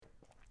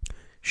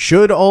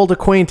Should Auld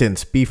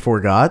Acquaintance be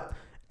forgot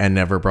and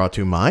never brought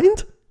to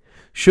mind?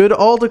 Should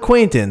Auld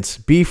Acquaintance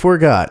be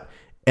forgot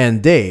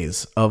and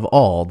Days of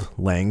Auld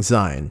Lang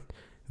Syne?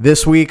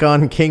 This week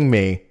on King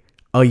Me,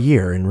 a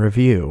year in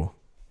review.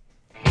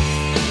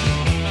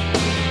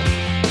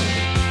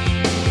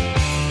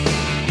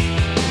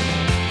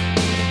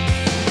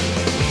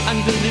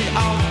 Under the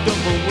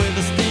October with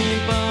the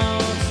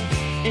steamboats,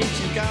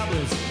 ancient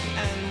goblins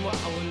and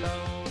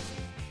wallows.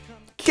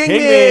 King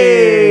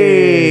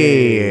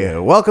Me!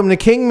 Welcome to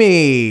King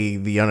Me,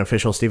 the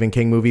unofficial Stephen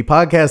King movie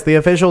podcast, the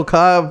official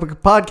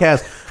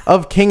podcast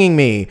of Kinging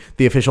Me,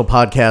 the official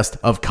podcast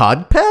of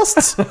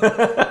Codpests. With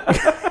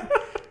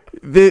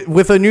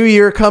a new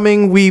year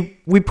coming, we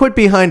put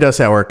behind us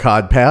our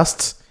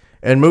Codpests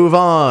and move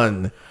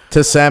on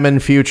to Salmon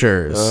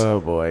Futures.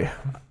 Oh boy.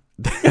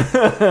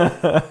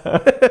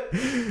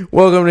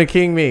 Welcome to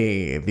King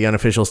Me, the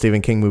unofficial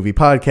Stephen King movie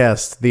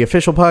podcast, the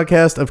official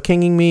podcast of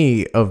Kinging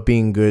Me, of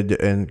being good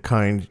and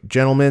kind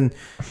gentlemen,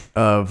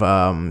 of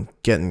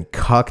getting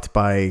cucked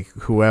by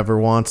whoever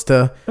wants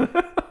to.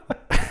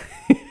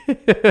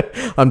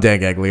 I'm Dan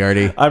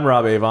Gagliardi. I'm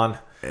Rob Avon.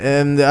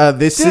 And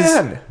this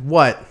Dan! is...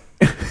 What?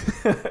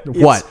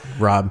 What,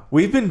 Rob?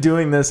 We've been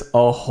doing this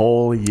a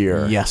whole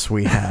year. Yes,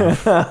 we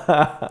have.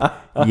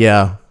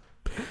 Yeah.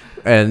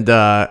 And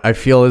I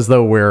feel as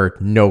though we're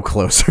no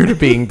closer to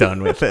being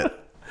done with it.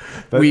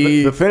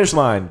 The finish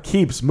line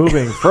keeps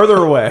moving further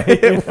away.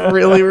 It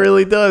really,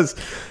 really does.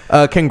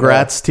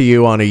 Congrats to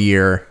you on a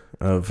year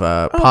of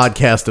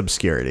podcast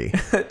obscurity.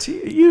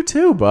 You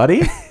too,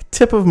 buddy.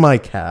 Tip of my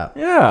cap.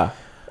 Yeah.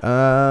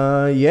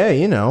 Yeah,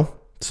 you know.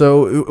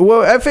 So,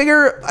 well, I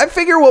figure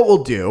what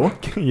we'll do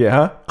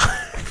Yeah.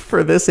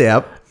 for this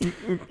app.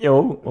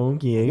 Oh,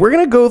 okay. We're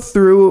gonna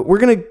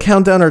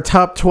count down our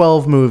top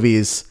 12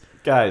 movies.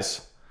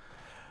 Guys.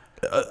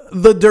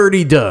 The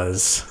Dirty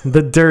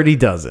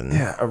Dozen.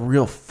 Yeah, a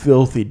real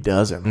filthy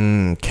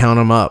dozen. Count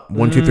them up.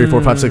 1, 2, 3,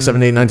 4, 5, 6,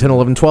 7, 8, 9, 10,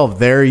 11, 12.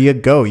 There you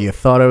go. You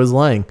thought I was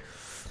lying.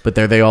 But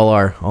there they all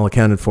are, all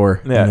accounted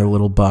for in their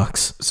little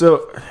box.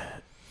 So,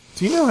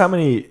 do you know how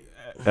many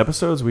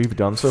episodes we've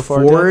done so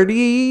far?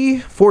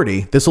 40.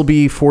 This will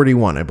be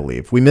 41, I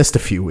believe. We missed a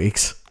few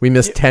weeks. We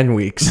missed 10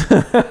 weeks. Wow,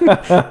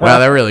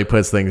 that really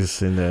puts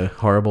things in a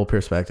horrible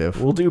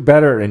perspective. We'll do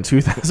better in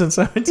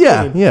 2017.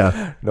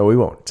 Yeah. No, we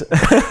won't.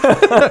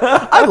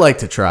 I'd like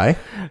to try.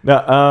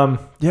 No,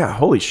 yeah,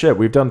 holy shit.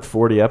 We've done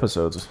 40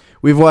 episodes.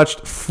 We've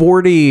watched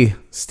 40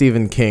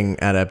 Stephen King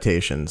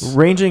adaptations.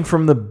 Ranging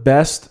from the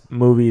best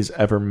movies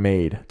ever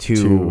made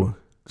To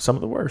some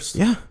of the worst.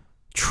 Yeah.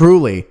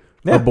 Truly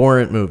Yeah.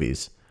 abhorrent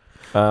movies.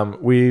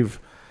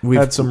 We've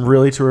had some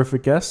really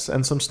terrific guests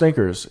and some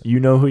stinkers.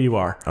 You know who you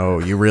are. Oh,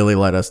 you really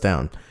let us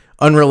down.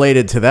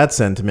 Unrelated to that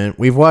sentiment,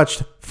 we've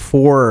watched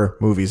 4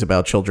 movies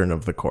about Children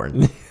of the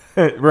Corn.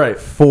 Right.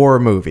 4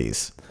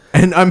 movies.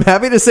 And I'm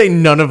happy to say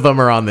none of them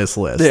are on this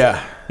list.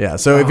 Yeah. Yeah.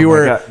 So if Oh you my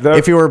were God.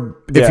 if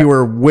you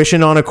were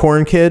wishing on a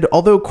Corn Kid,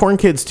 although Corn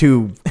Kid's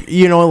too,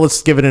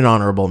 let's give it an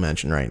honorable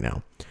mention right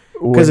now.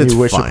 Because it's you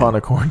wish fine. upon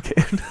a corn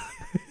kid.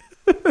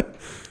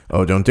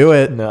 Oh, don't do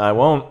it. No, I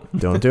won't.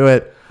 Don't do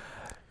it.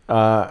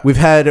 We've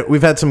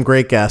had some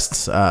great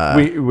guests.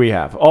 We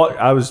have.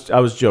 I was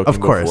joking. Of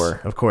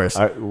course.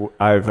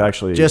 I've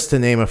actually Just to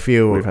name a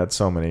few. We've had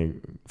so many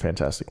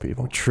fantastic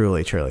people.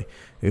 Truly.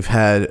 We've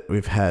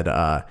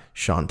had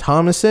Sean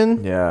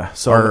Thomason. Yeah.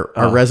 So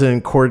Our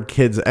resident Chord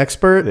Kids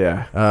expert.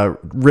 Yeah.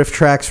 Riff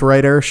Tracks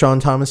writer Sean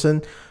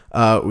Thomason.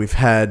 We've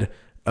had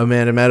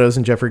Amanda Meadows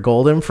and Jeffrey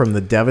Golden from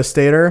The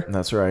Devastator.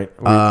 That's right.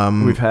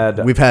 We've had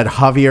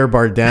Javier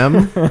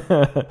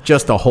Bardem.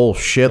 Just a whole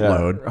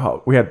shitload. Yeah.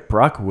 We had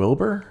Brock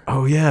Wilbur.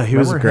 Oh yeah, he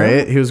was Remember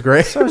great. him? He was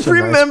great. Such a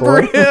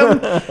Remember nice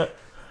him?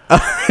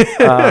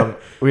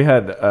 We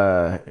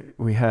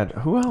had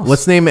who else?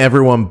 Let's name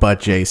everyone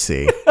but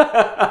JC.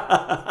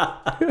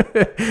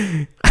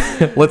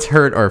 Let's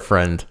hurt our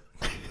friend.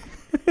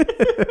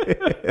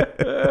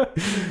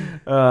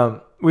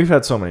 We've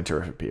had so many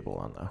terrific people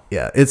on though.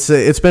 Yeah, it's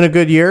been a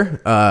good year.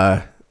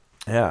 Yeah,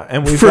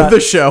 and we've for got the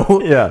show.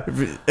 Yeah.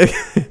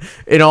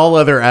 In all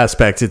other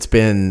aspects, it's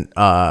been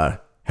how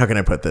can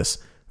I put this?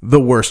 The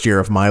worst year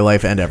of my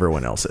life and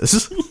everyone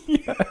else's.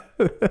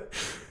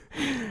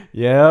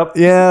 Yep.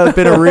 Yeah, it's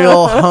been a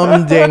real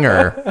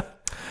humdinger.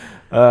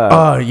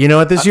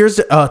 What? This year's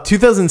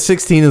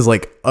 2016 is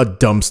like a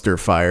dumpster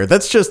fire.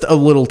 That's just a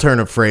little turn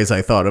of phrase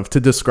I thought of to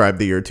describe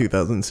the year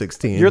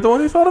 2016. You're the one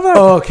who thought of that?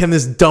 Oh, can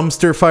this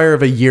dumpster fire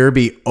of a year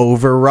be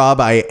over,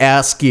 Rob? I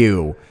ask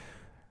you.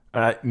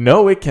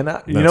 No, it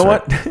cannot. You know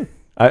That's what?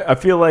 I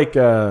feel like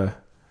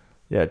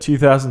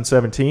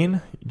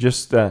 2017.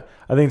 Just I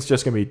think it's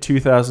just gonna be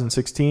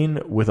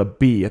 2016 with a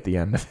B at the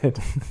end of it.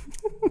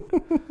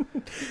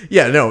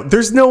 Yeah, no,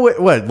 there's no way.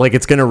 What? Like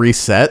it's gonna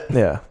reset?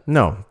 Yeah.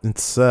 No,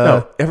 it's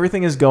No,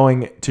 everything is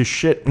going to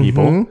shit,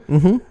 people,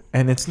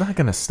 and it's not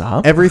gonna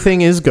stop.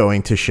 everything is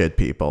going to shit,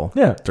 people.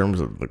 Yeah. in terms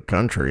of the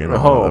country and Oh.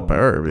 all the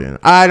power.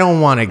 I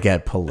don't want to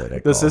get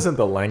political. This isn't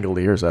the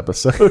Langoliers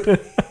episode.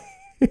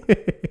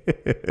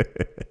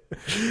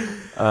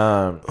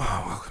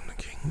 Welcome to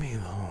King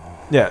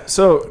Yeah.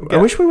 So I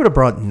wish we would have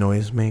brought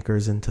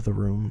noisemakers into the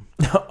room.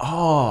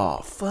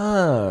 Oh,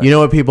 fuck. You know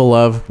what people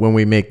love when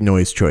we make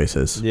noise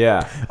choices.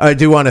 Yeah. I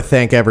do want to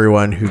thank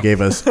everyone who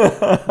gave us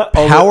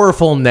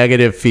powerful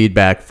negative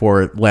feedback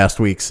for last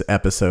week's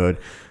episode.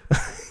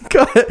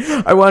 God,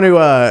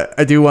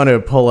 I do want to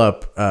pull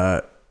up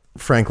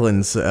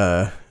Franklin's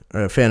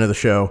fan of the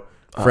show,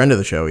 friend of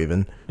the show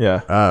even.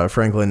 Yeah.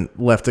 Franklin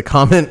left a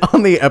comment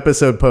on the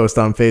episode post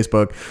on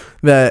Facebook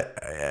that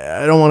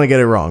I don't want to get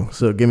it wrong.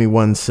 So give me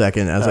 1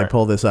 second as I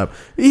pull this up.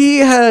 He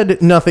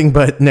had nothing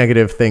but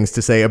negative things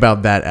to say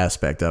about that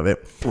aspect of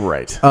it.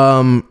 Right.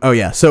 Oh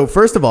yeah. So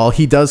first of all,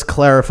 he does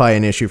clarify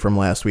an issue from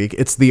last week.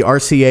 It's the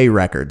RCA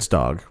Records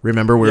dog.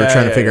 Remember we were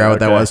trying to figure out what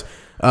that was?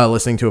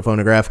 Listening to a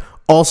phonograph.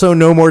 Also,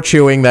 no more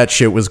chewing. That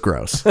shit was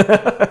gross.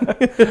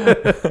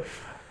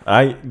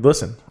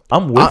 Listen.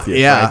 I'm with you.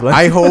 Yeah.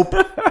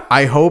 Franklin.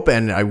 I hope,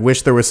 and I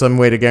wish there was some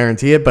way to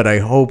guarantee it, but I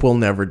hope we'll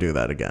never do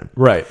that again.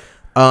 Right.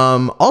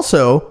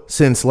 Also,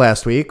 since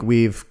last week,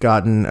 we've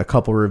gotten a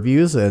couple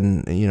reviews,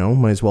 and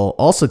might as well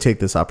also take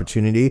this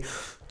opportunity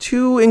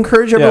to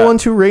encourage everyone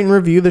to rate and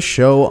review the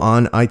show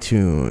on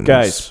iTunes.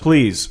 Guys,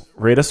 please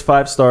rate us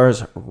 5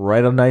 stars,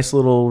 write a nice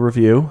little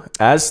review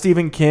as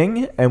Stephen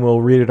King, and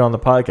we'll read it on the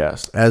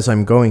podcast. As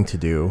I'm going to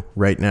do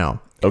right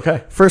now.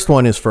 Okay. First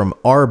one is from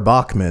R.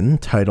 Bachman,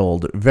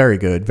 titled Very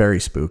Good, Very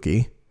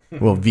Spooky.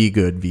 Well, V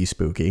Good, V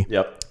Spooky.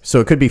 Yep. So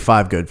it could be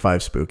 5 good,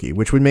 5 spooky,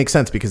 which would make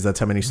sense because that's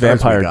how many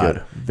stars Vampire we got.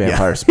 good.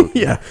 Vampire spooky.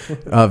 Yeah.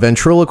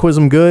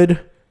 Ventriloquism good.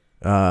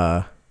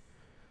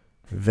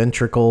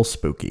 Ventricle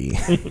spooky.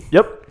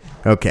 Yep.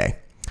 Okay.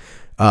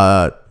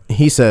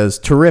 He says,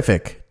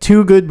 terrific.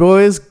 2 good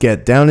boys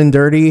get down and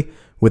dirty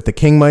with the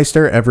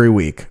Kingmeister every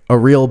week. A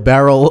real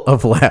barrel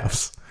of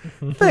laughs.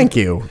 Thank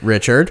you,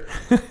 Richard.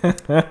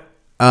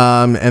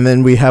 And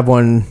then we have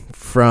one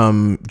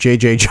from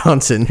JJ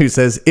Johnson who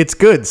says, it's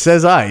good,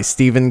 says I,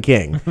 Stephen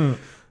King.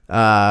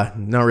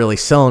 Not really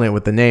selling it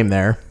with the name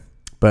there,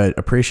 but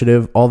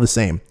appreciative all the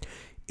same.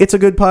 It's a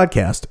good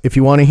podcast. If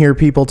you want to hear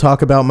people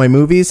talk about my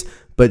movies,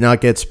 but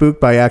not get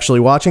spooked by actually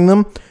watching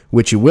them,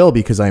 which you will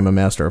because I am a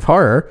master of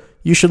horror,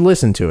 you should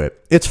listen to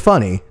it. It's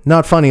funny.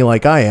 Not funny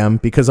like I am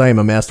because I am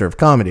a master of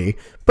comedy,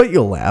 but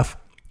you'll laugh.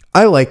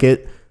 I like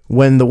it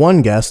when the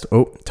one guest...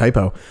 Oh,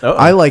 typo. Uh-oh.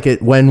 I like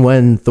it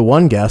when the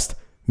one guest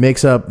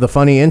makes up the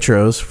funny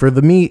intros for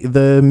the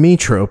me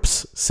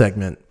tropes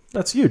segment.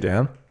 That's you,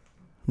 Dan.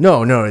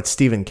 No, it's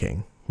Stephen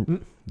King.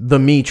 The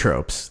me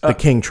tropes. The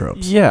King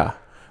tropes. Yeah.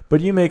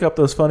 But you make up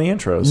those funny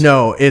intros.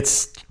 No,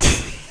 it's...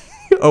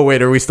 Oh,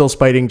 wait, are we still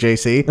spiting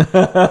JC?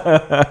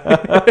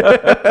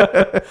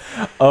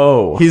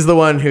 Oh. He's the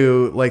one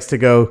who likes to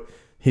go...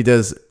 He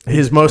does...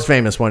 His most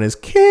famous one is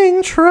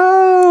King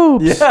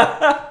Tropes.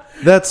 Yeah.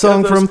 That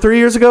song from 3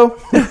 years ago?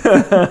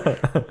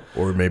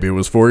 Or maybe it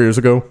was 4 years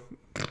ago.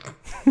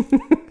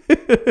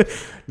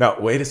 Now,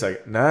 wait a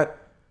second. That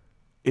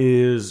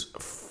is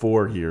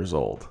 4 years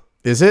old.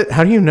 Is it?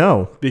 How do you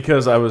know?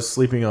 Because I was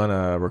sleeping on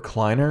a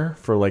recliner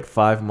for like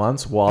 5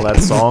 months while that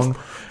song...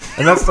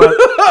 And that's not...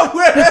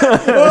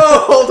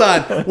 Oh, hold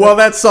on. While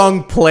that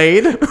song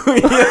played,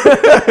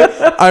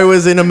 I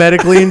was in a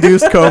medically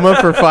induced coma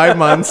for 5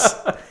 months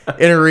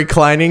in a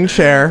reclining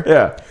chair.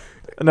 Yeah.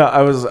 No,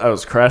 I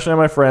was crashing at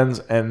my friends,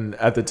 and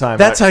at the time...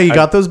 That's how you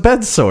got those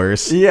bed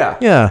sores. Yeah.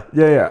 Yeah.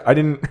 Yeah. I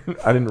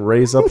didn't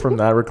raise up from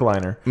that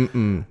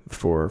recliner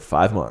for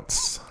 5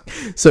 months.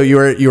 So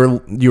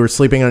you were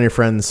sleeping on your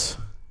friend's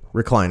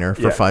recliner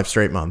for 5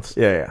 straight months.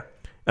 Yeah.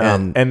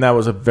 And that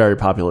was a very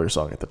popular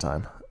song at the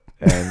time.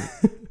 And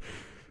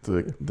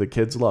the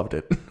kids loved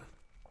it.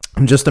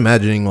 I'm just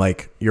imagining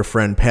like your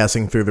friend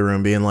passing through the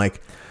room being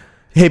like,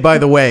 hey, by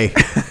the way,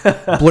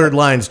 Blurred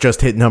Lines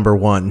just hit number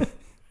 1.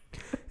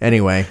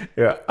 Anyway.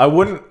 Yeah. I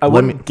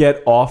wouldn't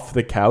get off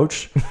the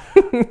couch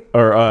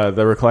or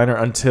the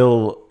recliner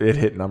until it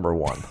hit number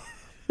 1.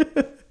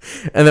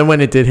 And then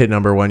when it did hit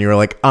number 1, you were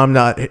like, I'm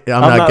not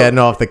getting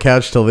off the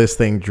couch till this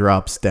thing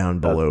drops down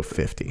below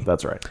 50.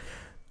 That's right.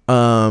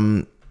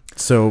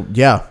 So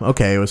yeah,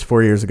 okay, it was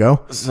 4 years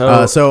ago.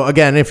 So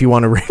again, if you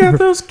want to get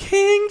those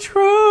King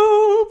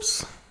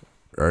tropes,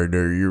 are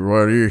you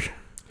ready?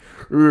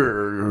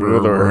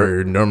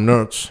 Numb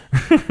nuts.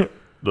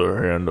 The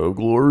hand of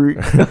glory.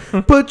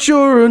 But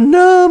you're a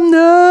numb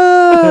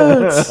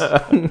nuts.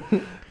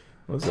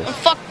 What's that? I'm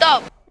fucked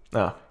up.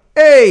 Oh.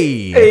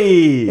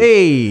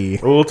 Hey.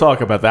 We'll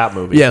talk about that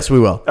movie. Yes, we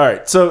will. All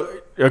right. So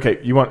okay,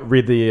 you want to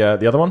read the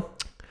other one?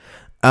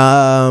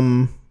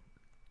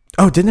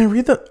 Oh, didn't I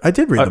read them? I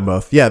did read them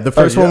both. Yeah, the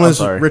first one was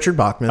Richard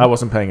Bachman. I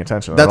wasn't paying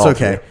attention. That's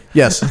okay.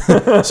 Yes.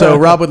 So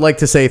Rob would like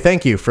to say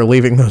thank you for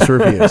leaving those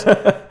reviews.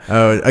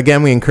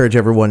 Again, we encourage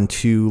everyone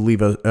to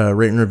leave a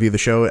rate and review the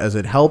show as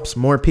it helps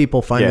more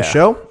people find the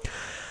show.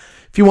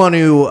 If you want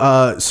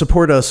to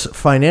support us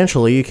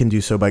financially, you can do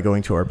so by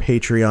going to our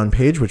Patreon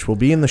page, which will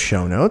be in the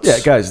show notes.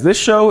 Yeah, guys, this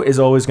show is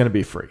always going to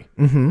be free.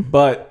 Mm-hmm.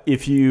 But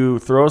if you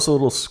throw us a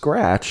little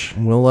scratch,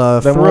 we'll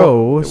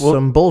throw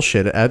some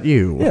bullshit at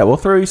you. Yeah, we'll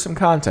throw you some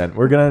content.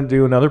 We're going to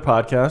do another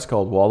podcast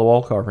called Wall to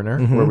Wall Carpenter,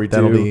 where we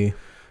do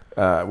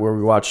where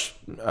we watch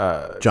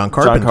John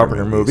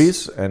Carpenter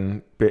movies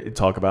and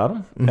talk about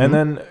them. Mm-hmm. And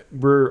then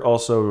we're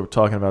also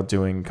talking about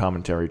doing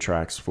commentary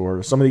tracks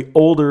for some of the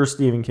older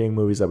Stephen King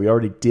movies that we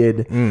already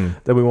did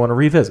that we want to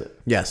revisit.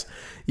 Yes.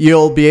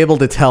 You'll be able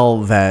to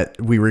tell that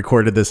we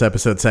recorded this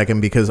episode second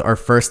because our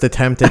first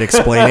attempt at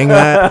explaining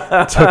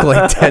that took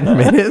like 10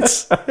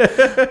 minutes.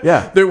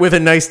 Yeah. With a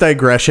nice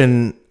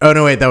digression. Oh,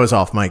 no, wait, that was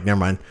off mic. Never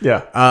mind.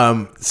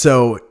 Yeah.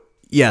 So,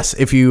 yes,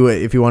 if you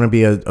want to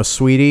be a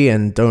sweetie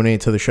and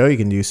donate to the show, you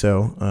can do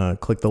so.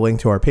 Click the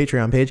link to our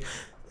Patreon page.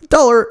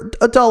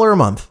 $1 a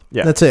month.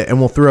 Yeah. That's it. And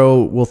we'll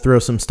throw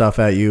some stuff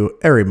at you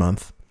every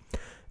month.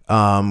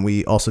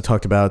 We also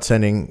talked about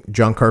sending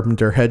John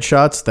Carpenter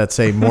headshots that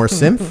say more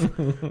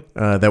synth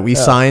that we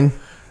sign.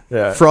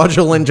 Yeah.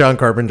 Fraudulent John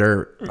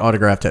Carpenter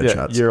autographed Yeah,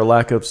 headshots. your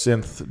lack of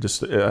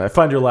synth. I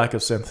find your lack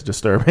of synth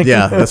disturbing.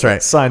 Yeah, that's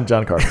right. Signed,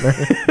 John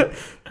Carpenter.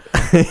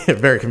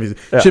 Very confusing.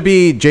 Yeah. Should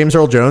be James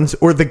Earl Jones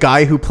or the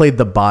guy who played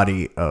the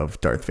body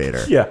of Darth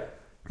Vader. Yeah.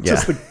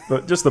 Just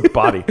the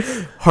body.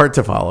 Hard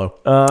to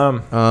follow.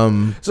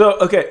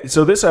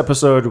 So this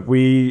episode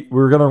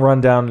we're gonna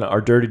run down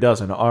our dirty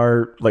dozen.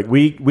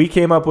 We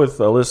came up with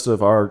a list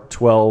of our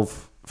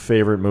 12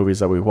 favorite movies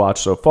that we've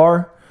watched so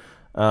far,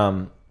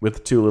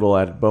 with 2 little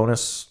added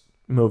bonus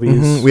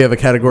movies. We have a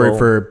category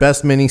for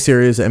best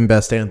miniseries and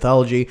best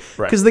anthology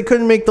because they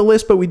couldn't make the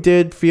list, but we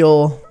did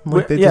feel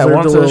like they deserved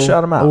wanted to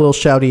shout 'em out. a little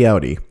shouty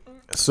outy.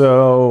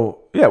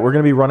 So yeah, we're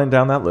gonna be running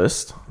down that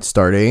list.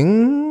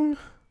 Starting.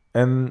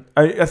 And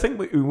I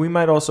think we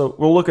might also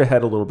we'll look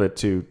ahead a little bit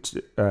to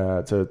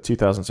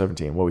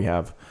 2017, what we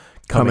have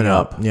coming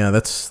up. Yeah,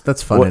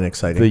 that's fun and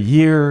exciting. The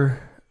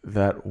year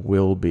that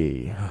will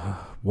be,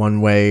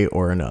 one way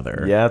or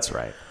another. Yeah, that's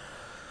right.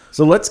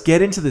 So let's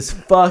get into this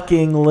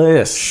fucking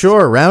list.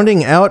 Sure.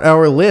 Rounding out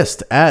our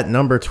list at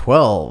number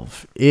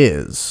 12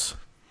 is.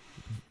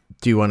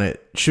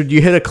 Should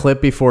you hit a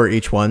clip before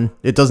each one?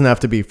 It doesn't have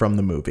to be from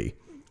the movie.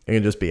 It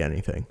can just be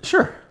anything.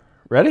 Sure.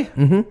 Ready?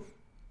 Mm-hmm.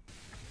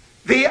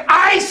 The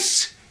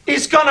ice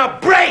is gonna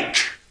break!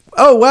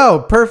 Oh, wow.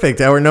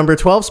 Perfect. Our number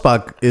 12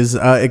 spot is,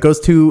 it goes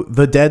to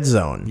The Dead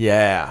Zone.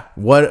 Yeah.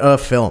 What a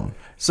film.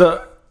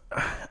 So,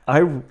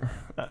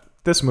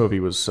 this movie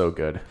was so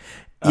good.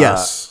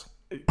 Yes.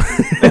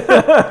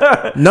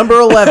 Number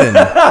 11.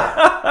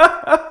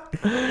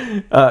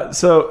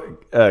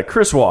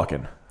 Chris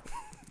Walken.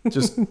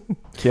 Just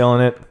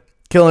killing it.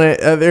 Killing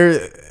it.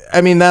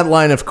 That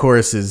line, of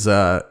course, is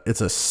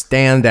it's a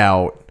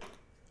standout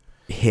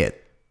hit.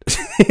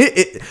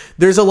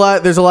 There's a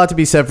lot to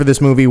be said for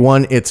this movie.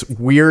 One, it's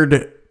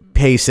weird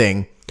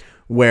pacing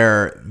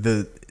where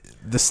the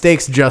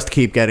stakes just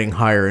keep getting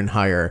higher and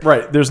higher.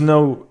 Right.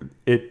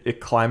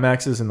 It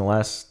climaxes in the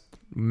last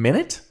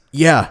minute.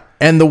 Yeah.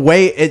 And the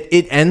way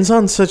it ends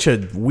on such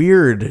a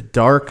weird,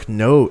 dark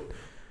note.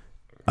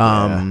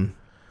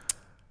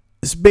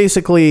 It's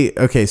basically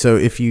okay. So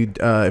if you're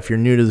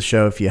new to the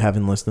show, if you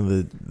haven't listened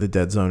to the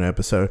Dead Zone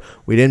episode,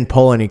 we didn't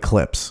pull any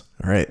clips.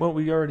 All right. Well,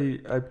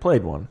 I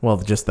played one. Well,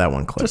 just that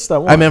one clip. Just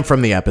that one. I meant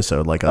from the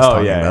episode, like us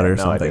talking about it or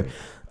something.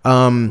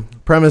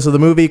 Premise of the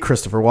movie: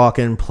 Christopher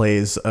Walken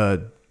plays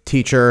a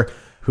teacher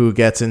who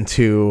gets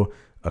into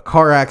a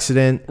car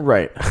accident,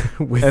 right?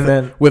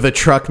 with a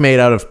truck made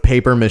out of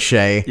paper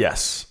mache.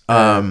 Yes.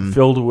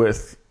 Filled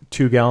with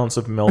 2 gallons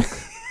of milk.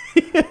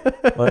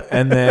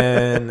 And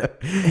then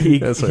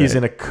he's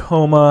in a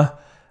coma,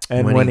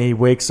 and when he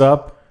wakes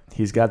up,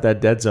 he's got that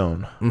dead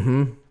zone.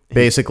 Mm-hmm.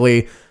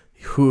 Basically,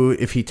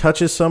 if he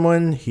touches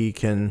someone, he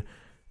can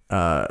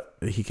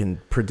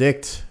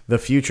predict the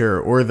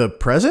future or the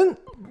present.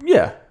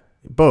 Yeah,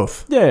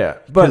 both. Yeah.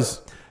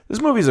 But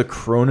this movie is a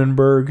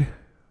Cronenberg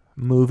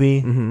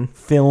movie,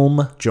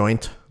 film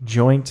joint.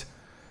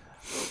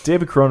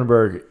 David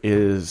Cronenberg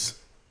is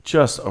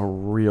just a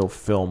real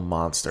film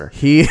monster.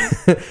 He's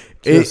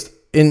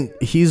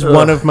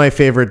one of my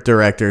favorite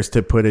directors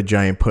to put a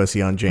giant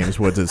pussy on James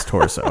Woods'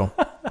 torso.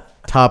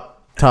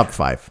 Top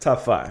 5. Top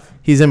 5.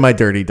 He's in my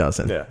dirty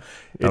dozen. Yeah.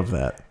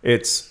 That.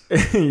 It's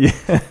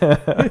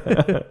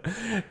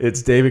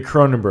it's David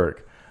Cronenberg,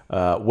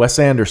 Wes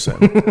Anderson.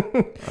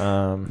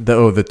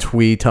 The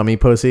twee tummy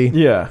pussy.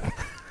 Yeah.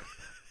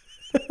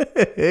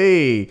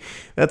 Hey,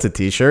 that's a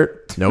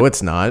t-shirt. No,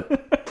 it's not.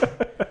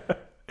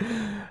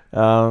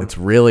 It's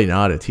really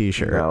not a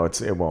t-shirt. No,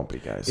 it won't be,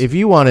 guys. If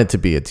you want it to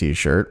be a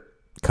t-shirt,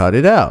 cut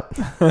it out.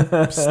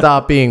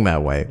 Stop being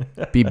that way.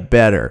 Be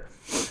better.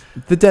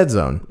 The Dead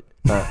Zone.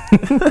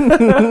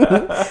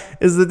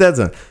 Is The Dead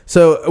Zone.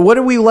 So what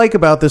do we like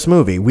about this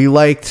movie?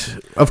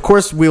 Of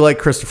course we like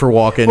Christopher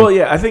Walken. Well,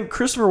 yeah, I think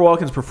Christopher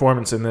Walken's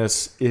performance in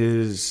this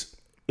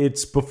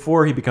it's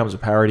before he becomes a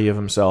parody of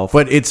himself.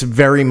 But it's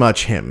very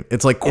much him.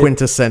 It's like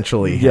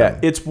quintessentially him. Yeah,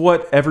 it's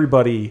what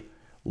everybody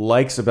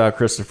likes about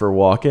Christopher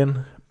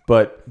Walken,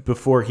 but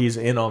before he's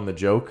in on the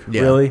joke,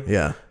 really.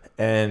 Yeah.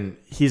 And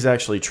he's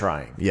actually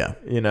trying. Yeah.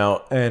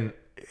 And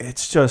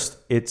it's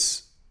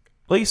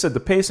like you said, the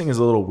pacing is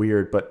a little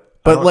weird, but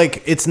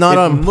like it's not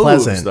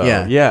unpleasant.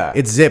 Moves, yeah.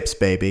 It zips,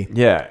 baby.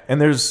 Yeah.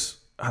 And there's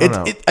I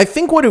don't know. I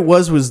think what it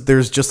was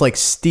there's just like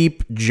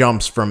steep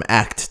jumps from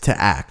act to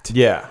act.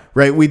 Yeah.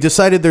 Right? We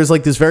decided there's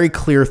like this very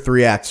clear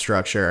 3-act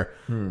structure.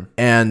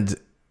 And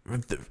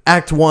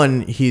Act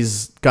 1,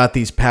 he's got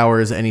these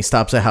powers and he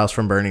stops a house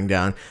from burning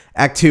down.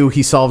 Act 2,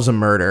 he solves a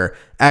murder.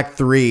 Act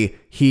 3,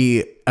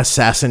 he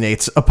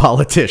assassinates a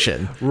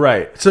politician.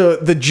 Right. So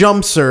the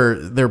jumps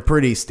they're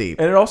pretty steep.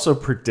 And it also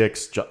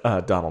predicts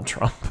Donald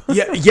Trump.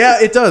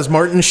 Yeah, it does.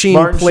 Martin Sheen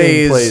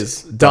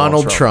plays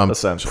Donald Trump,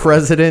 essentially.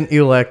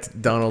 President-elect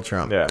Donald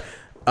Trump. Yeah.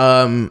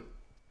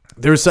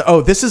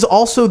 This is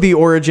also the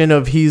origin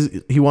of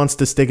he wants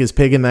to stick his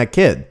pig in that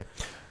kid.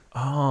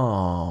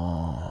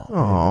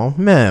 Oh,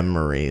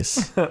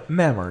 memories.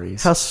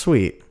 Memories. How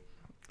sweet.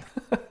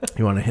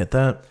 You want to hit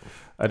that?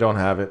 I don't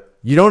have it.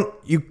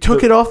 You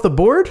took it off the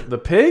board? The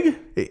pig?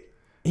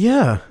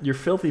 Yeah. Your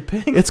filthy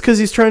pig? It's because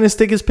he's trying to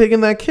stick his pig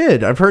in that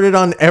kid. I've heard it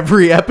on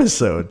every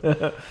episode.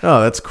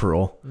 Oh, that's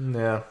cruel.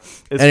 Yeah.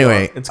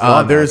 Anyway, it's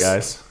gone now, there's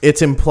guys.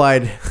 it's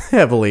implied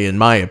heavily, in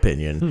my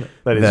opinion,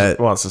 That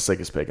he wants to stick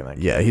his pig in that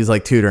kid. yeah, he's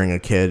like tutoring a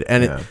kid,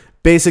 and Yeah.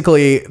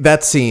 basically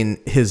that scene,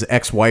 his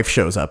ex-wife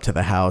shows up to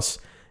the house,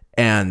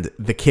 and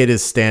the kid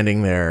is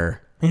standing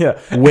there Yeah.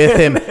 with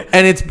him,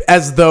 and it's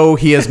as though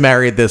he has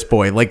married this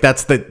boy. Like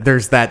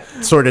there's that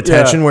sort of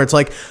tension where it's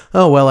like,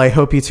 oh well, I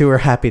hope you two are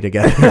happy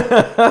together.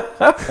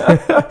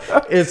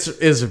 It's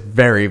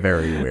very,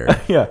 very weird.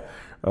 Yeah.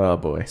 Oh,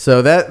 boy.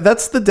 So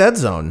that's the Dead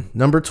Zone,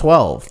 number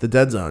 12, the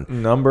Dead Zone.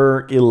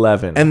 Number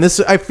 11. And this,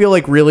 I feel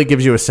like, really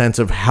gives you a sense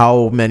of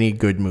how many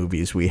good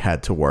movies we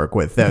had to work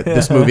with. That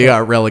this movie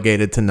got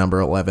relegated to number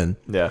 11.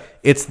 Yeah.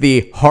 It's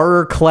the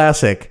horror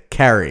classic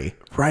Carrie,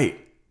 Right.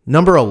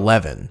 number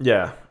 11.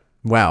 Yeah.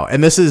 Wow.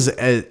 And this is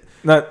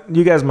Now,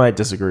 you guys might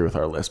disagree with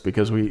our list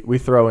because we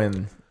throw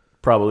in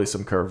probably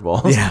some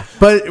curveballs. yeah,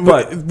 but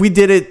we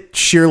did it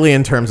sheerly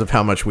in terms of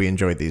how much we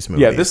enjoyed these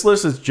movies. Yeah, this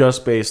list is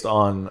just based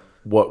on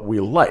what we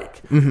like,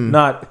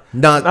 not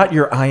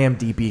your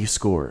IMDb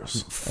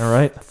scores. All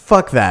right?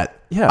 Fuck that.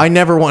 Yeah. I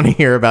never want to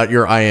hear about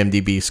your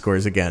IMDb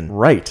scores again.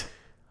 Right.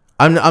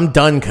 I'm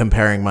done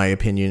comparing my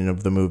opinion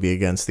of the movie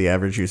against the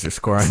average user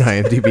score on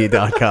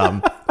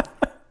IMDb.com.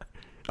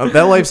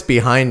 That life's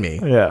behind me.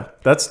 Yeah.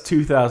 That's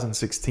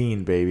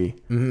 2016, baby.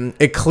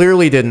 It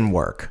clearly didn't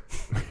work.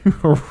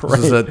 This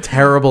is a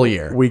terrible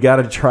year. We got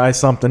to try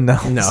something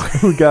else. No.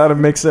 We got to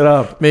mix it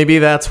up. Maybe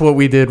that's what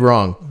we did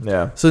wrong.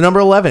 Yeah. So number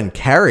 11,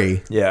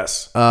 Carrie.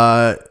 Yes.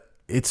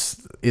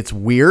 It's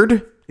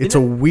weird. It's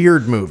a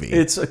weird movie.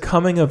 It's a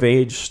coming of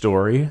age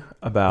story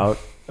about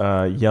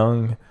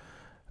young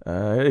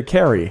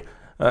Carrie.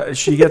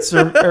 She gets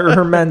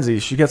her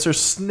Menzies. She gets her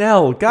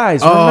Snell.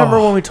 Guys, remember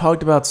when we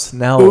talked about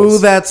Snells? Ooh,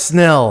 that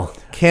Snell.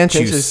 Can't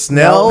you you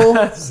smell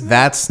smell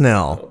that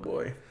Snell? Oh,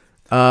 boy.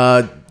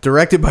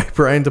 Directed by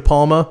Brian De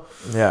Palma.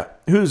 Yeah.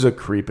 Who's a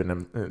creep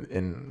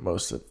in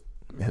most of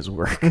his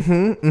work.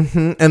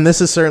 And this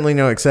is certainly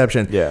no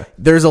exception. Yeah.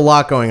 There's a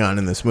lot going on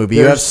in this movie.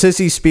 You have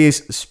Sissy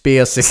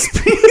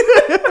Spacek.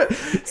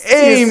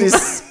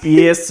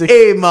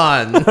 Hey,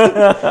 man.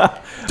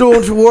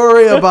 Don't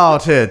worry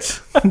about it.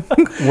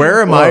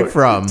 Where am I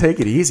from? Take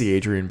it easy,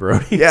 Adrian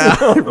Brody.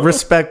 Yeah.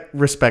 Respect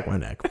my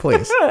neck,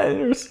 please.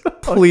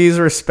 Please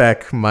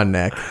respect my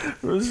neck. I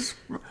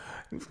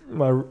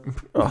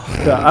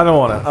don't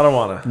want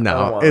to.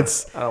 No, I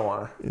don't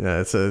want to. Yeah,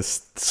 it's a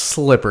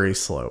slippery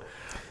slope.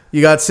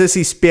 You got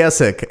Sissy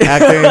Spacek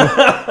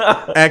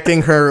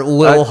acting her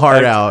little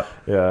heart out.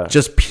 Yeah.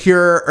 Just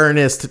pure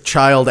earnest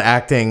child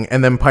acting,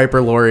 and then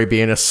Piper Laurie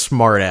being a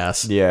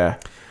smartass. Yeah.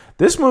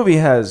 This movie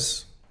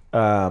has,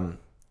 I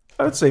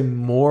would say,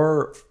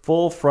 more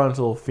full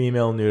frontal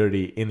female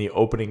nudity in the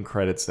opening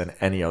credits than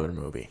any other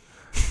movie.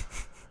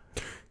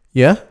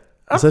 Yeah?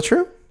 Is that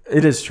true?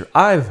 It is true.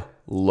 I've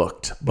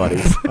looked,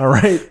 buddy. All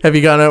right. Have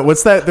you gone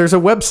what's that? There's a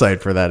website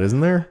for that,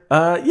 isn't there?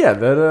 Yeah.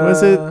 That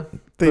Was it?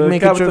 They the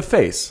make guy a with joke. the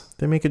face.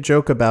 They make a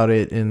joke about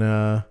it in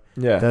Yeah.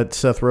 that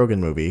Seth Rogen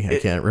movie. I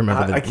can't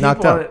remember I keep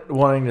Knocked Out.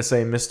 wanting to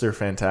say Mr.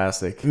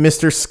 Fantastic.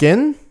 Mr.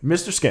 Skin?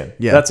 Mr. Skin.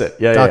 Yeah. That's it.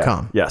 Yeah.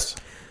 .com. Yes.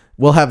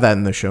 We'll have that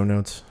in the show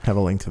notes. Have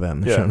a link to that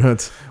in the show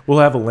notes. We'll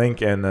have a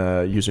link and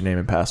username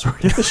and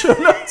password in the show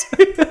notes.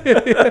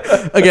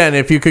 Again,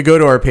 if you could go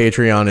to our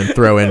Patreon and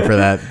throw in for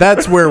that,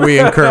 that's where we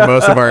incur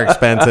most of our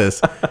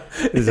expenses.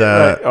 Is,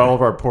 All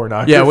of our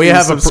pornography yeah, we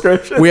have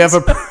subscriptions. we have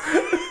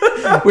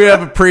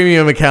a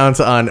premium account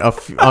on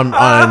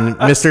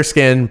Mr.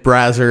 Skin,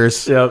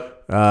 Brazzers,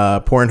 Yep.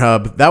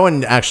 Pornhub. That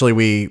one actually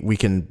we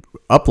can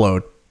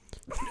upload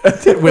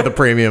with a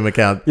premium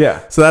account.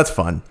 Yeah. So that's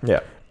fun. Yeah.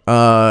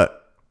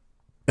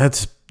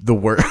 That's the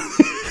worst.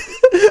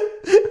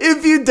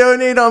 If you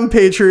donate on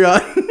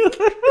Patreon,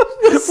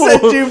 we'll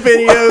send you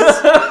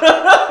videos.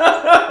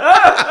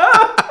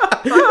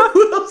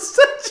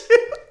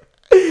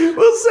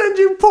 We'll send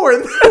you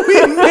porn that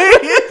we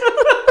made.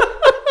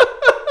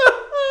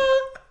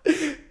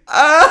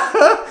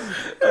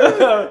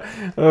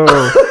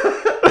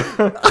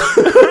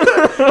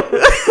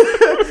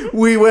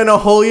 We went a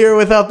whole year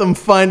without them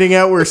finding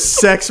out we're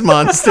sex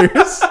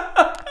monsters.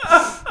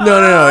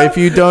 No. If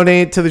you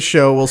donate to the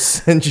show, we'll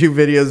send you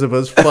videos of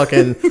us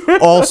fucking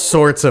all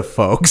sorts of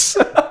folks.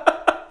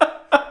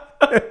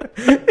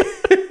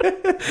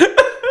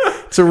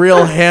 It's a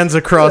real hands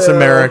across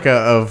America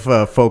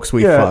of folks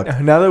we fuck.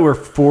 Now that we're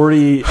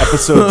 40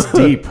 episodes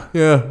deep,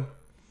 Yeah.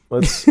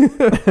 let's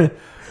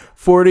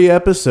 40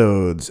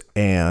 episodes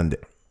and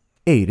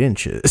 8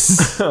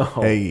 inches.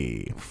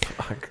 Hey.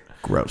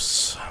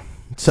 Gross.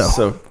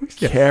 so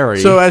Carrie.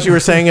 So as you were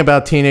saying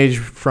about teenage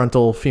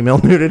frontal female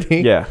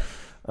nudity, yeah.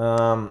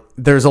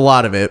 there's a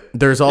lot of it.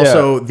 There's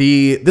also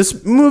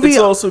this movie. It's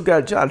also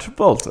got John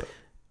Travolta.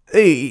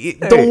 Hey,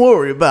 don't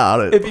worry about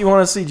it. If you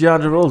want to see John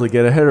Travolta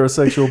get a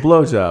heterosexual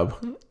blowjob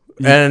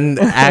And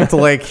act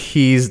like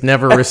he's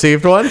never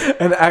received one.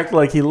 and act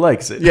like he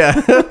likes it.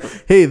 Yeah.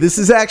 Hey, this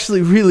is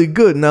actually really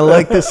good, and I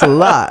like this a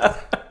lot.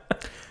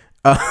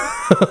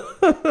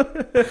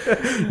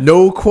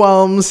 No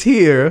qualms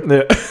here.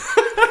 Yeah.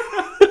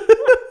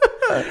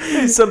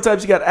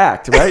 Sometimes you got to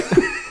act, right?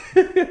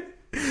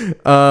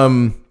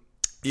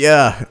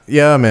 Yeah,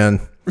 man.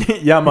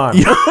 Yeah, man.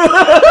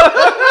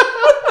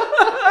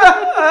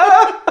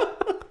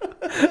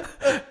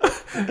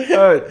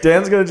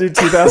 Dan's gonna do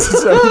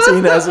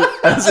 2017 as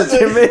a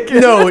Jamaican.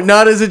 No,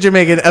 not as a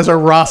Jamaican, as a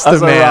Rasta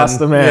As a man.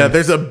 Rasta man. Yeah,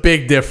 there's a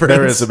big difference.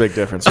 There is a big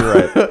difference. You're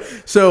right.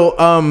 So,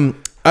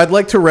 I'd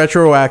like to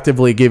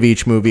retroactively give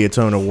each movie its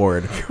own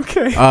award.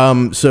 Okay.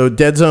 So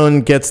Dead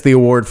Zone gets the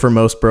award for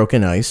most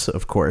broken ice,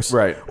 of course.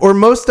 Right. Or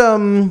most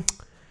the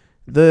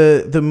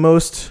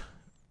most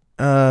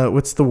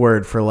what's the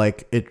word for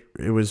like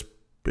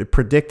it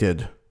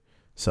predicted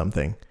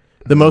something.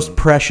 The most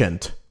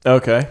prescient.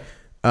 Okay.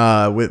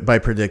 By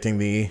predicting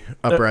the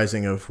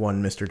uprising of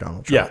one Mr.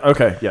 Donald Trump. Yeah.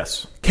 Okay.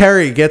 Yes.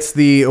 Carrie gets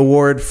the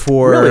award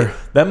for Really,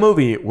 that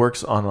movie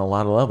works on a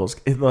lot of levels.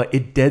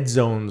 It dead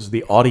zones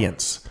the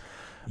audience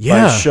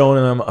by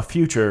showing them a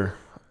future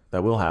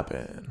that will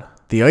happen.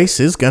 The ice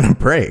is gonna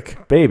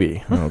break.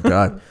 Baby. Oh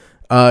God.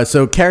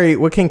 So Carrie,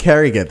 what can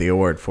Carrie get the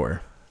award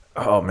for?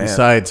 Oh man.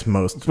 Besides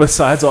most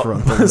Besides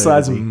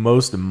nudity.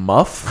 most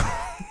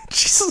muff.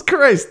 Jesus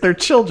Christ, they're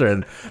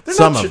children. They're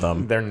Some not of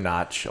them. They're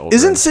not children.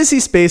 Isn't Sissy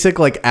Spacek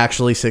like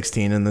actually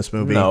 16 in this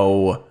movie?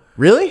 No.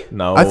 Really?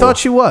 No. I thought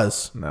she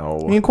was.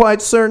 No. Are you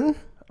quite certain?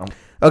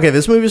 Okay,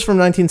 this movie's from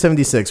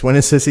 1976. When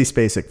is Sissy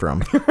Spacek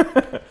from?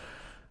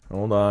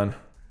 Hold on.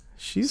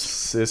 She's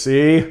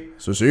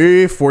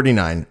Sissy.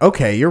 49.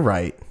 Okay, you're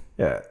right.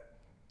 Yeah.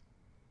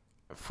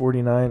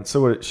 49.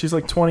 So what, she's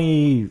like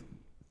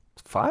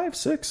 25,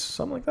 6,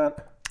 something like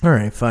that. All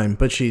right, fine.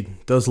 But she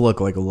does look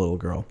like a little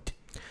girl.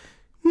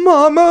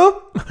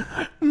 Mama.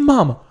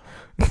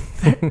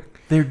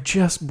 They're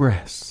just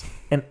breasts,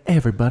 and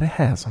everybody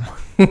has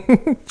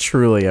them.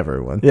 Truly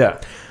everyone.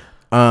 Yeah.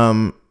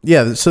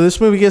 Yeah, so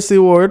this movie gets the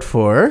award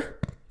for...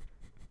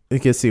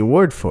 It gets the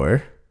award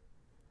for...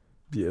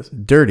 Yes.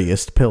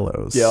 Dirtiest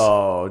Pillows.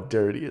 Yo,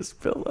 dirtiest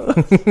pillow.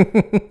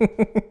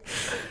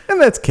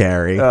 And that's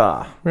Carrie.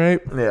 Right?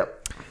 Yeah.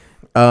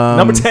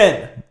 Number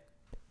 10.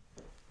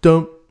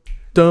 Dump,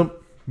 dump,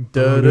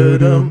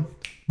 da-da-dum,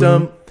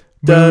 dump,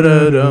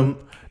 da-da-dum,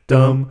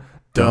 dum,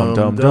 dum,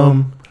 dum,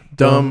 dum,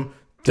 dum,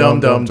 dum, dum,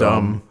 dum,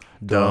 dum,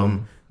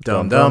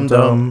 dum, dum,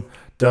 dum,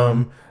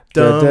 dum,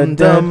 dum,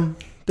 dum,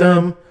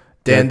 dum,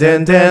 Dan,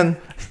 Dan, Dan,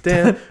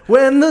 Dan.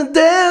 When the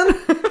Dan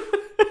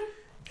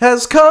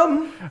has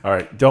come. All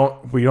right.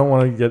 We don't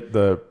want to get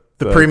the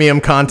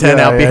Premium content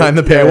out behind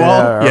the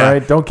paywall. Yeah. All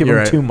right. Don't give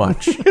You're them right. too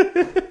much.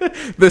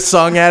 The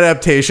song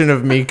adaptation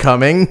of Me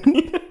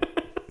Coming.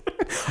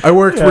 I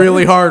worked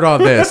really hard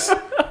on this.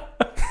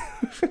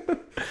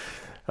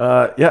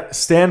 Yeah.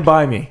 Stand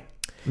By Me.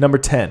 Number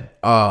 10.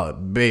 Oh,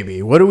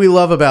 baby. What do we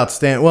love about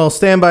Stand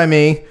By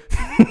Me.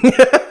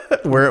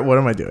 What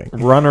am I doing?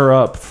 Runner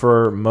up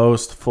for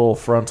most full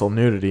frontal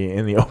nudity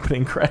in the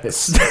opening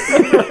credits.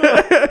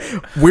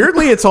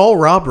 Weirdly, it's all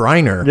Rob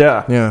Reiner.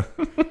 Yeah. Yeah.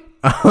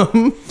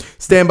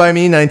 Stand By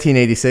Me,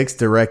 1986,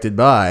 directed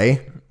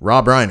by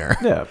Rob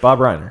Reiner. Yeah. Bob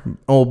Reiner.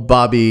 Old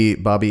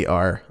Bobby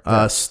R.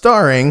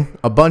 Starring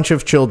a bunch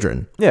of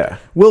children. Yeah.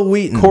 Will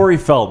Wheaton. Corey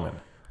Feldman.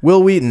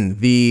 Will Wheaton,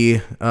 the,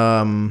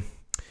 I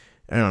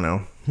don't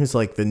know. He's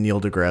like the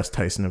Neil deGrasse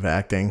Tyson of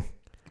acting.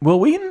 Will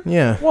Wheaton?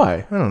 Yeah.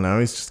 Why? I don't know.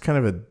 He's just kind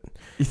of a...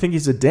 You think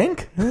he's a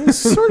dink? He's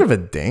sort of a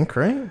dink,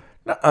 right?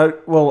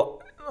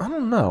 Well, I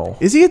don't know.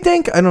 Is he a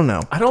dink? I don't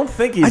know. I don't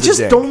think he's I just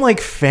a dink. don't like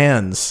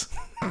fans.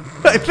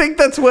 I think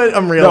that's what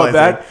I'm realizing.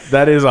 No,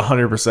 that is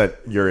 100%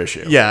 your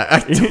issue. Yeah, I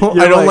don't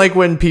You're like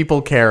when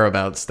people care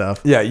about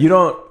stuff. Yeah, you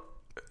don't...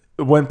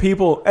 When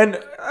people... And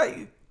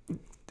I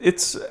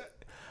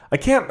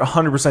can't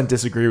 100%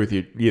 disagree with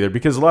you either,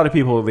 because a lot of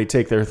people, they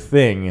take their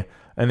thing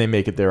and they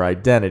make it their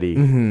identity,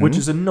 which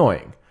is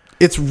annoying.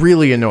 It's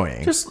really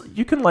annoying. Just,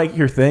 you can like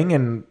your thing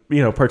and,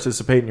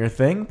 participate in your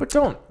thing, but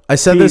don't. I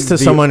said be this to the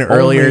someone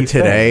earlier only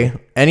today. thing.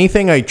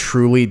 Anything I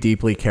truly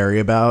deeply care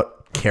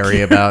about.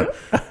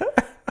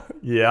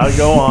 Yeah,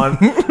 go on.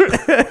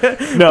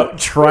 No,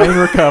 try and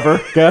recover.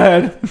 Go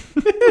ahead.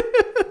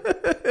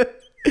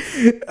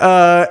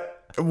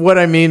 What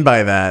I mean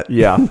by that.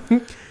 Yeah.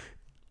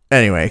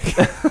 Anyway.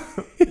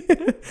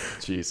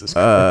 Jesus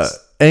Christ.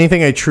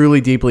 Anything I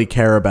truly deeply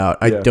care about,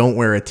 I Yeah. don't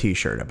wear a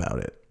t-shirt about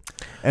it.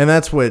 And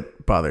that's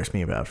what bothers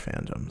me about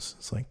fandoms.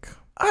 It's like,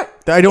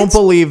 I don't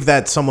believe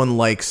that someone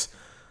likes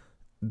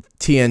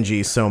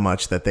TNG so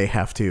much that they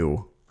have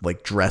to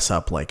like dress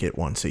up like it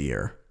once a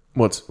year.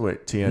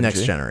 TNG?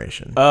 Next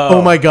Generation.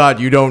 Oh my God,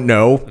 you don't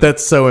know?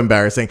 That's so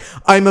embarrassing.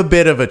 I'm a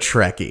bit of a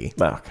Trekkie.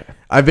 Okay.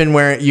 I've been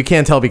wearing, you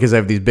can't tell because I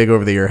have these big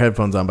over-the-ear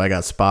headphones on, but I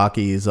got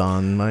Spockies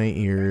on my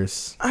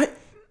ears.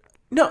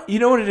 No, you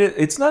know what it is?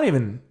 It's not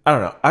even, I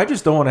don't know. I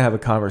just don't want to have a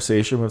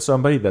conversation with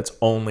somebody that's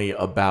only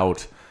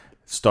about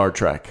Star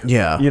Trek.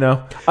 Yeah. You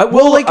know? I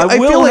will, like, I I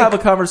will feel have like-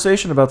 a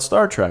conversation about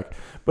Star Trek.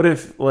 But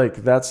if, like,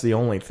 that's the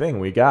only thing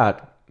we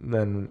got,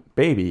 then,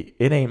 baby,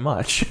 it ain't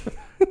much.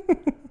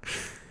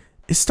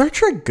 Is Star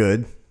Trek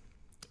good?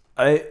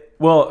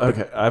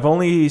 Okay. I've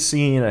only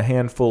seen a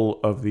handful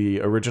of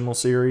the original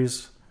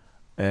series,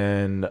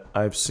 and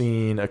I've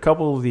seen a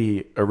couple of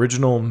the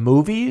original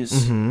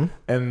movies and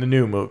the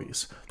new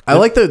movies. I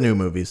like the new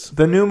movies.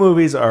 The new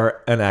movies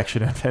are an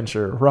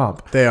action-adventure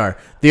romp. They are.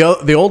 The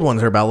old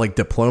ones are about like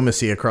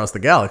diplomacy across the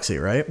galaxy,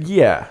 right?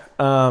 Yeah,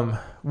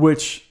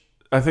 which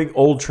I think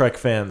old Trek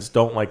fans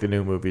don't like the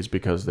new movies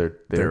because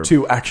they're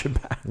too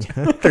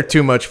action-packed. They're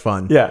too much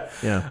fun. Yeah.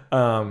 Yeah.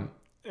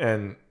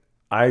 And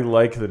I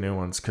like the new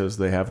ones because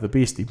they have the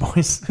Beastie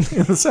Boys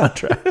in the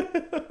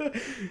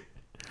soundtrack.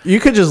 You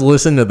could just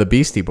listen to the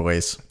Beastie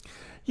Boys.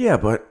 Yeah,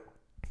 but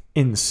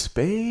in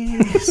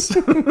space? Stand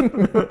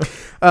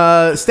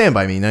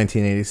By Me,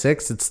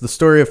 1986. It's the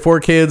story of 4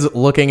 kids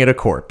looking at a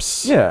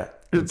corpse. Yeah.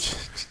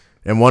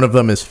 And one of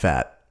them is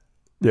fat.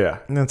 Yeah.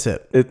 And that's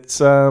it. It's,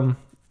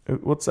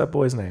 what's that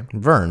boy's name?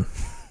 Vern.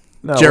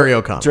 No, Jerry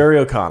O'Connell. Jerry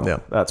O'Connell. Yeah.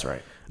 That's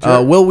right.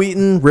 Will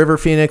Wheaton, River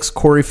Phoenix,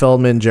 Corey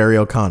Feldman, Jerry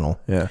O'Connell.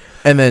 Yeah.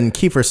 And then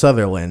Kiefer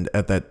Sutherland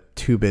at that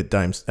 2-bit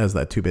dime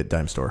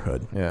store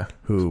hood. Yeah.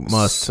 Who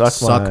must Suck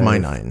suck my my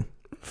nine.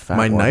 fat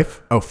My one.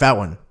 knife? Oh, fat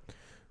one.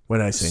 What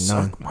did I say?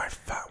 Nine. Suck my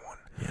fat one.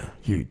 Yeah.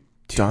 You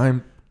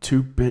dime,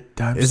 2-bit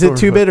dime Is store it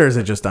 2-bit or is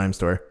it just dime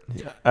store?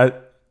 Yeah.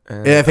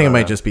 Yeah, I think it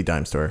might just be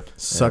dime store.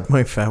 Suck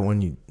my fat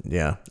one.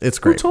 Yeah, it's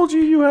Who great. told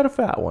you had a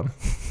fat one?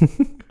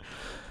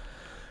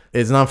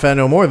 It's not fat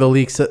no more. The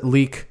leech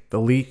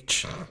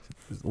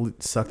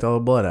sucked all the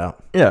blood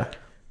out. Yeah.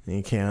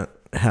 You can't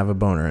have a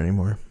boner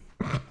anymore.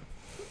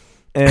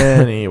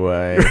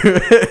 Anyway.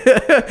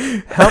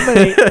 How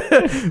many...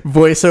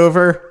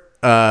 Voiceover,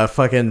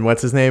 fucking,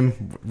 what's his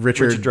name?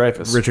 Richard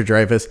Dreyfuss. Richard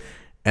Dreyfuss.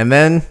 And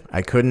then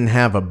I couldn't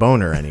have a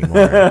boner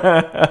anymore.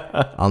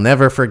 I'll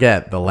never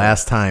forget the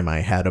last time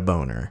I had a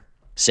boner.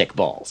 Sick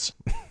balls.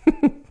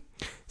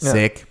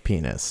 Sick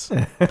penis.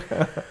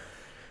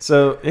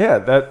 So, yeah,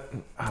 that...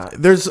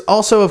 There's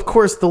also, of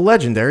course, the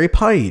legendary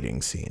pie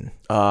eating scene.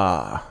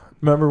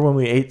 remember when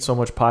we ate so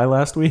much pie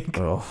last week?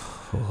 Oh.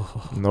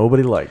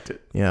 Nobody liked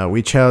it. Yeah,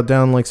 we chowed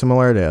down like some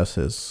lard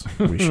asses.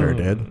 We sure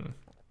did.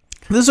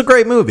 This is a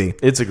great movie.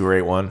 It's a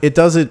great one. It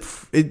does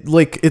it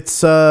like it's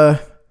so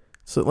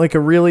like a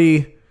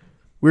really,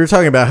 we were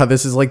talking about how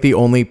this is like the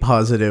only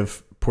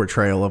positive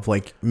portrayal of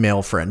like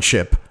male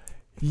friendship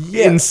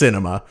in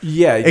cinema.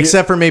 Yeah,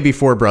 except for maybe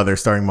Four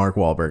Brothers starring Mark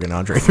Wahlberg and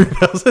Andre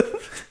 3000.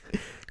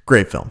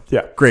 Great film.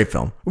 Yeah. Great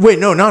film. Wait,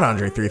 no, not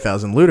Andre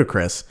 3000.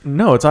 Ludacris.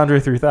 No, it's Andre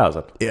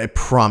 3000. I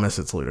promise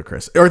it's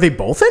Ludacris. Are they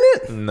both in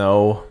it?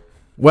 No.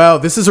 Wow,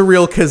 this is a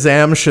real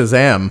Kazam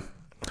Shazam.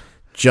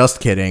 Just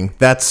kidding.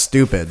 That's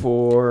stupid.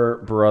 Four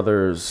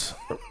Brothers.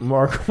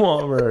 Mark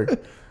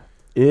Wahlberg.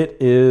 It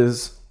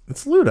is.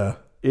 It's Luda.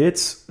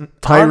 It's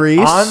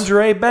Tyrese?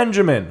 Andre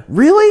Benjamin.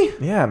 Really?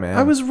 Yeah, man.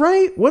 I was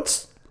right.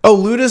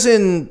 Luda's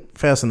in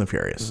Fast and the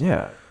Furious.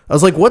 Yeah. I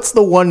was like, what's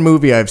the one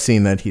movie I've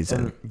seen that he's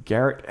in?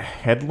 Garrett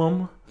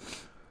Hedlund.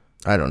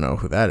 I don't know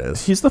who that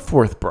is. He's the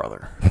fourth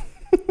brother.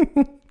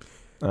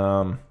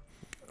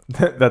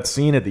 That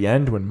scene at the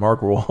end when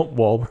Mark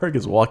Wahlberg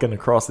is walking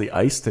across the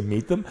ice to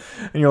meet them,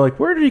 and you're like,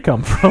 where did he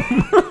come from?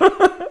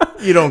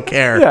 You don't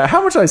care. Yeah,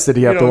 how much ice did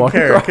he have to walk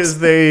across? because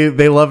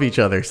they love each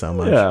other so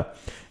much. Yeah.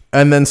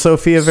 And then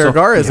Sofia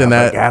Vergara is in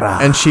that, Vergara.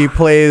 and she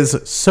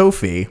plays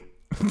Sophie.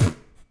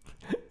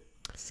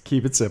 Just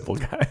keep it simple,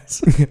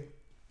 guys.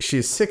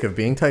 She's sick of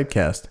being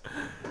typecast.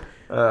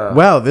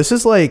 Wow, this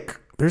is like,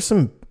 there's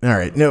some... All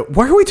right, no,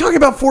 why are we talking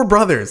about Four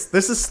Brothers?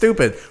 This is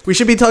stupid. We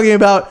should be talking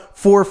about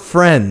Four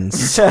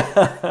Friends.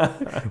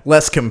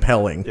 Less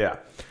compelling. Yeah.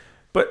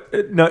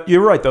 But no,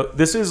 you're right, though.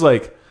 This is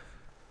like...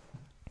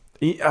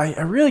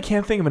 I really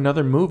can't think of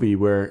another movie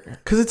where...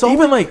 Because it's all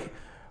even like,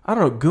 I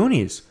don't know,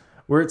 Goonies,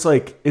 where it's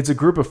like, it's a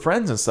group of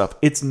friends and stuff.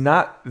 It's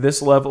not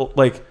this level,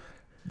 like...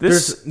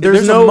 There's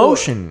no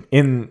emotion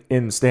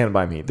in Stand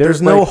By Me.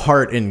 There's no like,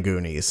 heart in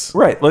Goonies.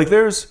 right. Like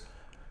there's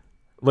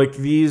like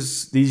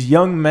these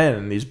young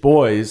men, these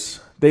boys,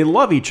 they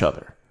love each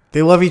other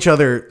They love each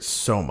other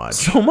so much.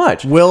 so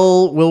much.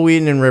 Will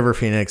Wheaton and River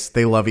Phoenix,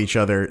 they love each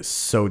other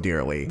so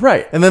dearly.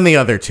 Right. And then the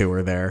other two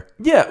are there.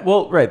 Yeah.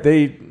 Well, right.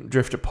 They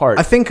drift apart.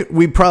 I think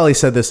we probably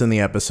said this in the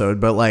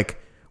episode, but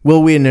like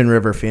Will Wheaton and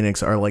River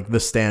Phoenix are like the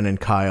Stan and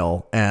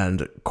Kyle,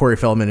 and Corey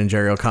Feldman and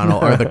Jerry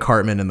O'Connell are the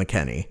Cartman and the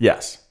Kenny.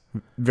 yes.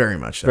 Very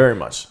much so. Very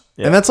much.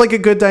 Yeah. And that's like a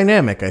good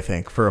dynamic, I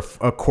think, for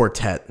a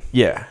quartet.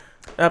 Yeah.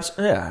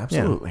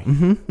 Absolutely.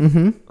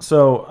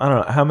 So, I don't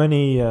know. How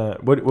many,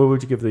 what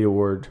would you give the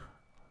award?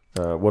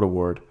 What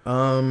award?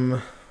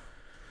 Most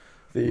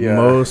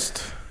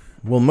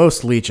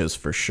leeches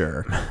for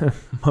sure.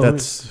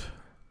 That's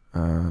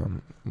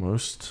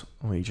most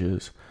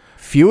leeches.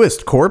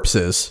 fewest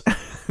corpses.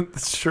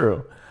 That's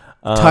true.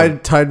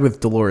 Tied with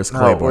Dolores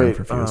Claiborne wait,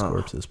 for fewest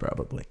corpses,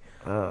 probably.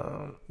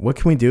 What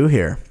can we do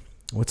here?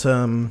 What's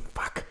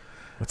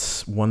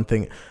one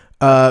thing?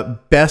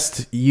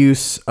 Best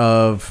use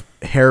of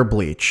hair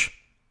bleach.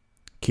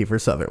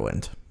 Kiefer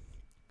Sutherland.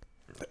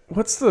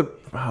 What's the...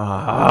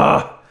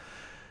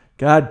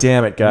 God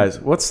damn it, guys.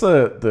 What's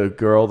the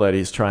girl that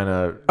he's trying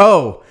to...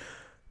 Oh,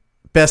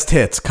 best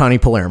hits, Connie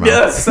Palermo.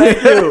 Yes,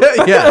 thank you.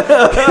 Yeah.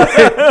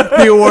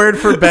 The award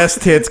for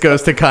best hits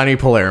goes to Connie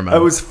Palermo. I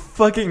was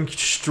fucking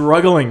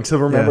struggling to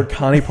remember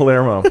Connie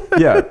Palermo.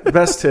 Yeah,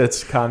 best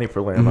hits, Connie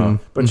Palermo.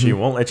 But she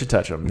won't let you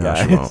touch him. No,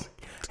 she won't.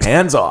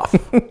 Hands off.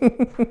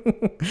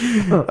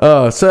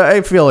 So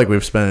I feel like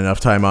we've spent enough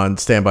time on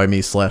Stand By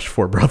Me /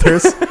 Four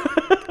Brothers.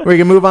 We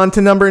can move on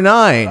to number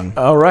 9.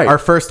 All right. Our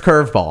first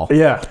curveball.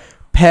 Yeah.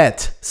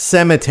 Pet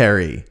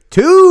Cemetery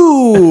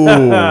 2.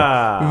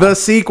 The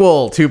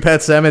sequel to Pet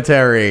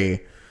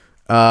Sematary.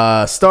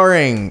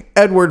 Starring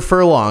Edward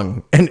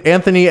Furlong and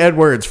Anthony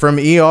Edwards from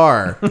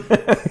ER.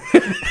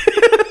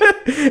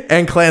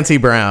 And Clancy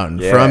Brown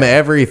from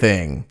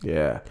Everything.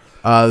 Yeah.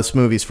 This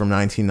movie's from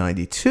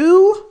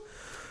 1992.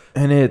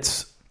 And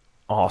it's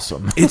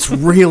awesome. It's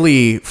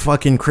really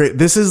fucking crazy.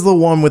 This is the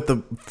one with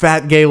the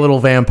fat gay little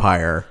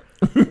vampire,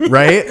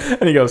 right?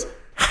 And he goes,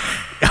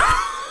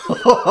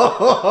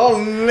 Oh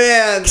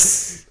man!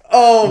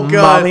 Oh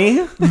god!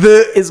 Mommy,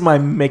 is my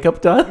makeup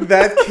done?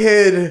 That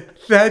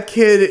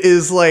kid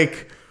is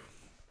like,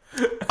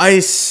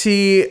 I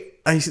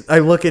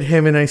look at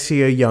him and I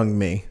see a young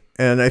me,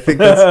 and I think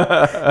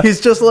that's he's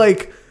just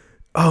like,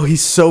 oh,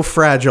 he's so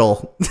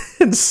fragile.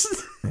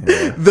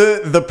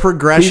 The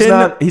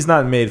progression. He's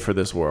not made for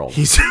this world.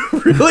 He's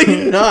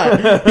really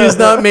not. He's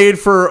not made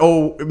for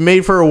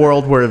a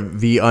world where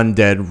the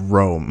undead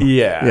roam.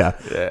 Yeah.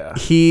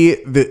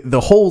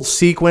 The whole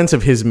sequence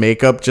of his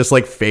makeup just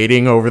like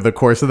fading over the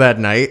course of that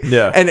night.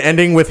 Yeah. And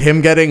ending with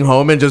him getting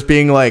home and just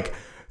being like,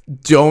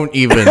 "Don't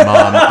even,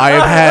 Mom.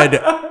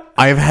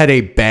 I've had a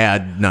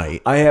bad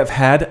night. I have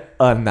had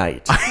a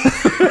night."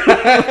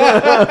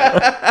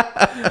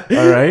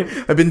 All right.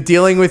 I've been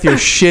dealing with your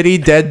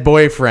shitty dead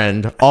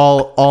boyfriend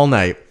all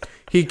night.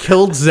 He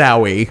killed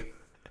Zowie.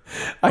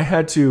 I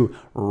had to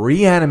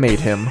reanimate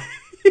him.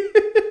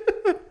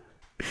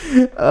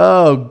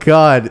 Oh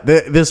God,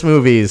 this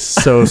movie is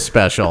so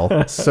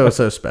special, so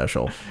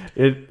special.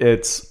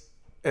 Everything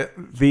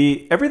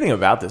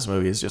about this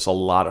movie is just a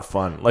lot of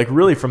fun. Like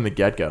really from the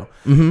get go.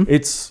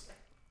 It's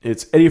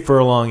Eddie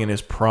Furlong in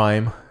his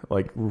prime,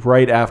 like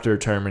right after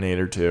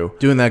Terminator 2.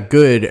 Doing that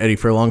good Eddie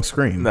Furlong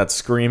scream. That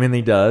screaming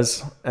he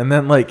does, and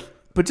then like,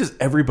 but just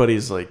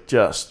everybody's like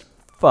just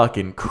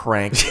fucking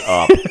cranked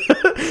up.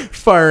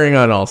 Firing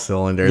on all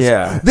cylinders.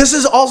 Yeah. This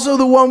is also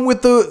the one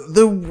with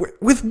the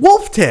with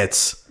wolf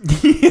tits.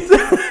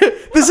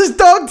 This is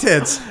dog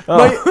tits.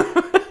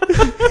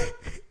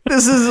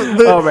 This is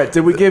the Oh right,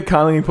 did we give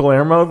Connie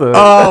Palermo the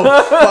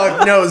Oh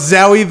fuck no,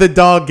 Zowie the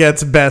dog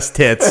gets best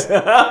tits. We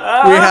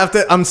have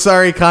to I'm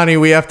sorry, Connie,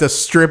 we have to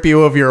strip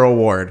you of your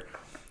award.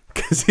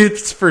 Cause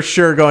it's for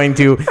sure going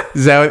to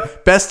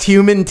Zowie. Best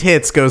human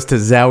tits goes to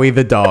Zowie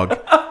the dog.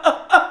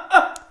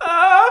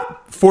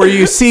 For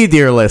you see,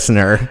 dear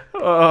listener,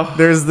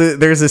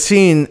 there's a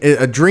scene,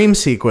 a dream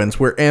sequence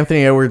where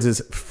Anthony Edwards is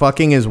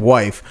fucking his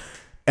wife,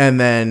 and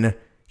then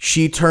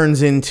she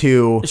turns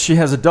into... She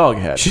has a dog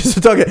head. She's a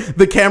dog head.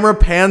 The camera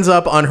pans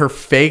up on her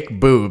fake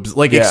boobs,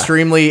 like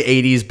extremely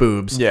 80s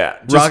boobs. Yeah,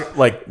 just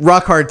like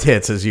rock hard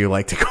tits, as you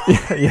like to call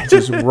it. Yeah,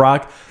 just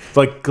rock...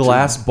 like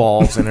glass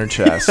balls in her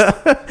chest.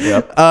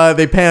 Yep.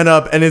 They pan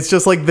up and it's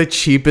just like the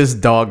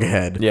cheapest dog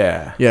head.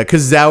 Yeah. Yeah,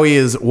 because Zowie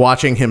is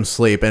watching him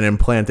sleep and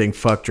implanting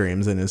fuck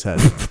dreams in his head.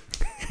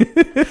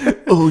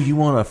 Oh, you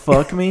want to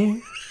fuck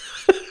me?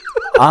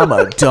 I'm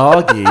a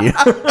doggy.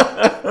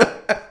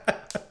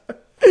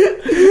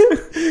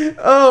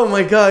 Oh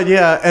my god,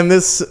 yeah. And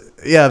this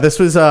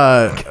was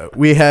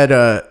we had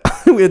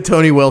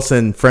Tony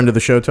Wilson, friend of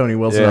the show, Tony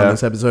Wilson, on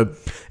this episode,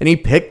 and he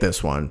picked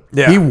this one.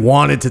 Yeah. He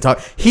wanted to talk.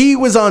 He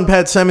was on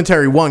Pet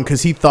Sematary 1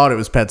 because he thought it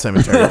was Pet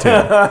Sematary 2.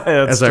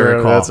 That's I true.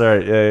 recall. That's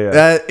right.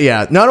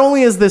 Yeah. Not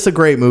only is this a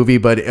great movie,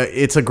 but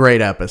it's a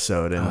great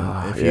episode.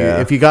 And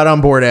if you got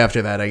on board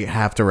after that, I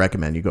have to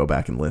recommend you go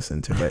back and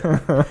listen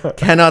to it.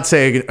 Cannot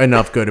say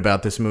enough good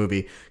about this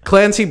movie.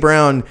 Clancy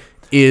Brown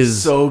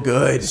is so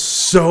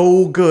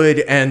good,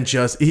 and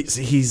just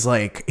he's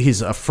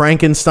a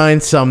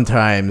Frankenstein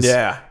sometimes.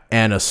 Yeah.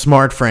 And a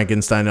smart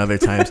Frankenstein other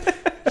times.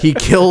 He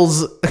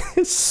kills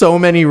so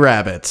many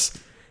rabbits.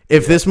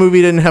 If this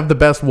movie didn't have the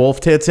best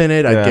wolf tits in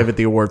it, I'd give it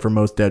the award for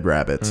most dead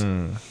rabbits.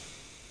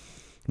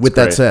 With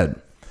that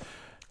said,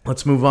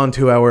 let's move on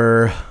to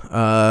our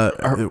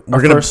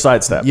first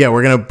sidestep. Yeah,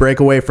 we're gonna break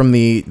away from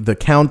the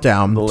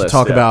countdown to list,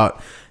 talk yeah.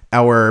 about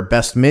our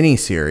best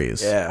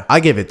miniseries. Yeah. I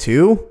give it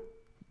to.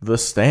 The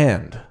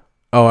Stand.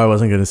 Oh, I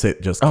wasn't gonna say.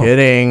 Just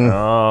kidding.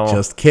 Oh.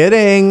 Just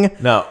kidding.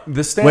 No,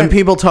 The Stand. When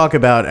people talk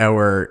about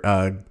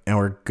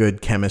our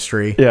good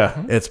chemistry,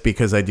 Yeah. it's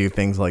because I do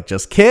things like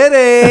just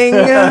kidding.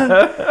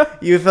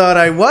 You thought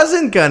I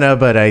wasn't gonna,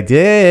 but I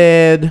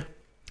did.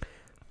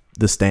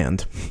 The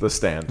Stand. The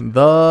Stand.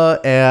 The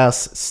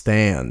ass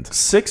stand.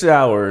 6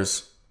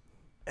 hours,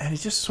 and it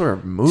just sort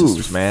of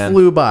moves, man.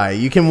 Flew by.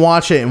 You can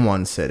watch it in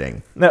one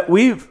sitting. Now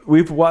we've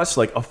watched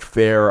like a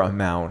fair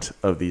amount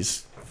of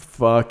these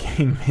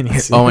fucking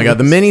miniseries. Oh my god,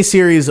 the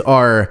miniseries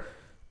are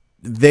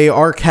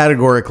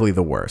categorically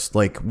the worst.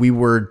 Like we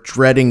were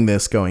dreading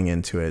this going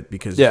into it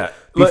because Yeah.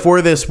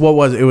 before this, what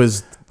was it? It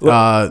was we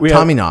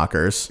Tommy had-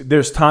 Knockers.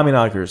 There's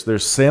Tommyknockers.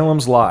 There's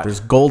Salem's Lot. There's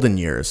Golden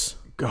Years.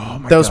 Oh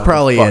my That was God,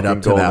 probably the it up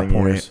fucking to that golden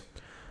point. years.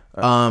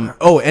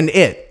 And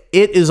it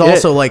is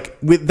also like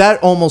with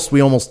that.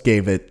 We almost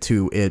gave it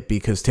to it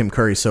because Tim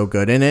Curry's so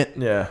good in it.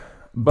 Yeah,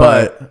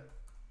 But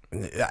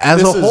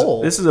as a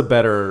whole, this is a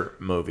better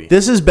movie.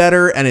 this is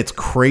better and it's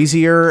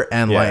crazier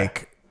and Yeah.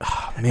 like,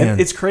 man, And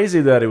it's crazy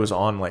that it was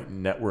on like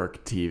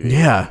network TV.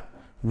 yeah,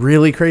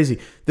 really crazy.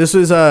 This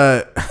was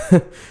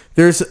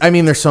there's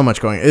so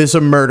much going. It's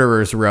a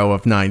murderer's row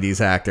of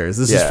 90s actors.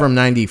 This is Yeah. from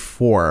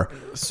 94.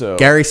 So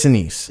Gary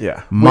Sinise,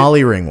 yeah,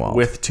 Molly Ringwald,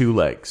 with 2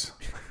 legs.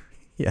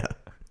 yeah,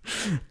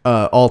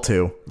 all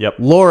two. Yep.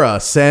 Laura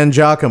San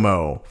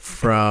Giacomo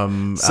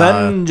from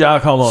San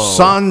Giacomo.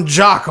 San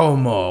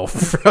Giacomo.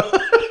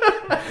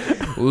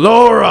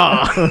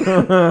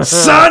 Laura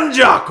San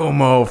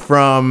Giacomo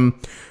from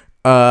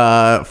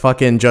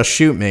fucking Just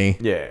Shoot Me.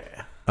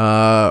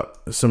 Yeah.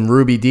 Some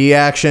Ruby D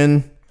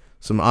action,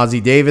 some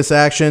Ozzie Davis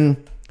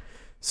action,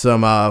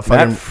 some Matt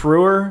fucking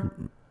Frewer.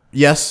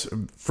 yes,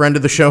 friend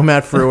of the show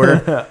Matt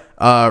Frewer,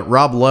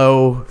 Rob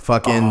Lowe,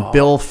 fucking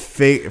Bill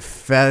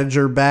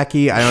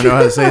Fagerbakke. I don't know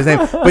how to say his name,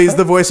 but he's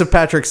the voice of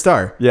Patrick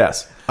Star.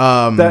 Yes.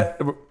 That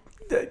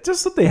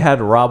just that they had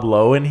Rob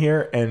Lowe in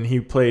here and he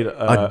played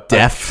a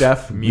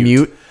deaf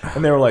mute,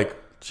 and they were like,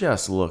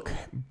 just look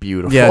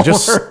beautiful. Yeah,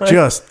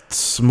 just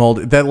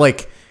smoldered. That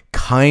like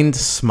kind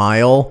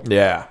smile,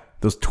 yeah.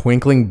 those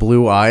twinkling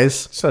blue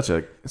eyes.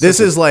 This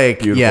Is like,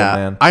 beautiful yeah,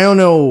 man. I don't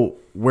know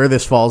where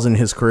this falls in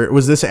his career.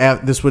 Was this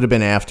this would have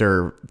been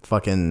after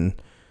fucking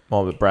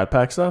all the Brad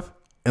Pack stuff.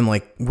 and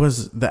like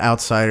was The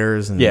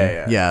Outsiders and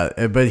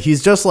Yeah. but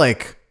he's just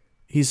like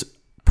he's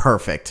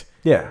perfect.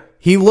 Yeah.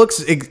 He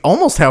looks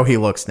almost how he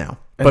looks now,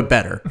 but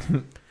better.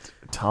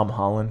 Tom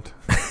Holland,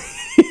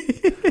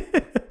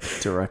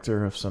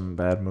 director of some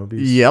bad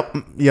movies. Yep,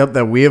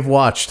 that we have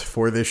watched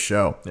for this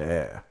show.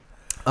 Yeah.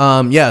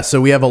 Yeah, so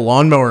we have a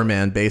lawnmower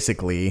man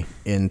basically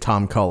in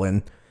Tom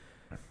Cullen.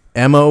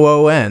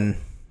 MOON.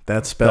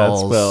 That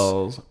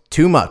spells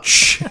too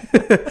much.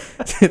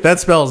 That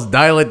spells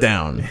dial it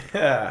down.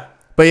 Yeah.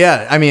 But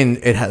yeah, I mean,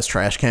 it has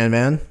Trash Can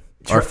Man.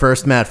 Our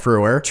first Matt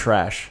Frewer.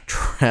 Trash.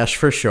 Trash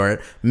for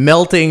short.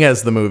 Melting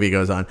as the movie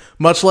goes on.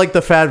 Much like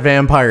the fat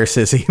vampire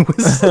sissy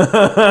was.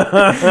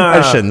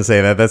 I shouldn't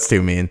say that. That's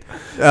too mean.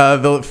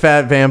 The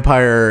fat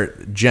vampire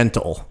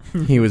gentle.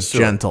 He was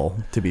gentle,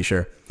 to be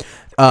sure.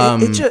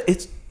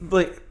 It's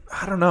like,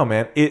 I don't know,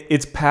 man.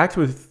 It's packed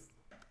with,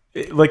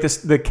 like this.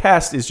 The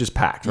cast is just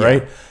packed,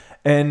 right?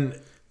 And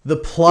The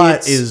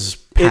plot is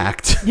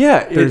packed.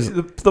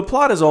 the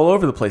plot is all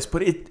over the place,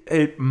 but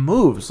it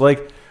moves.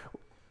 Like,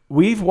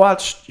 we've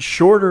watched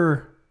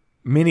shorter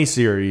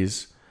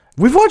miniseries.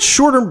 We've watched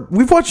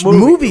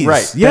movies.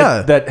 Right.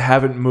 Yeah. That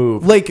haven't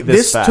moved. Like,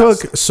 this fast.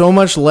 took so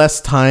much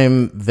less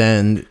time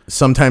than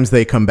sometimes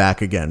they come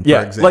back again,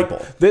 for example.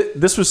 Like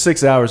this was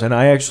 6 hours, and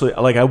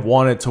I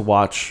wanted to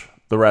watch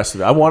the rest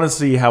of it. I wanted to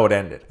see how it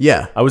ended.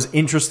 Yeah. I was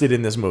interested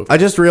in this movie. I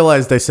just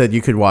realized they said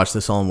you could watch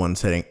this all in one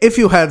sitting. If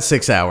you had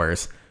 6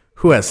 hours.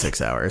 Who has 6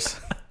 hours?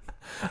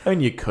 I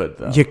mean, you could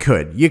though. You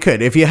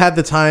could. If you had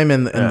the time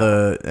and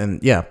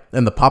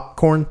the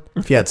popcorn.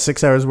 If you had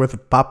 6 hours worth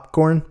of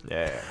popcorn.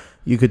 Yeah.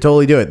 You could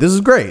totally do it. This is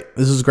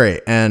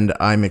great. And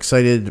I'm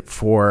excited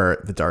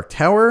for The Dark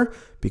Tower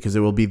because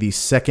it will be the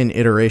second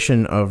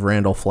iteration of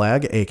Randall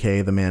Flagg,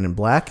 aka the Man in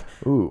Black.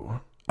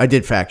 Ooh. I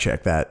did fact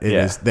check that.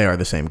 Yeah. They are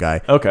the same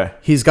guy. Okay.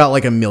 He's got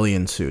like a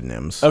million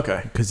pseudonyms.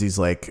 Okay. Because he's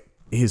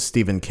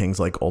Stephen King's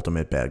like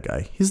ultimate bad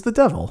guy. He's the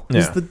devil.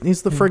 Yeah.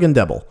 He's the friggin'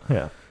 devil.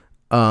 Yeah.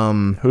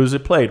 Who's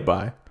it played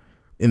by?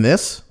 In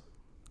this,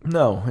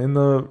 No, in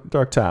the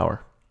Dark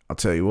Tower. I'll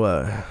tell you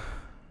what.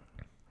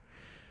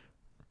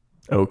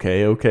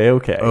 Okay.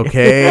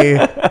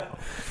 Okay.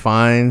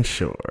 Fine,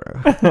 sure.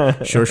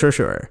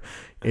 Sure.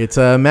 It's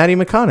Matty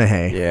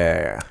McConaughey.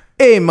 Yeah.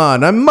 Hey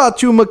man, I'm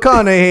Matthew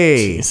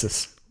McConaughey.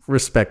 Jesus.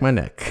 Respect my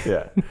neck.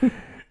 Yeah.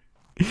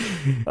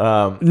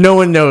 No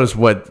one knows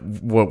what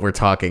we're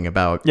talking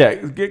about. Yeah,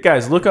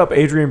 guys, look up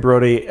Adrian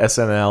Brody,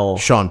 SNL,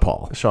 Sean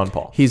Paul.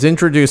 He's He's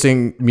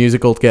introducing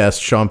musical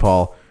guest Sean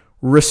Paul,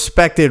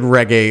 respected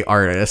reggae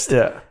artist.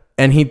 Yeah.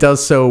 And he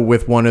does so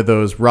with one of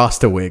those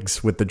Rasta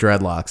wigs with the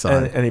dreadlocks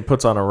on. And he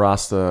puts on a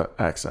Rasta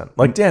accent,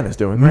 like Dan is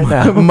doing right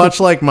now. Much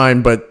like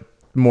mine, but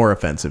more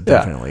offensive, Yeah,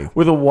 definitely.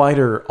 with a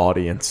wider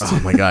audience. Oh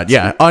my God.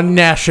 Yeah. On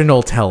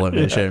national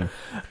television.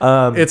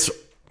 It's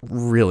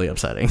really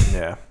upsetting.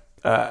 Yeah.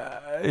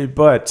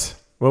 But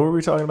what were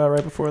we talking about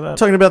right before that?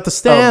 Talking about the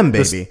Stam, Oh,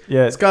 baby.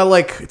 yeah. It's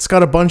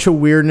got a bunch of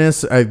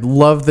weirdness. I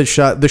love the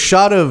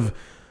shot of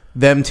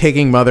them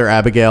taking Mother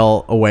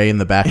Abigail away in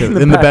the back of,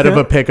 in the bed of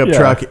a pickup Yeah.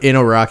 truck in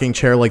a rocking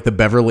chair like the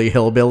Beverly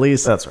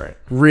Hillbillies. That's right.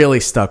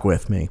 Really stuck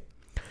with me.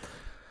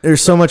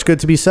 There's so much good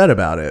to be said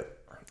about it.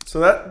 So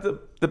that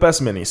the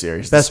best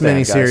miniseries. The Best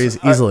Stan,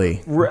 miniseries, guys.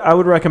 easily. I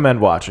would recommend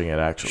watching it,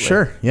 actually.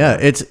 Sure. Yeah.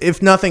 It's,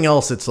 if nothing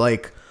else, it's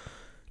like,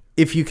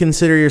 if you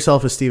consider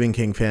yourself a Stephen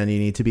King fan, you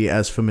need to be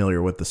as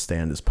familiar with The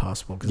Stand as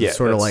possible, because it's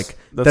sort of like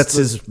that's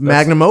his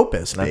magnum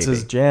opus. That's baby.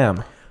 his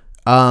jam.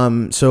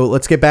 So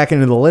let's get back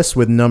into the list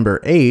with number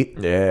 8,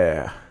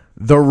 Yeah.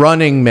 The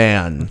Running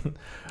Man,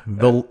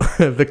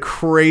 the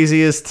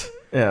craziest.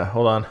 Yeah,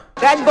 hold on.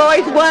 That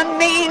boy's one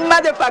mean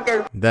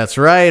motherfucker. That's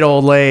right,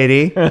 old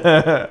lady.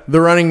 The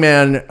Running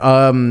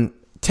Man.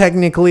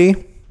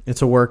 Technically,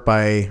 it's a work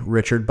by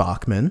Richard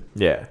Bachman,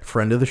 Yeah.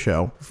 friend of the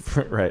show.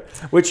 Right.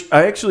 Which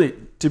I actually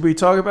did we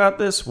talk about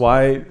this?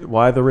 Why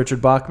the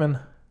Richard Bachman?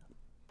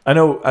 I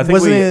think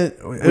Wasn't it?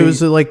 It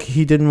was like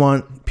he didn't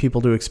want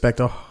people to expect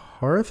a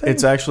horror thing.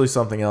 It's actually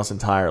something else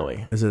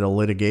entirely. Is it a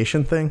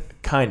litigation thing?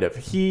 Kind of.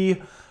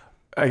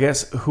 I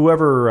guess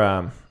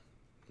whoever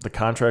the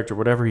contract or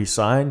whatever he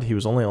signed, he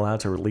was only allowed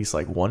to release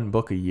like one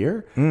book a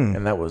year,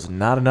 and that was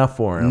not enough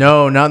for him.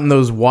 No, not in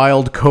those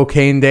wild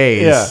cocaine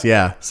days.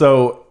 Yeah.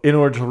 So in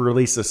order to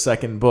release a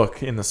second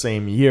book in the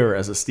same year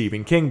as a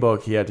Stephen King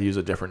book, he had to use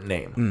a different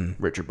name,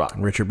 Richard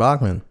Bachman. Richard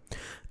Bachman.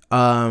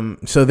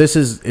 So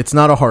it's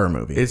not a horror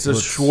movie. It's a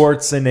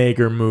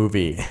Schwarzenegger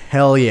movie.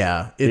 Hell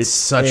yeah. It's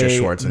such a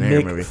Schwarzenegger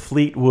Nick movie.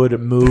 Fleetwood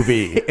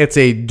movie. It's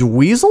a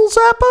Dweezil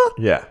Zappa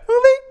Yeah,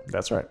 movie?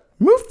 that's right.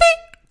 Movie?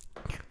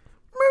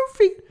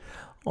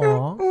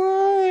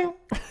 Aw.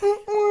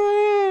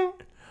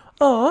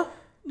 Aw,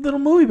 little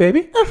movie,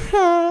 baby.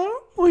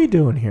 What are you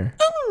doing here?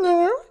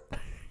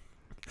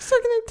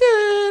 Sucking a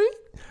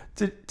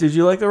daddy. Did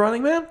you like The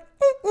Running Man?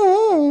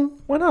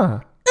 Why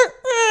not?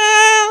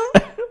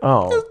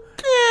 Oh.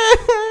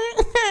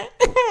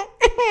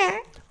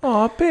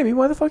 Aw, baby,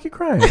 why the fuck you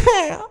crying?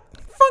 Fuck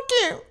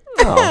you.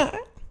 Oh.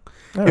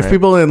 If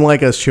people didn't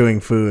like us chewing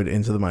food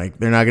into the mic,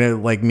 they're not going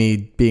to like me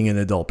being an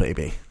adult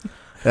baby.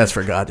 That's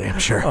for goddamn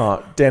sure.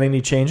 Oh, Danny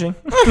need changing?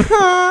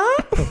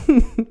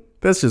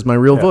 That's just my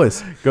real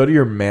voice. Go to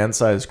your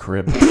man-sized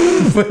crib.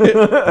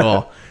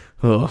 Oh,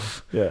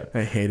 Yeah.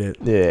 I hate it.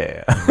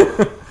 Yeah.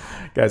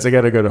 Guys, I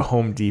got to go to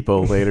Home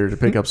Depot later to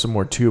pick up some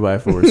more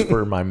 2x4s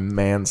for my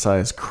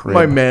man-sized crib.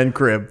 My man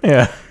crib.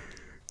 Yeah.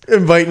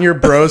 Inviting your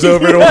bros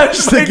over to Yeah, watch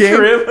the my game.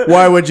 crib.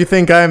 Why would you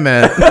think I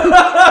meant?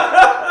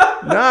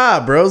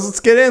 Nah, bros, let's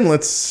get in.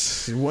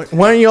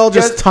 Why don't you all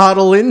just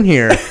toddle in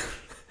here?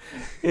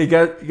 Hey, you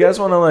guys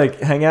want to like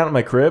hang out at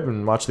my crib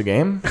and watch the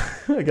game?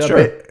 I got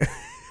Sure.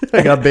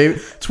 I got baby.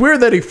 It's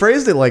weird that he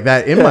phrased it like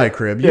that in my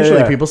crib. Usually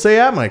yeah. people say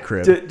at my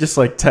crib. Just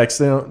like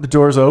texting, the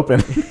door's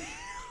open.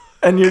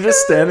 And you're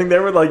just standing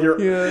there with like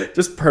you're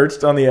just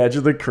perched on the edge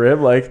of the crib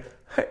like,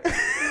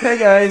 hey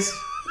guys.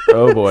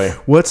 Oh boy.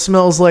 What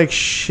smells like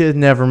shit?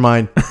 Never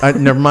mind.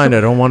 Never mind. I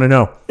don't want to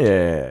know.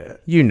 Yeah.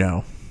 You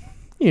know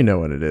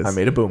what it is. I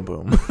made a boom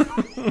boom.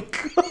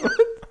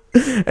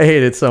 I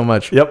hate it so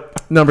much.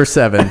 Yep. Number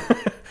 7.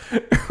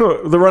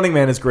 The Running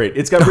Man is great.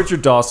 It's got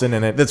Richard Dawson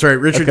in it. That's right.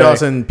 Richard Okay.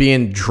 Dawson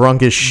being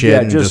drunk as shit.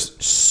 Yeah, and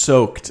just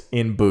soaked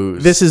in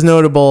booze. This is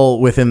notable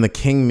within the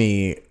King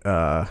Me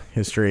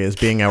history as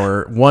being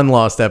our one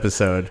lost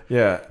episode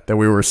yeah. that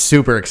we were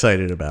super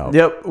excited about.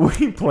 Yep.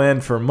 We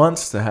planned for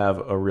months to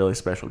have a really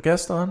special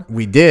guest on,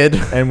 We did,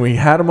 and we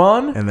had him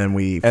on, and then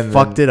we And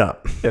fucked then- it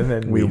up. and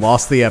then We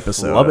lost the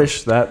episode.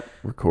 Rubbish that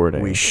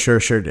recording. We sure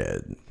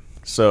did.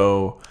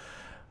 So,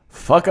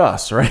 fuck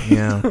us, right?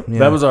 Yeah, yeah.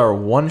 That was our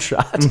one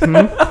shot.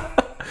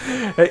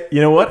 Hey,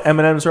 you know what?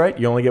 Eminem's right.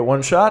 You only get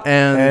one shot.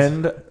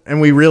 And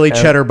we really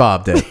Cheddar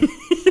Bobbed it.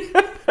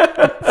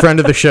 Friend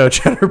of the show,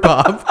 Cheddar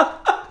Bob.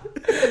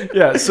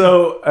 yeah,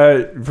 so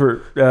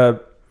for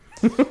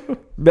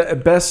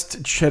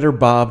best cheddar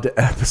bobbed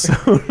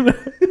episode,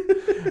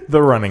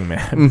 The Running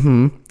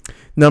Man.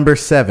 Number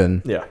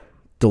 7, Yeah.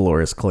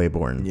 Dolores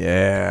Claiborne.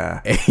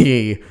 Yeah.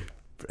 A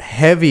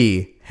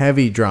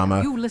heavy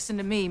drama. You listen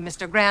to me,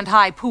 Mr. Grand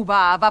High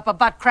Poobah of Upper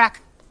Butt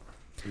Crack.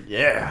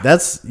 Yeah.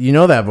 That's,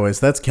 that voice.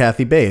 That's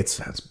Kathy Bates.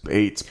 That's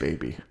Bates,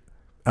 baby.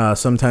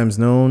 Sometimes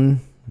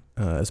known,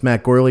 as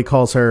Matt Gorley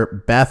calls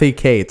her, Bathy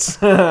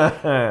Cates.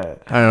 I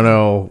don't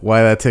know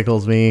why that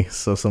tickles me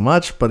so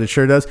much, but it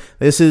sure does.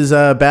 This is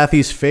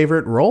Bathy's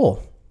favorite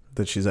role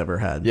that she's ever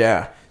had.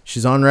 Yeah.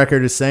 She's on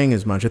record as saying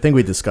as much. I think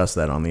we discussed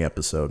that on the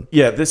episode.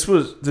 Yeah, this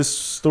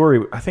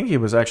story, I think it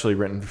was actually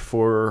written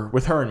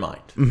with her in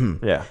mind.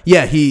 Mm-hmm. Yeah.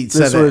 Yeah, he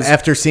said that was-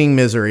 after seeing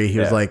Misery, he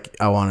was Yeah. like,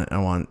 I want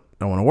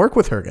to work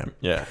with her again.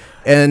 Yeah.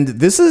 And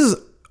this is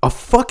a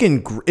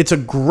fucking it's a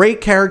great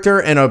character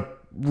and a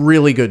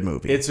really good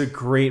movie. It's a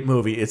great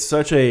movie. It's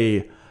such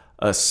a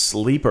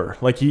sleeper.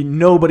 Like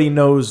nobody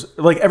knows.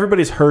 Like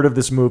everybody's heard of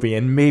this movie,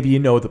 and maybe you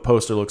know what the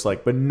poster looks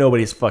like, but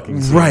nobody's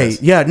fucking seen Right.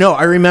 this. Yeah. No,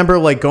 I remember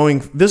like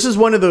going. This is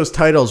one of those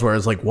titles where I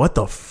was like, "What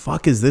the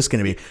fuck is this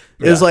going to be?"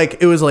 It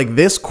was like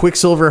this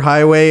Quicksilver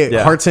Highway,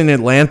 Yeah. Hearts in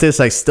Atlantis.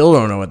 I still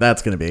don't know what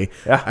that's going to be.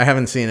 Yeah. I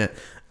haven't seen it.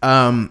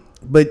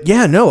 But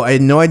yeah, no, I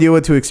had no idea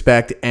what to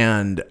expect,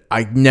 and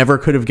I never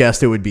could have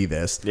guessed it would be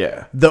this.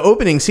 Yeah. The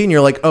opening scene,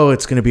 you're like, "Oh,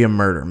 it's going to be a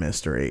murder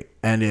mystery,"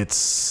 and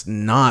it's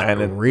not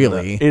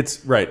really.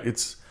 It's right.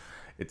 It's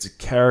a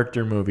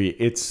character movie.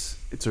 It's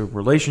a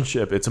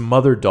relationship. It's a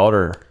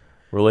mother-daughter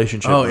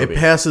relationship. Oh, movie. it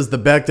passes the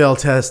Bechdel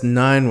test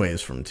 9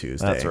 ways from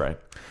Tuesday. That's right.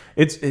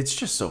 It's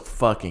just so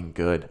fucking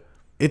good.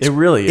 It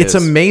really It's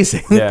is.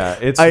 amazing. Yeah,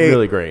 it's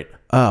really great.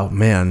 Oh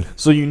man.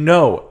 So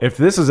if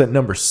this is at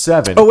number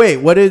 7. Oh wait,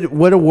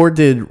 what award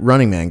did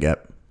Running Man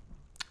get?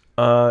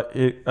 I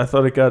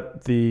thought it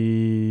got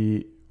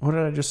the. What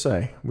did I just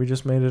say? We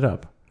just made it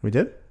up. We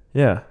did?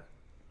 Yeah.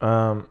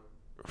 Something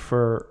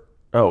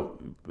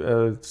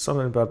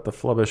about the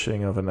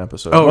flubbishing of an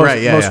episode. Oh,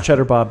 right, yeah, most yeah.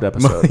 cheddar bobbed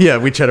episode. Yeah,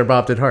 we cheddar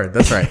bopped it hard.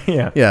 That's right.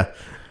 Yeah.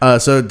 Yeah.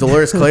 So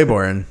Dolores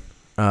Claiborne,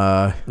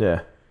 Yeah.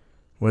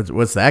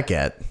 what's that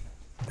get?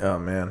 Oh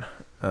man,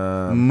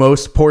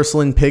 Most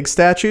porcelain pig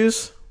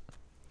statues?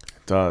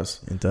 it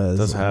does. It does. It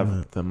does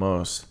have the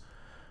most.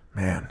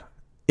 Man.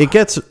 It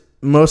gets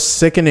most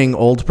sickening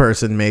old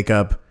person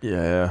makeup.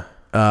 Yeah.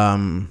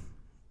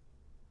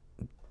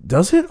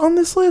 Does it on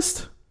this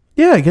list?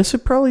 Yeah, I guess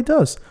it probably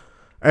does.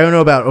 I don't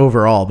know about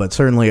overall, but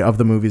certainly of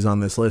the movies on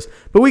this list.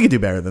 But we could do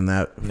better than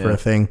that for a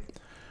thing.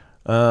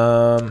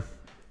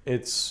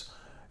 It's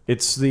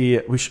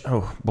the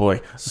oh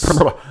boy.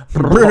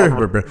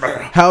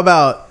 How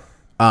about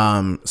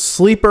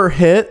sleeper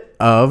hit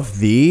of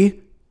the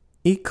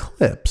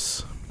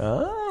Eclipse?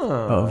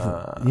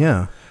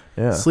 Yeah.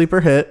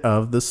 Sleeper hit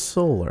of the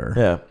Solar.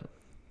 Yeah.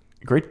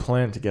 Great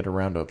plan to get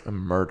around a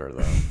murder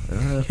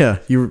though. Yeah,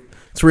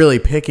 it's really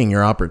picking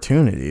your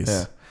opportunities.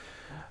 Yeah.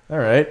 All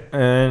right,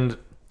 and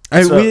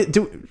We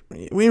didn't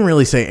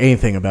really say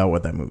anything about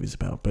what that movie's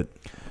about, but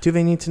do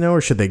they need to know, or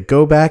should they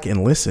go back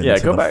and listen? yeah,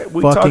 to go the back.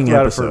 We talked fucking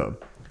about episode. it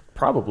for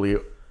probably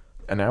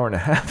an hour and a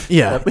half.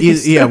 Yeah, at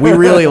least. yeah, we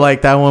really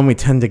like that one. We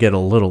tend to get a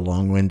little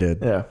long-winded.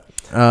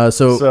 Yeah.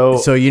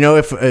 So you know,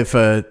 if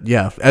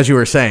as you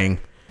were saying,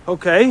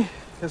 Okay,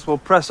 guess we'll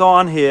press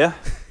on here.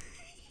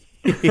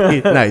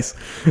 nice.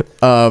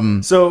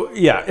 So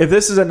yeah, if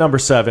this is at number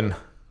 7,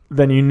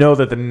 then you know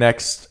that the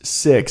next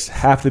 6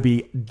 have to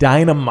be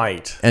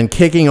dynamite. And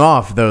kicking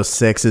off those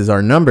 6 is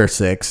our number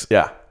 6.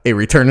 Yeah. A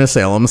Return to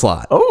Salem's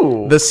Lot.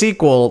 Oh. The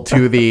sequel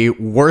to the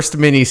worst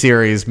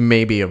miniseries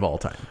maybe of all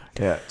time.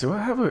 Yeah. Do I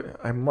have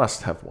I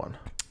must have one.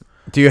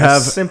 Do you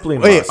have simply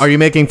Wait, must. are you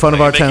making fun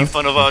of our town? Making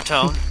fun of our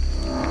town?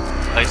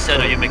 I said,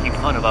 are you making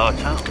fun of our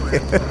town?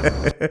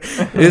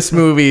 This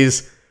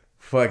movie's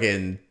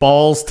fucking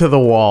balls to the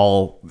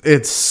wall.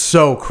 It's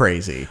so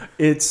crazy.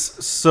 It's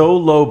so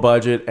low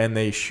budget and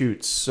they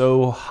shoot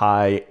so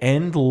high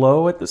and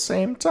low at the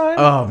same time.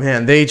 Oh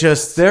man,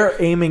 They're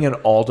aiming in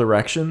all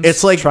directions.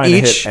 it's like trying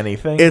each to hit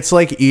anything. It's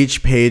like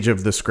each page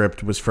of the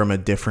script was from a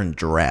different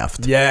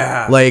draft.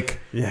 yeah. Like,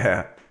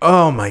 yeah.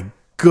 oh my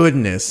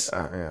goodness.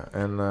 Yeah.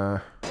 And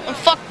I'm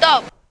fucked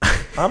up.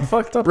 I'm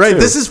fucked up Right, too.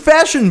 this is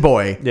Fashion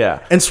Boy.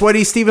 Yeah. And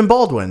Sweaty Stephen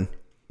Baldwin.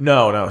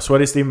 No.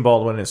 Sweaty Stephen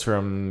Baldwin is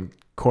from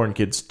Corn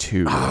Kids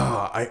 2. Oh,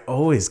 I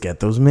always get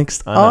those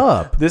mixed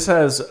up. This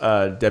has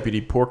Deputy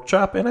Pork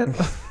Chop in it.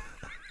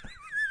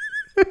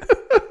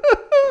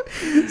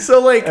 So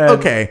like, And,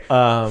 okay.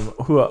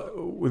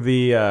 Who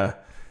the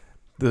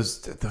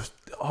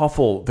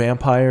awful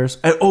vampires?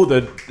 And,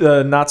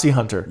 the Nazi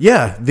hunter.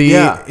 Yeah,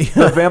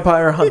 The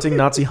vampire hunting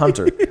Nazi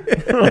hunter.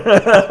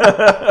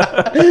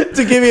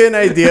 To give you an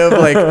idea of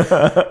like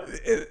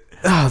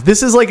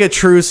this is like a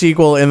true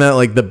sequel in that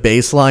like the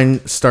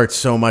baseline starts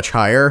so much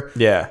higher.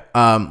 Yeah.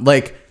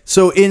 Like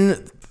so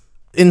in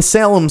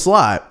Salem's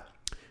Lot,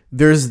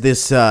 there's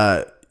this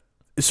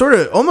sort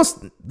of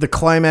almost the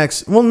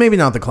climax, well maybe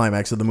not the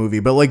climax of the movie,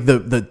 but like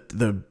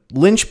the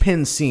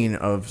linchpin scene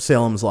of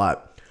Salem's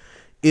Lot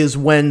is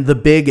when the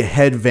big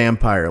head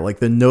vampire, like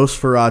the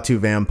Nosferatu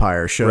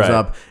vampire, shows Right.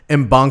 up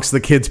and bonks the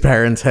kids'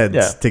 parents' heads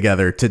Yeah.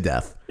 together to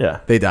death.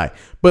 Yeah. They die.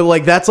 But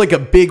like that's like a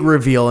big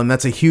reveal and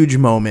that's a huge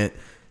moment.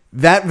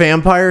 That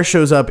vampire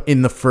shows up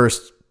in the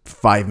first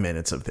 5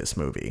 minutes of this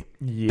movie.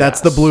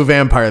 That's the Yes. blue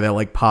vampire that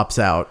like pops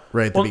out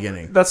right at the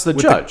beginning. That's the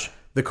With judge.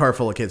 The car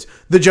full of kids.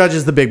 The judge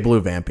is the big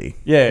blue vampy.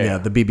 Yeah.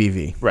 The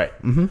BBV. Right.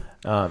 Mm-hmm.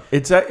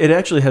 It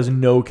actually has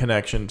no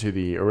connection to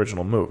the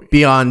original movie.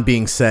 Beyond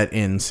being set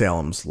in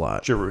Salem's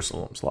Lot.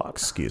 Jerusalem's Lot.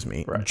 Excuse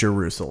me. Right.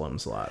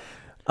 Jerusalem's Lot.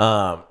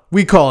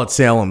 We call it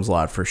Salem's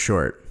Lot for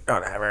short. I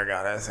never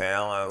got a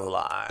Salem's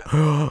Lot.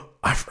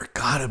 I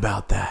forgot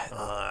about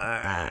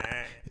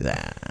that.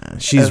 Yeah,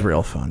 she's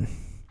real fun.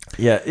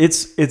 Yeah,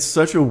 it's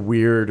such a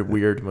weird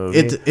movie.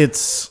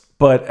 It's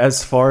but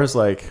as far as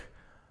like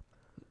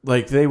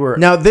they were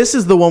now this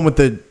is the one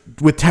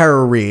with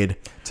Tara Reid.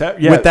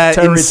 with that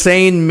Tara Reid's-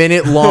 insane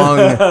minute long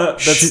that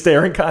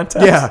staring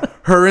contest. Yeah,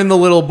 her and the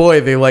little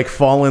boy, they like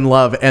fall in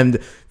love, and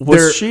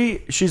Was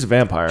she's a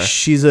vampire.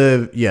 she's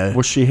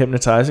Was she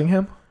hypnotizing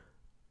him?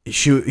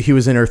 he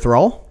was in her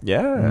thrall.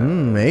 Yeah.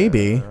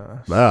 Maybe.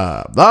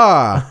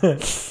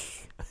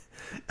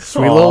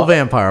 Sweet little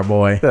vampire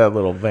boy. That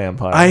little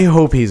vampire. I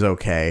hope he's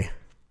okay.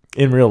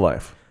 In real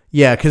life.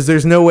 Yeah, because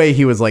there's no way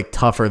he was like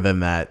tougher than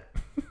that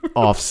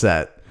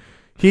offset.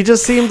 He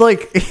just seemed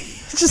like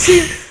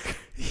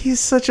he's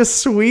such a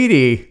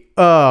sweetie.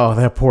 Oh,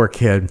 that poor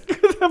kid.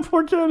 That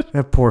poor kid.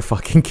 That poor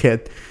fucking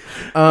kid.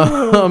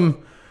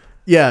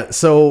 Yeah.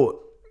 So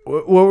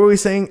what were we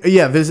saying?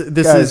 Yeah. There's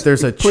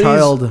a Please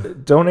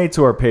child. donate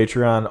to our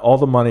Patreon. All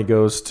the money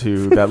goes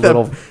to that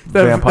little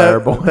vampire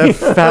boy. That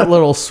fat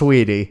little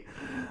sweetie.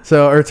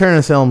 So Return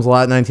of Salem's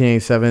Lot,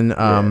 1987.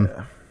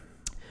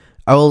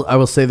 I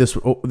will say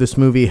this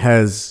movie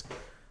has.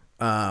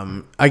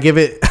 I give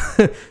it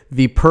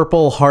the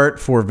Purple Heart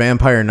for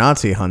vampire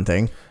Nazi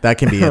hunting. That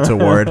can be its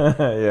award.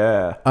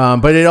 Yeah.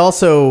 But it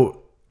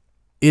also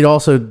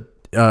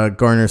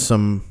garners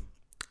some.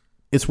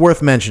 It's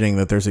worth mentioning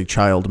that there's a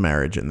child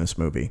marriage in this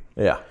movie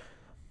Yeah.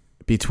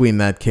 between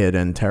that kid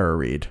and Tara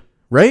Reid,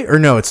 right? Or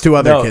no, it's two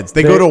other kids.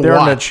 They're they're in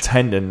watch.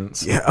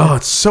 attendance. Yeah. Oh,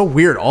 it's so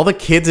weird. All the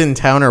kids in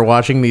town are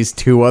watching these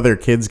two other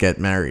kids get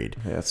married.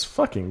 Yeah, it's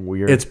fucking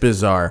weird. It's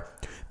bizarre.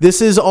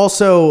 This is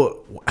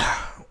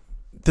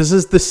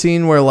the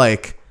scene where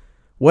like,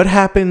 what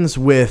happens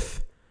with?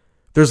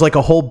 There's like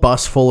a whole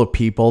bus full of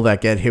people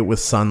that get hit with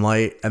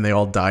sunlight and they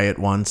all die at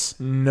once.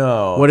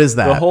 No. What is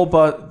that? The whole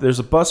bus. There's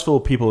a bus full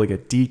of people that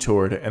get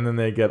detoured, and then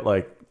they get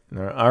like,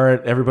 all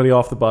right, everybody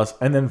off the bus,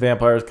 and then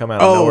vampires come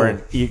out of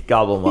nowhere and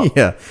gobble them up.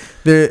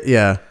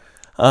 Yeah.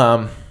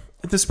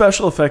 The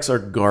special effects are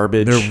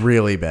garbage. They're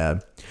really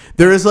bad.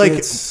 There is like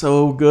it's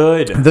so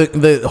good.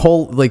 the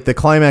whole like the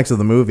climax of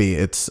the movie.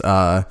 It's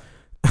the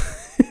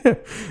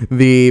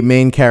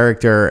main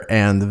character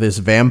and this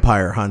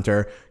vampire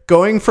hunter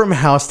going from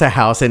house to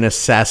house and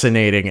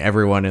assassinating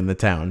everyone in the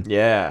town.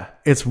 Yeah.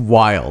 It's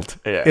wild.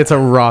 Yeah. It's a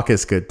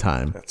raucous good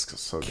time. That's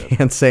so good.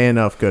 Can't say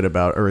enough good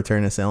about A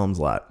Return to Salem's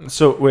Lot.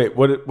 So wait,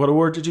 what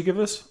award did you give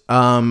this?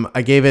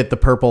 I gave it the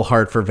Purple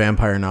Heart for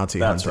vampire Nazi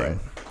That's hunting.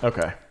 right.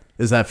 Okay.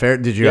 Is that fair?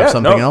 Did you have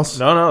something else?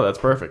 No, that's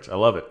perfect. I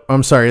love it.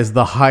 I'm sorry. Is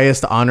the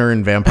highest honor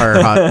in vampire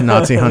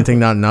Nazi hunting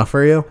not enough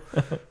for you?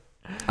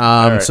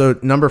 right. So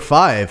number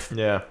 5.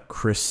 Yeah.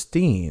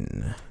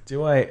 Christine.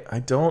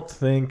 I don't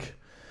think.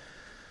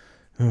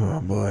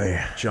 Oh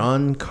boy.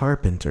 John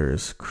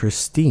Carpenter's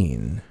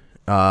Christine.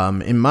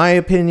 In my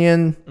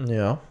opinion,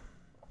 Yeah.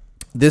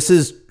 this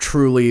is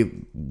truly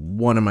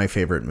one of my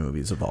favorite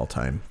movies of all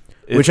time,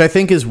 which I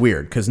think is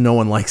weird because no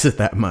one likes it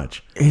that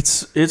much.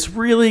 It's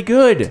really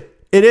good.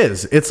 It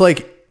is. It's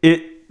like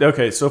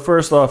Okay, so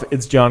first off,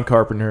 it's John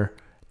Carpenter.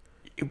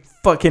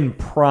 Fucking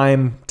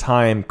prime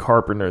time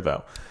Carpenter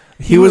though.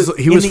 he was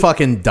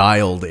fucking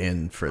dialed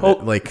in for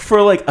that. Like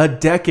for like a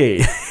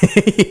decade.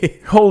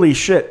 Holy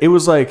shit. It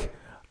was like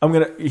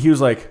he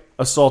was like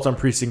Assault on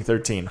Precinct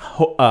 13,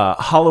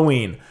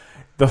 Halloween,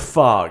 The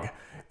Fog,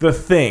 The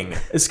Thing,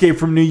 Escape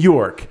from New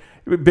York,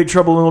 Big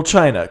Trouble in Little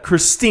China,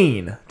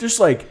 Christine, just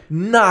like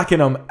knocking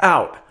them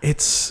out.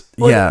 it's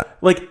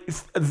Like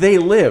they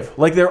live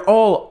like they're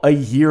all a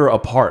year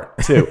apart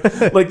too.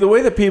 Like the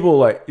way that people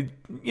like,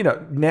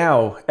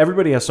 now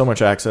everybody has so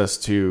much access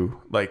to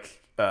like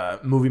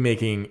movie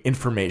making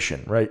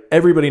information, right?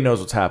 Everybody knows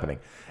what's happening,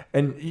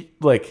 and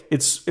like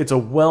it's a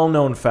well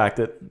known fact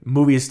that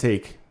movies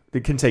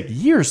can take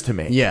years to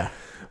make. Yeah.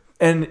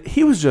 And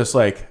he was just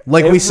like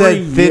we said,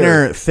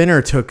 year-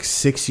 Thinner took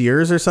 6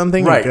 years or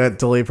something. Right. It got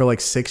delayed for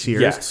like 6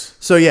 years. Yes.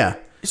 So yeah.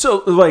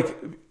 So like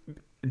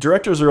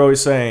directors are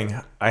always saying,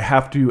 I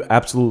have to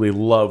absolutely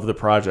love the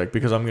project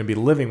because I'm going to be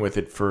living with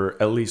it for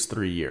at least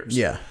 3 years.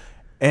 Yeah.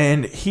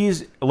 And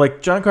he's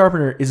like, John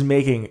Carpenter is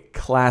making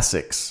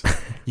classics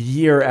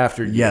year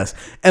after year. Yes.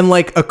 And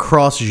like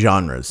across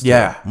genres. too.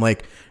 Yeah.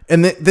 Like,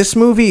 and this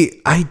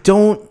movie, I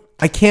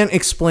can't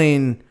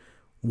explain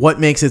what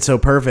makes it so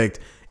perfect.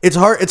 It's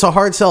hard. It's a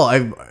hard sell.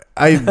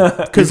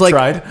 Because like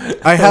tried?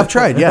 I have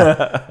tried.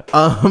 Yeah.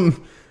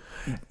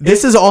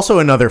 This is also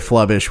another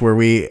flubbish where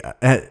we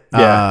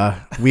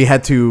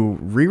had to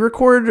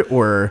re-record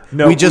or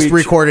No, we just we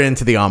recorded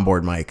into the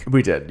onboard mic.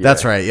 We did. Yeah.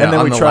 That's right. Yeah. And then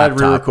on we the tried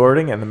laptop.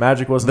 re-recording and the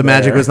magic wasn't The there.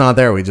 magic was not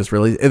there. We just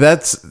really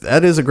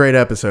that is a great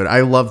episode.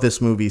 I love this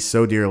movie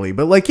so dearly.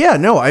 But like, yeah,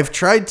 no, I've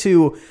tried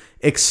to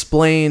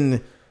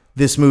explain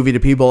this movie to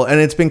people,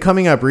 and it's been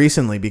coming up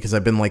recently because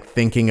I've been like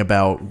thinking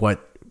about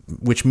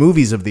which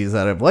movies of these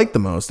that I've liked the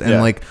most, and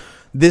like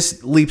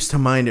this leaps to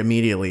mind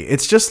immediately.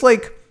 It's just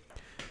like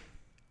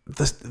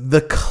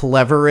the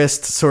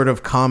cleverest sort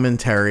of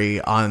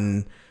commentary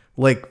on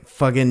like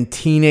fucking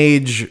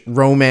teenage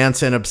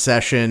romance and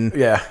obsession,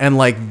 and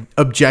like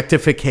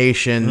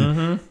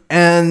objectification,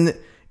 and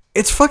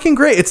it's fucking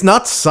great. It's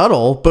not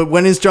subtle, but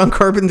when is John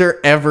Carpenter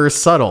ever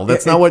subtle?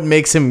 That's not what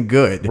makes him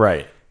good.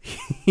 Right.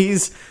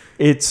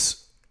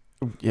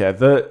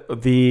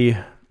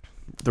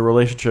 The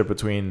relationship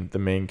between the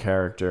main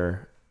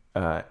character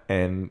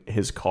and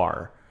his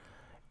car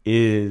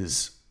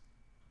is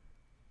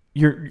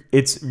you're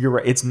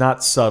right. It's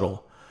not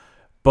subtle,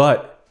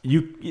 but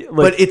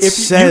but it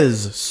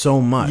says so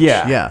much.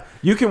 Yeah.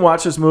 You can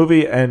watch this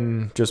movie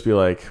and just be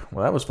like,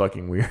 well, that was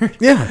fucking weird.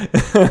 Yeah.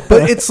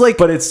 But it's like,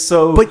 but it's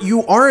so, but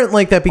you aren't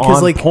like that because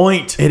on like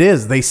point. It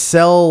is. They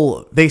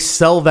sell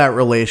that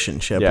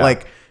relationship. Yeah.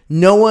 Like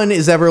no one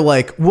is ever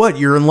like, what?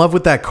 You're in love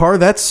with that car?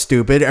 That's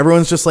stupid.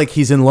 Everyone's just like,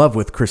 he's in love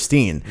with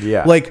Christine.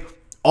 Yeah. Like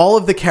all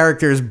of the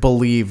characters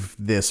believe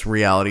this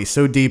reality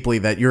so deeply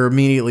that you're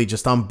immediately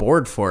just on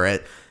board for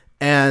it.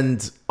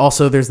 And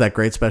also, there's that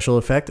great special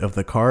effect of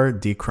the car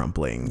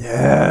decrumpling.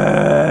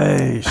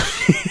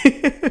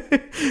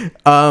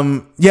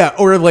 Yeah,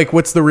 or like,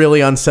 what's the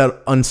really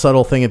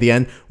unsubtle thing at the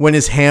end when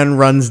his hand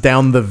runs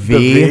down the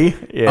V?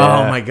 Yeah.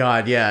 Oh my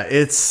god, yeah,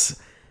 it's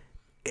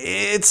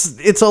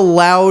a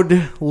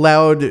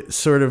loud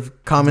sort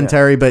of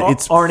commentary, but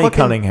it's Arnie fucking,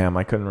 Cunningham.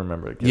 I couldn't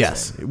remember. His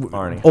yes, name.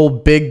 Arnie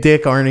old big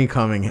dick Arnie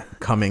Cunningham.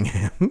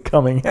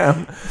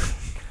 Cunningham.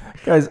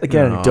 Guys,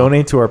 again,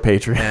 donate to our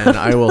Patreon. And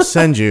I will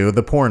send you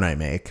the porn I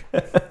make.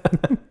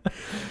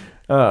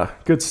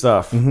 Good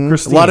stuff. A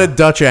lot of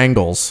Dutch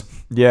angles.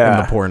 Yeah.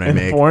 In the porn I In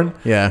make. porn?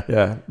 Yeah.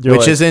 Yeah.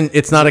 Which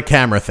it's not a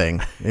camera thing.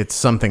 It's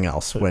something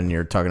else when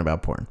you're talking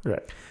about porn.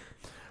 Right.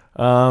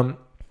 All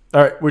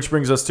right, which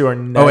brings us to our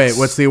next. Oh, wait,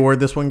 what's the award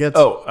this one gets?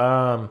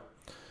 The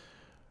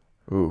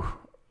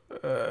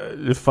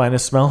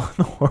finest smell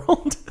in the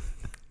world.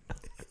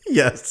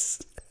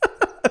 Yes.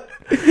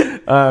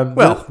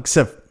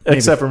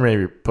 Except for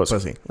maybe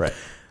pussy. Right.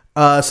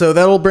 So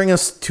that'll bring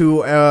us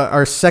to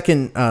our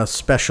second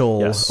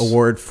special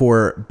award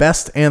for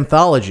Best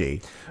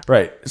Anthology.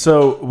 Right.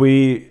 So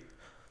we've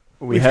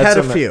had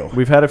a few.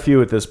 We've had a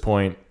few at this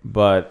point,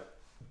 but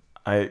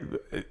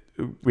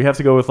we have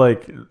to go with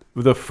like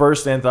the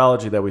first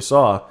anthology that we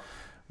saw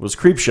was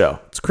Creepshow.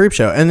 It's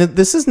Creepshow, and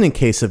this isn't a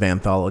case of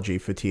anthology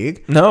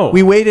fatigue. No,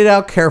 we weighed it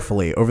out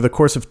carefully over the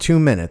course of 2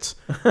 minutes.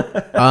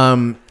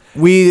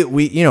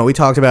 We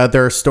talked about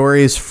there are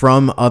stories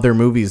from other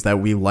movies that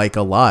we like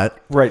a lot.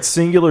 Right,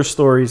 singular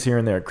stories here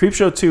and there.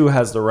 Creepshow 2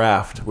 has The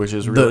Raft, which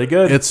is really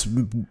good. It's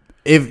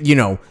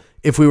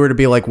if we were to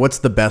be like, what's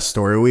the best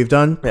story we've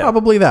done? Yeah.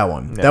 Probably that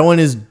one. Yeah. That one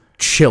is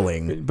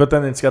chilling. But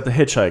then it's got The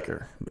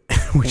Hitchhiker,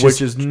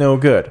 which is no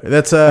good. And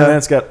then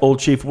it's got Old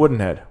Chief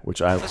Woodenhead,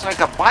 which I Looks like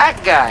a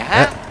black guy,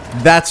 huh?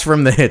 That's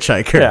from The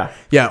Hitchhiker.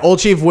 Yeah. Old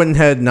Chief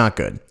Woodenhead, not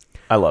good.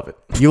 I love it.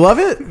 You love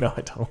it? No,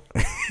 I don't.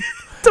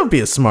 Don't be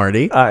a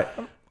smarty. I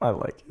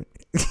like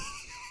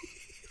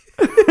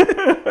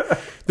it.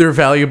 They're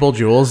valuable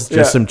jewels,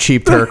 just some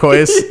cheap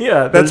turquoise.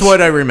 Yeah, that's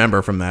what I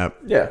remember from that.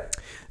 Yeah.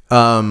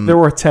 They're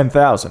worth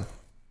 $10,000.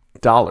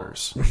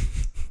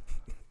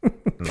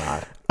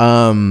 Not.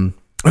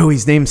 Oh,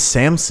 he's named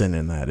Samson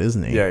in that,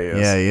 isn't he? Yeah, he is.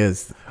 Yeah, he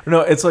is.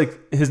 No, it's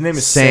like his name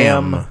is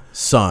Sam.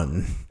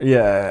 Son.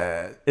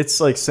 Yeah, it's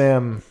like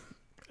Sam.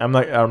 I'm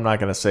not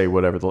gonna say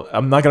whatever.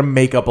 I'm not gonna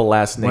make up a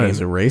last name. What,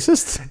 is it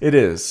racist? It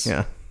is.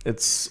 Yeah.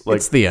 It's like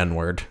it's the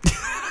N-word.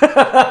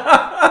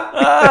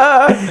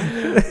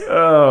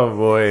 Oh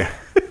boy.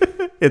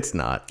 It's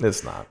not.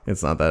 It's not.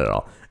 It's not that at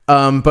all.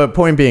 But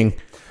point being,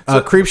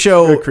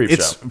 Creepshow.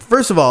 It's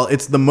first of all,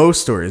 it's the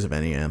most stories of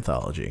any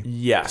anthology.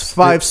 Yes, it's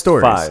 5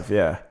 stories. 5,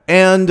 yeah.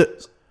 And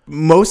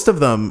most of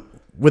them,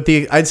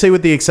 I'd say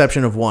with the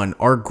exception of one,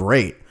 are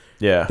great.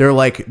 Yeah,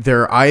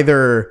 they're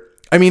either.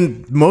 I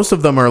mean, most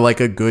of them are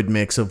like a good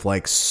mix of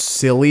like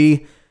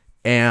silly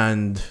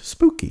and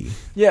spooky.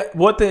 Yeah,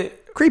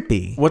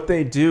 creepy. What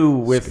they do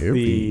with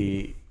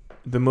the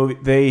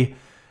movie,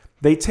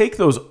 they take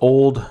those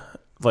old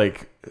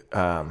like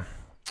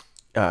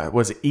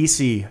was it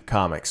EC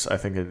comics, I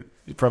think,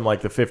 from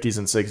like the 50s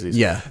and 60s.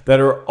 Yeah, that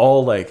are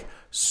all like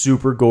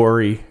super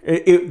gory.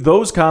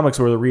 Those comics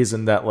were the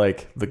reason that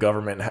like the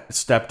government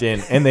stepped in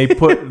and they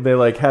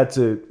like had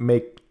to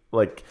make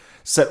like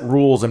set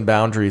rules and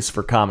boundaries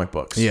for comic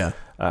books. Yeah.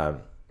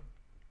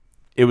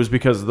 It was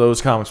because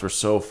those comics were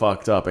so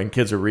fucked up and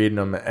kids are reading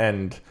them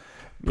and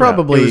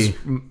probably it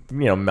was,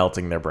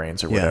 melting their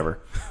brains or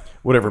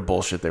whatever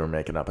bullshit they were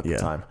making up at the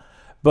time.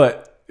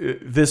 But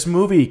this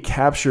movie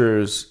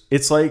captures,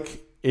 it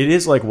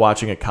is like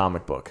watching a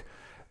comic book.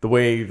 The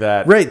way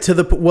that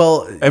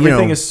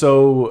everything is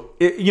so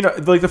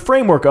like the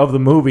framework of the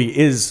movie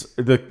is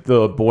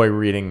the boy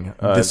reading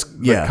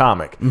the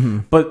comic,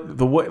 but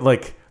the way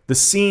like the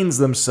scenes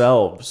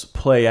themselves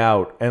play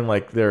out and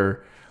like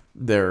they're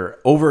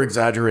over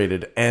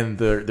exaggerated and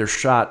they're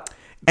shot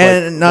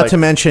and not to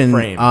mention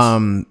frames.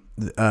 Tom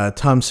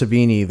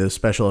Savini, the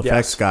special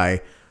effects guy,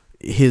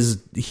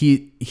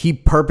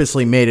 he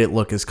purposely made it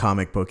look as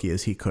comic booky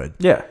as he could.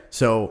 Yeah,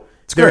 so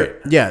it's great.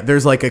 Yeah,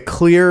 there's like a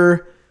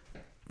clear,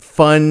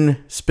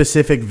 fun,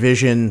 specific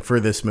vision for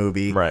this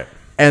movie, right?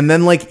 And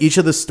then like each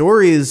of the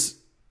stories,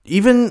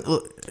 even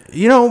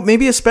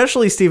maybe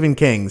especially Stephen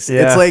King's,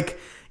 it's like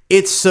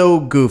it's so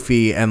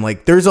goofy and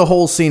like there's a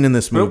whole scene in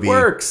this movie. But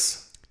it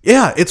works.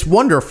 Yeah, it's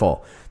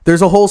wonderful.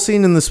 There's a whole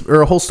scene in this,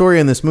 or a whole story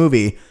in this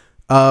movie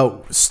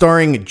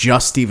starring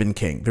just Stephen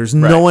King. There's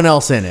no one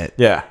else in it.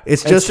 Yeah.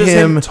 It's just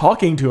him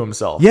talking to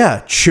himself.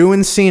 Yeah,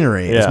 chewing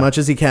scenery as Yeah. much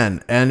as he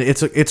can, and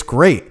it's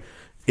great.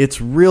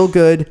 It's real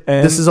good.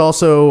 And- This is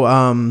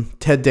also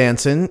Ted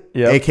Danson,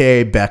 Yep.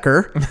 aka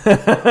Becker. You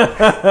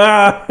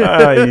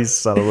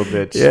son of a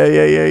bitch.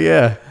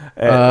 Yeah.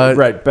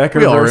 Right, Becker.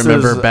 We all versus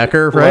remember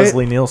Becker, right?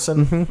 Leslie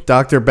Nielsen.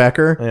 Dr.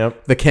 Becker.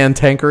 Yep. The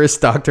cantankerous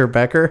Dr.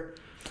 Becker.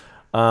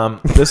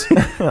 This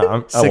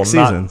Six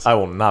seasons. I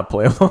will not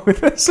play along with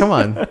this. Come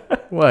on.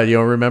 What, you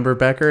don't remember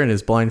Becker and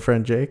his blind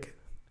friend Jake?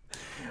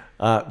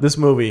 This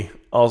movie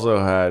also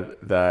had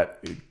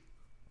that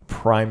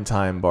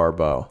primetime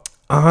Barbeau,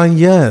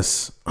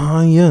 Yes.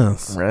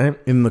 Yes. right?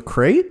 In the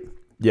crate?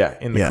 Yeah,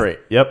 in the Yeah. crate.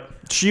 Yep.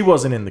 She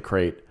wasn't in the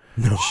crate.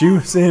 No. She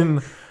was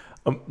in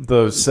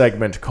the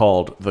segment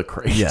called The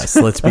Crate. Yes,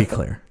 let's be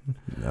clear.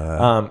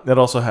 It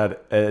also had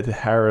Ed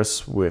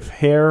Harris with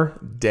hair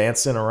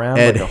dancing around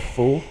Ed like a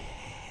fool.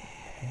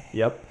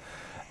 Yep.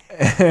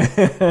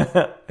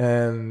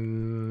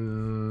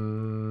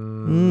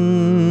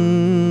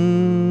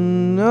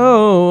 And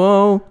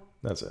No.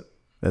 that's it.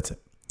 That's it.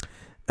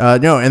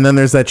 No, and then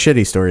there's that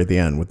shitty story at the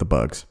end with the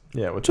bugs.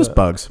 Yeah, with Just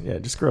bugs. Yeah,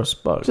 just gross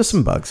bugs. Just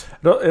some bugs.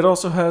 It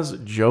also has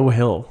Joe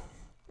Hill.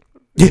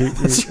 Yeah,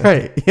 that's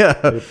right. Yeah.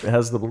 It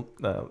has the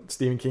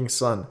Stephen King's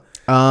son.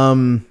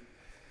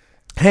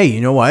 Hey,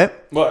 you know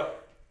what?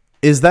 What?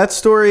 Is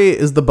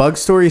the bug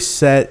story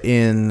set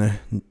in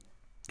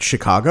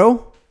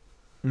Chicago?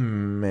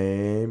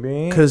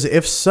 Maybe. Because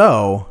if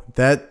so,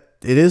 that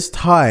it is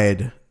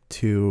tied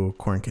to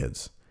Corn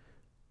Kids.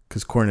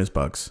 Because corn is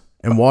bugs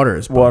and water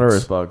is bugs. Water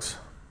is bugs.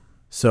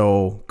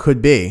 So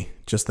could be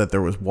just that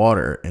there was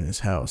water in his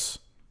house.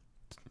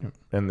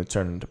 And they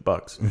turn into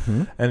bugs.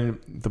 Mm-hmm. And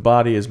the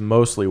body is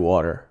mostly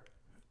water.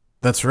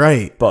 That's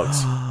right.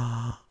 Bugs.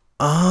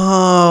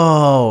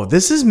 Oh,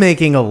 this is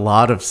making a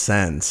lot of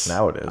sense.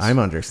 Now it is.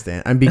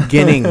 I'm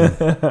beginning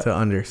to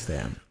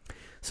understand.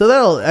 So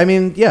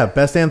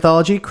best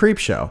anthology, Creep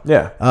Show.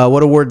 Yeah.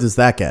 What award does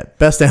that get?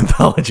 Best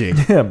anthology.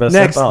 Yeah, best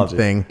Next anthology.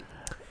 thing.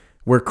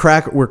 We're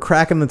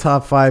cracking the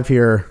top 5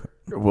 here.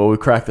 Well, we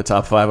cracked the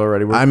top 5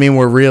 already.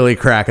 We're really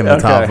cracking the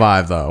top Okay.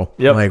 5 though.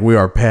 Yep. Like we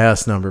are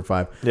past number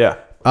 5. Yeah.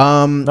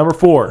 Number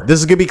 4. This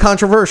is gonna be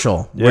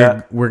controversial.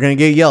 Yeah. We're gonna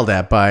get yelled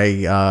at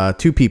by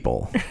 2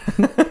 people.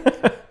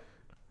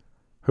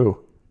 Who?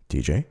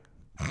 DJ,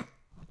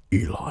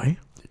 Eli,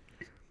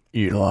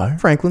 Eli.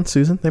 Franklin,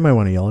 Susan. They might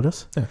want to yell at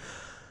us. Yeah.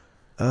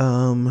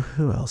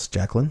 Who else?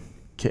 Jacqueline.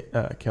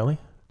 Kelly?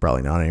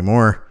 Probably not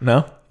anymore.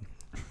 No?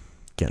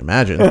 Can't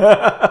imagine.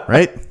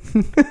 Right?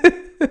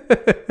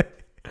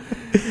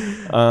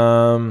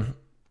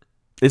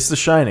 It's The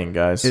Shining,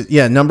 guys.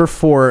 Number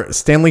 4,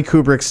 Stanley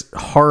Kubrick's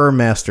horror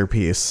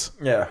masterpiece,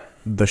 yeah.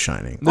 The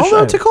Shining. The Although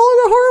Shining. to call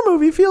it a horror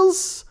movie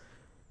feels,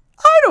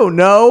 I don't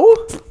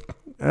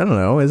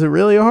know. Is it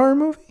really a horror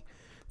movie?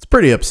 It's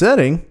pretty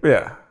upsetting.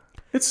 Yeah.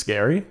 It's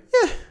scary.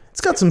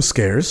 It's got some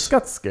scares. It's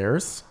got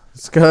scares.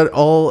 It's got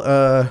all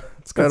the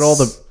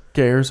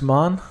scares,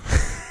 man.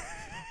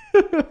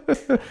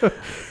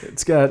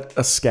 It's got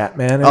a scat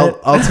man in it.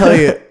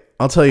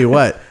 I'll tell you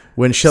what.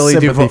 When Shelley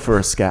Sympathy Duvall for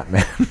a scat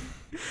man.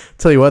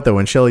 tell you what though,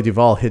 when Shelley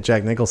Duvall hit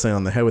Jack Nicholson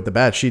on the head with the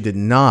bat, she did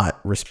not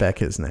respect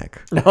his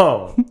neck.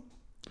 Oh,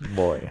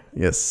 boy.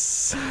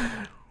 Yes.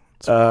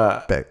 It's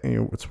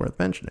worth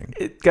mentioning.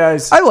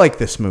 Guys, I like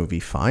this movie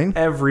fine.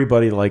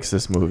 everybody likes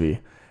this movie.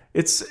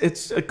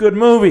 It's a good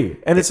movie,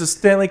 and it's a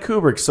Stanley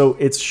Kubrick, so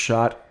it's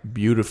shot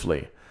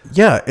beautifully.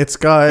 Yeah, it's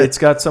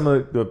got some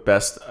of the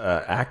best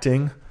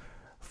acting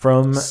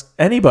from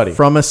anybody.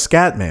 from a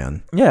scat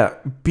man. Yeah,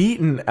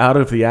 beaten out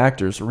of the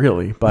actors,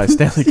 really, by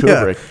Stanley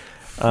Yeah.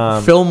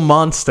 Kubrick. Film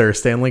monster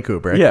Stanley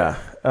Kubrick. Yeah.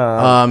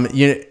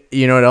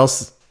 You know what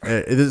else?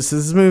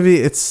 This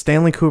movie, it's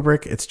Stanley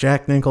Kubrick, it's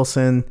Jack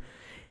Nicholson,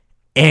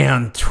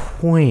 and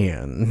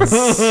twins.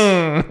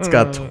 It's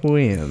got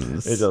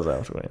twins. It does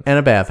have twins. And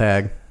a bath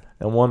hag.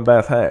 And one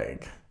bath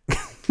hag.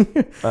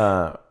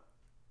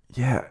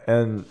 Yeah,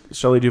 and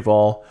Shelley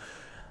Duvall.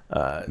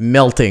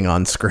 Melting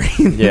on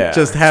screen. Yeah,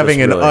 just having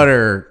just an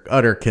really-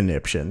 utter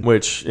conniption.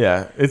 Which,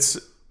 yeah, it's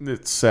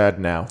sad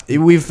now.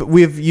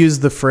 We've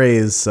used the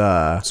phrase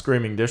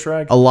Screaming dish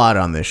rag? a lot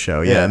on this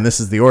show, yeah, Yeah. and this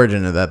is the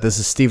origin of that. This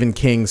is Stephen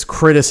King's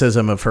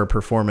criticism of her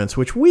performance,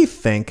 which we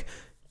think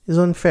is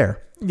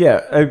unfair.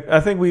 Yeah, I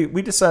think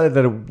we decided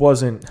that it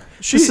wasn't.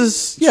 She's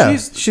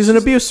an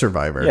abuse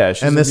survivor. Yeah,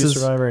 she's and an this abuse is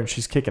survivor, and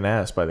she's kicking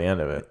ass by the end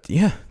of it.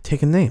 yeah,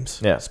 taking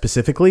names. Yeah.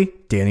 Specifically,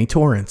 Danny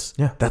Torrance.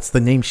 Yeah. That's the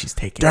name she's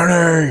taking.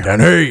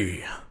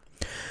 Danny.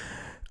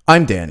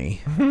 I'm Danny.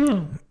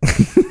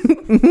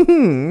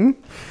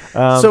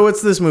 So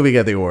what's this movie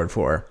get the award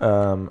for?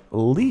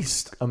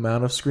 Least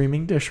amount of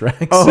screaming dish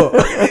rags. Oh,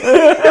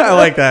 I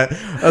like that.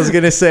 I was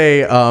going to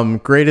say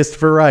greatest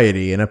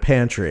variety in a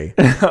pantry.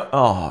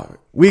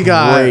 We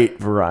got great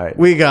variety.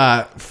 We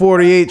got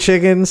 48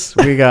 chickens.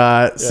 We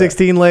got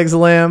 16 legs of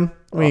lamb.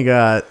 We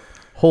got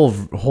whole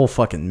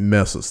fucking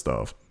mess of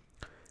stuff.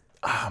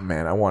 Oh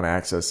man, I want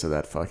access to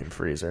that fucking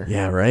freezer.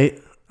 Yeah, right?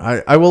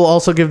 I will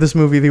also give this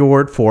movie the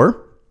award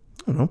for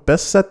don't know,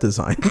 best set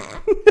design.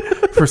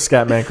 For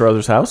Scatman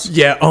Crothers' house.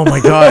 Yeah. Oh my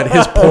God,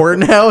 his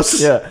porn house.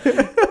 Yeah.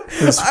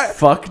 His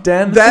fuck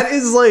den. That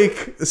is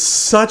like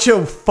such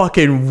a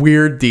fucking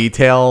weird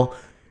detail.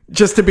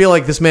 Just to be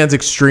like, this man's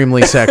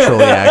extremely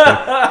sexually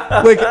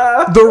active. Like,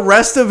 the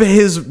rest of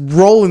his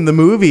role in the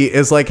movie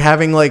is like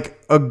having like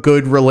a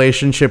good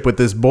relationship with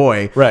this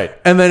boy. Right.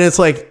 And then it's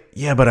like,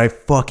 yeah, but I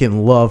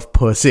fucking love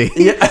pussy.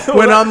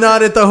 When I'm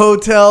not at the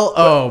hotel,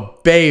 oh,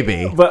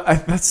 baby. But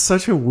that's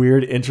such a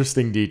weird,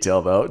 interesting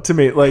detail, though, to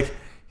me. Like,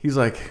 he's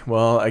like,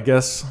 well, I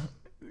guess,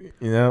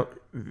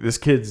 this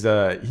kid's,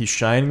 he's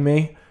shining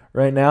me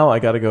right now. I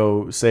got to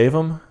go save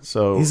him.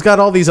 So He's got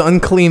all these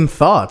unclean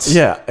thoughts.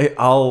 yeah,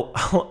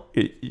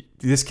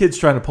 this kid's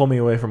trying to pull me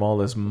away from all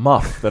this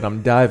muff that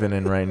I'm diving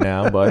in right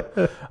now,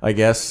 but I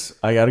guess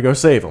I got to go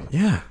save him.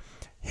 Yeah.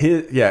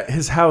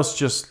 His house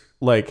just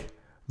like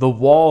the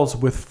walls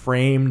with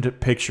framed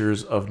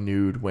pictures of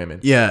nude women.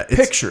 Yeah, it's-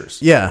 pictures.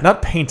 yeah.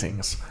 Not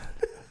paintings.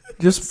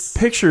 Just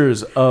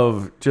pictures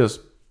of just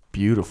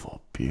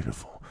beautiful,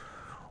 beautiful.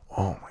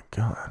 Oh my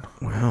God.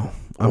 Wow.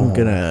 I'm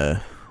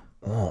gonna.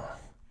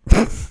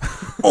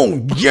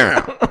 Oh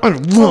yeah, I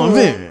love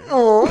it.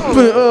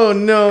 Oh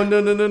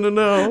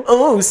no.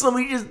 Oh,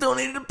 somebody just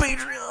donated to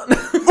Patreon.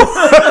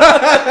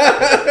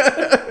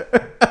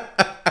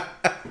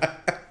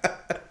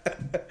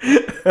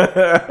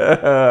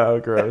 Oh,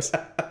 gross.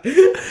 Oh,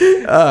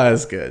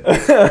 that's good.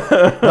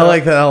 I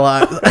like that a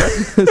lot.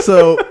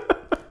 So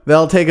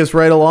that'll take us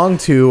right along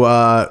to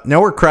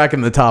now we're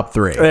cracking the top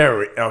 3.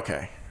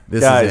 Okay.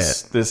 This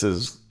Guys, is it.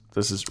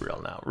 this is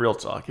real now. Real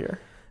talk here.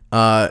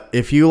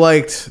 If you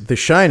liked The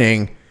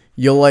Shining,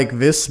 you'll like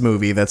this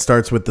movie that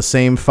starts with the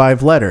same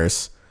 5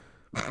 letters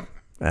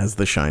as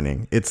The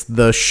Shining. It's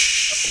The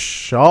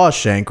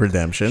Shawshank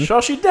Redemption.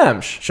 Shawshy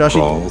Demsh.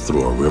 Crawled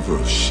through a river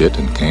of shit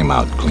and came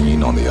out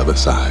clean on the other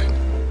side.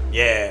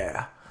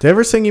 Yeah. Did I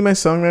ever sing you my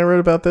song that I wrote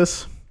about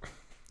this?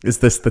 Is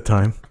this the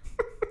time?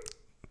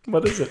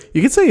 What is it?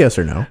 You can say yes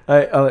or no.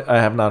 I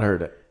have not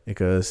heard it. It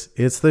goes,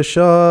 it's the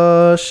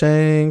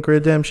Shawshank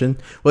Redemption.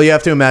 Well, you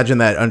have to imagine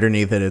that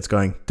underneath it, it's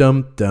going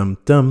dum dum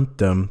dum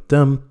dum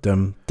dum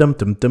dum dum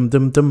dum dum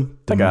dum dum.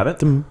 I got it.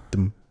 Dum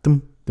dum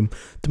dum dum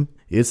dum.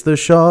 It's the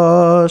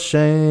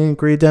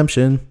Shawshank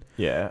Redemption.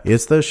 Yeah.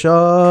 It's the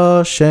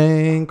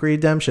Shawshank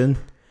Redemption.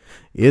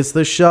 It's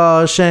the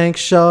Shawshank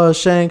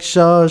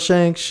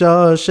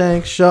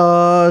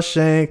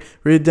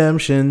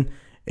Redemption.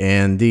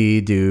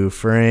 Andy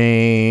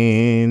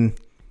Dufresne.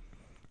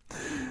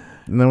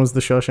 And that was the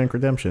Shawshank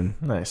Redemption.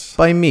 Nice.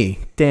 By me,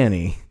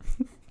 Danny.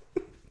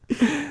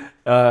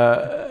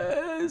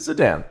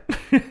 Zidane.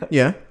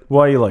 Yeah.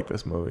 Why you like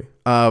this movie?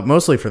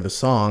 Mostly for the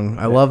song.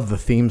 I love the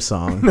theme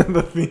song.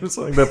 The theme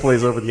song that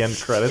plays over the end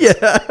credits.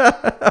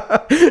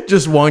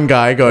 Just one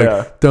guy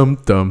going dum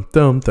dum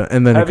dum dum,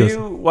 and then Have it goes.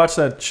 you watched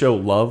that show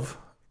Love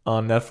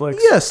on Netflix?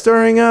 Yeah,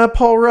 starring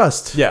Paul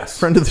Rust. Yes.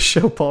 Friend of the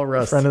show, Paul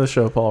Rust. Friend of the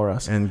show, Paul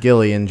Rust. And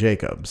Gillian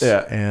Jacobs.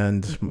 Yeah.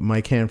 And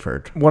Mike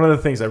Hanford. One of the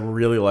things I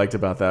really liked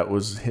about that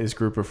was his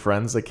group of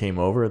friends that came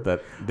over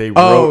that they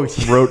Oh,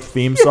 wrote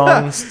theme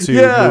songs to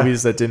Yeah.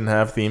 movies that didn't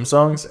have theme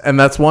songs. And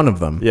that's one of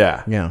them.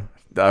 Yeah. Yeah.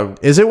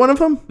 Is it one of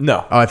them?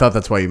 No. Oh, I thought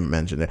that's why you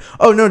mentioned it.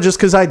 Oh, no, just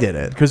because I did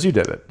it. Because you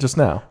did it just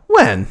now.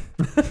 When?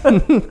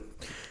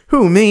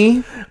 Who,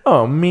 me?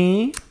 Oh,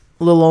 me?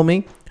 Little old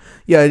me?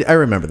 Yeah, I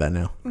remember that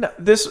now. No,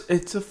 it's the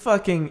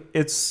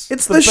It's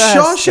the best,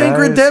 Shawshank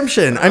guys.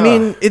 Redemption. I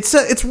mean,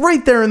 it's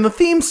right there in the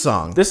theme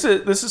song. This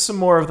is some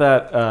more of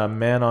that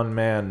man on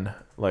man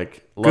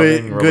like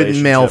loving Good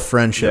relationship. male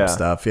friendship Yeah.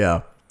 stuff.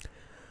 Yeah.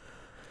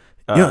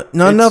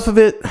 Not enough of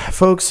it,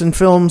 folks, in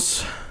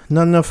films.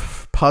 Not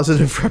enough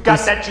positive Got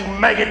that, you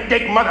maggot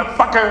dick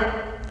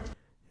motherfucker?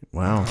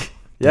 Wow.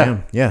 Yeah.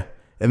 Damn. Yeah.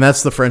 And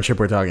that's the friendship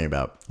we're talking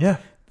about. Yeah.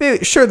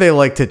 They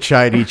like to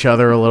chide each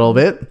other a little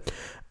bit.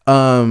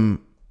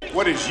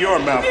 What is your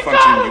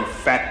malfunction, you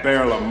fat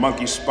barrel of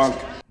monkey spunk?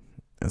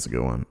 That's a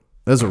good one.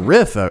 That's a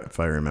riff, if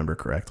I remember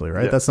correctly,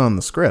 right? Yeah. That's not on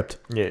the script.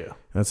 Yeah.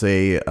 That's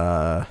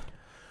a.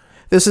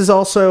 This is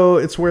also,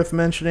 it's worth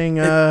mentioning,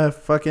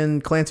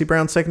 fucking Clancy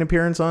Brown's second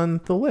appearance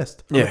on the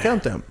list, on the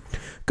countdown.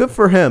 Good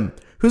for him.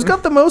 Who's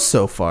got the most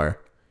so far?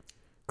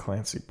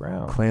 Clancy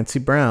Brown. Clancy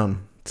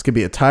Brown. It's going to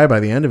be a tie by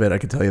the end of it, I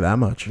can tell you that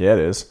much. Yeah, it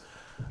is.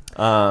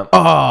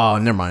 Oh,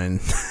 never mind.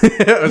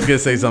 I was going to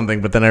say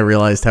something, but then I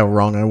realized how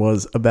wrong I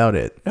was about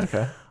it.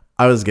 Okay.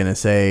 I was going to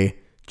say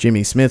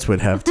Jimmy Smits would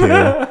have two,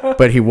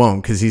 but he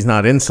won't because he's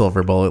not in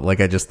Silver Bullet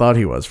like I just thought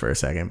he was for a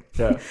second.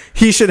 Yeah.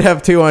 He should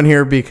have two on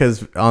here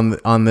because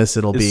on this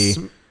it'll be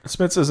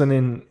Smits isn't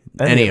in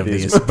any of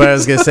these. But I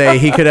was going to say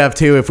he could have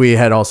two if we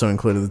had also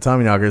included the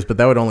Tommyknockers, but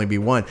that would only be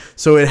one.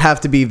 So it'd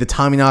have to be the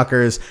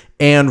Tommyknockers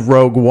and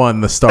Rogue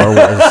One, the Star Wars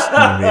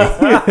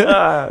movie.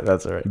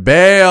 That's all right.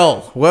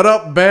 Bale. What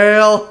up,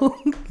 Bale?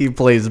 He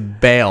plays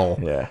Bale.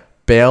 Yeah.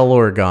 Bale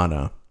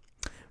Organa.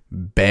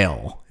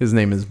 Bale. His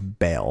name is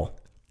Bale.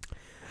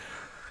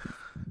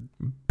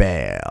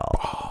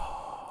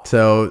 Bale.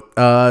 So,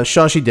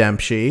 Shawshank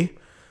Redemption.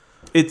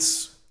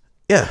 It's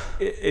Yeah.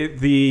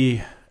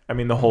 I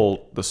mean,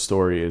 the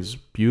story is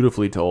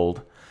beautifully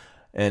told,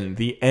 and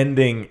the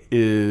ending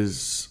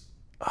is,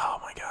 oh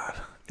my god,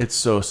 it's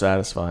so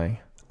satisfying.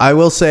 I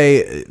will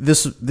say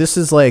this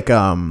is like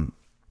I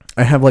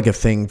have like a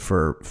thing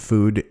for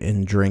food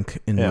and drink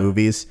in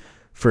movies.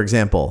 For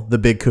example, the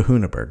Big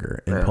Kahuna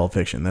Burger in Pulp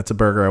Fiction. That's a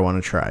burger I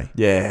want to try.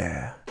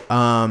 Yeah.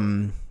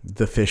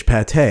 The fish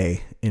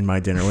pate in My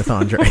Dinner with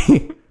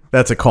Andre.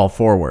 That's a call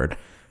forward,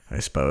 I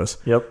suppose.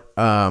 Yep.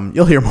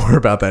 You'll hear more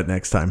about that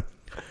next time.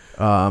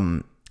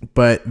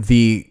 But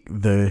the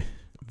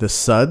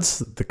suds,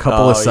 the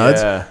couple of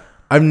suds, yeah.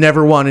 I've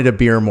never wanted a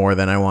beer more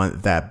than I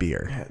want that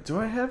beer. Do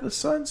I have the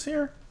suds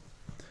here?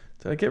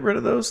 Did I get rid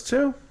of those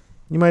too?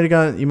 You might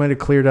have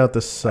cleared out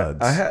the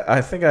suds.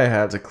 I think I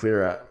had to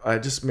clear out. I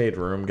just made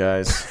room,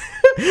 guys.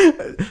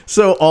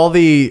 So all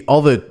the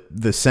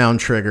sound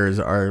triggers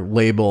are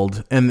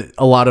labeled, and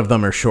a lot of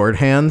them are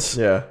shorthands.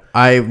 Yeah.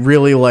 I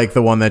really like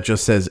the one that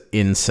just says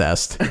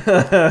incest.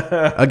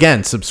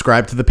 Again,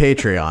 subscribe to the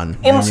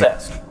Patreon.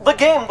 Incest, the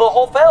game the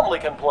whole family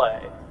can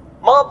play.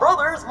 My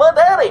brother's my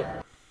daddy.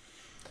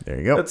 There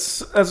you go.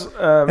 That's Matt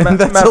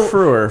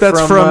Frewer.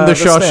 That's from The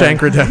Shawshank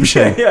Stand.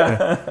 Redemption.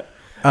 Yeah.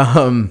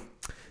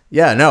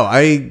 Yeah, no,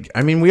 I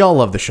mean, we all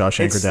love The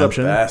Shawshank It's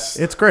Redemption. the best.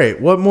 It's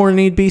great. What more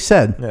need be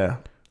said? Yeah.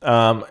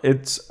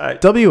 It's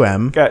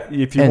WM.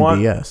 if you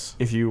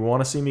NBS.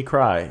 want to see me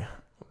cry,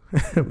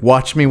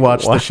 watch me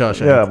watch The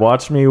Shawshank. Yeah,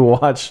 watch me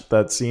watch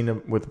that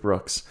scene with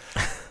Brooks.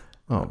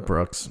 Oh,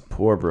 Brooks.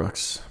 Poor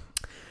Brooks.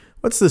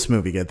 What's this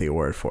movie get the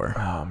award for?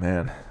 Oh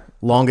man.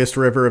 Longest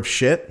river of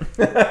shit?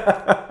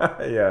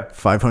 Yeah.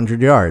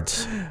 500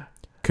 yards.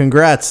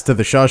 Congrats to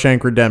The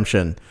Shawshank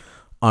Redemption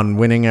on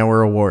winning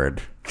our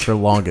award for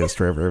longest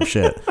river of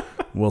shit.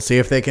 We'll see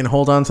if they can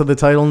hold on to the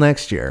title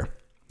next year.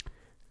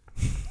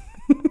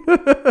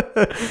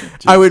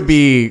 I would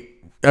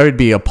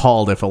be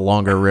appalled if a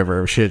longer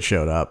river of shit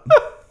showed up.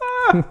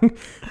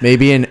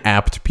 Maybe an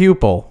apt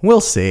pupil.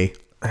 We'll see.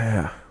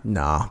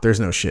 Nah, there's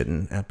no shit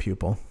in apt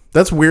pupil.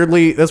 That's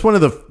one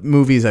of the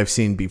movies I've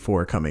seen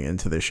before coming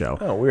into this show.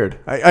 Oh, weird.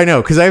 I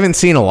know, because I haven't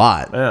seen a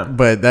lot. Yeah.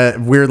 But that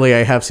weirdly,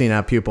 I have seen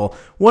Apt Pupil.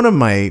 One of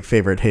my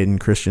favorite Hayden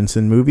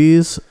Christensen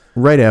movies,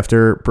 right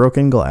after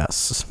Broken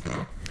Glass.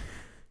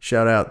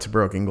 Shout out to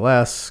Broken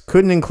Glass.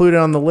 Couldn't include it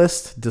on the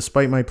list,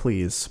 despite my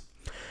pleas.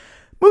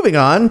 Moving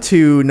on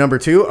to number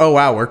 2. Oh,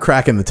 wow, we're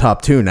cracking the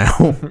top 2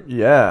 now.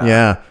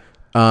 Yeah.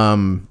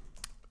 Yeah.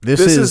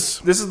 This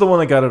is the one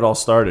that got it all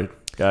started,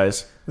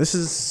 guys. This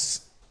is...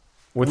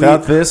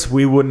 Without this,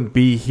 we wouldn't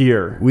be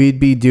here. We'd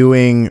be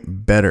doing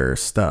better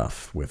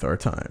stuff with our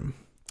time.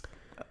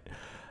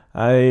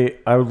 I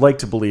would like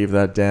to believe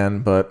that,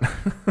 Dan, but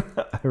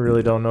I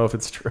really don't know if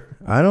it's true.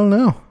 I don't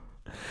know.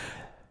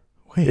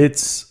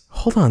 Wait,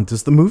 hold on.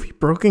 Does the movie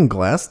Broken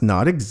Glass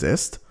not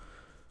exist?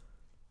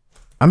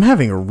 I'm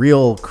having a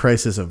real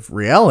crisis of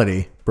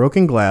reality.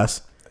 Broken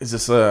Glass. Is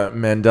this a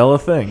Mandela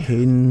thing?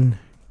 Hayden.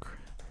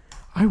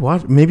 I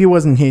watched. Maybe it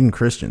wasn't Hayden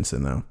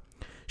Christensen though.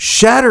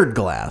 Shattered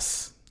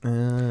Glass.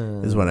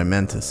 Is what I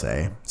meant to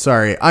say.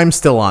 Sorry, I'm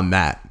still on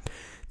that.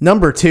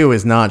 Number 2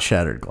 is not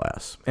Shattered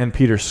Glass. And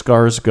Peter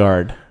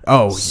Sarsgaard.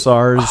 Oh,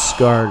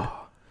 Sarsgaard.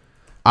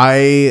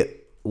 I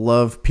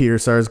love Peter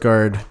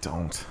Sarsgaard. I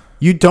don't.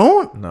 You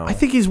don't? No. I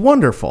think he's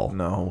wonderful.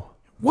 No.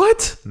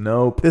 What?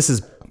 Nope. This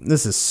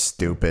is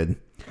stupid.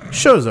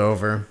 Show's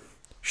over.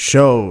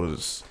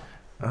 Shows.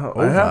 Oh,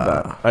 I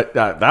have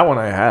that. That one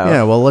I have.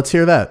 Yeah, well, let's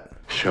hear that.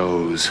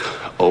 Show's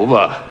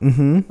over.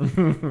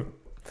 Mm-hmm.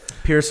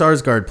 Peter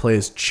Sarsgaard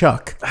plays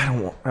Chuck. I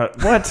don't want...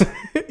 what?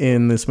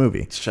 In this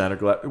movie. Shattered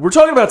Glass. We're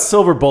talking about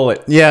Silver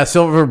Bullet. Yeah,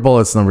 Silver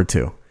Bullet's number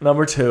 2.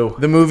 Number 2.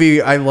 The movie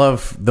I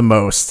love the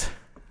most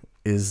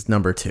is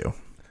number 2.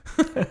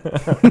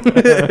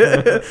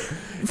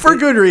 For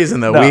good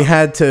reason, though. No. We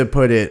had to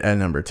put it at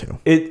number 2.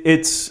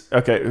 It's...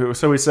 Okay,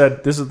 so we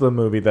said this is the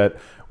movie that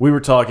we were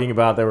talking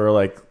about that we were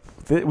like,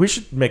 we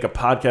should make a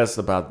podcast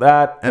about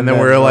that. And then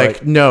we're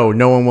like, no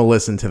one will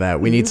listen to that.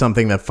 We need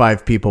something that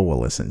 5 people will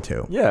listen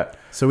to. Yeah.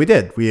 So we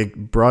did. We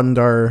broadened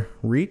our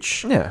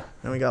reach. Yeah.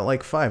 And we got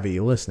like 5 of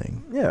you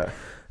listening. Yeah.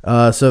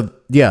 So,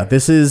 yeah,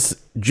 this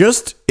is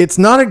just... It's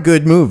not a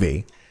good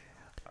movie.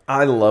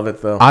 I love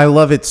it, though. I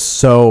love it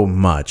so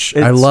much.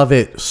 I love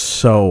it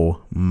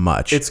so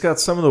much. It's got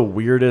some of the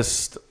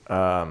weirdest...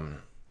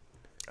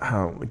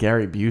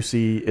 Gary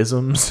Busey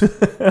isms.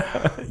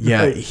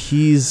 Yeah,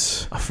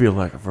 he's... I feel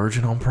like a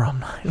virgin on prom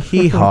night.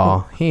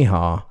 Hee-haw,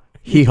 hee-haw.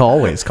 He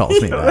always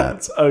calls me that.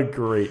 That's a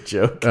great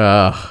joke.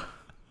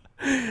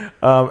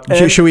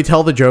 Should we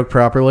tell the joke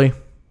properly?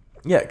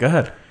 Yeah, go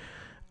ahead.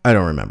 I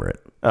don't remember it.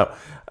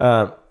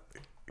 Oh,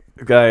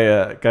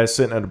 guy's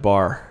sitting at a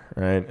bar,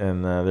 right?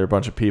 And there are a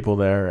bunch of people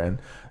there, and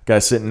the guy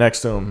sitting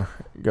next to him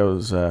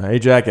goes, "Hey,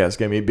 jackass,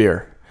 get me a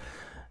beer."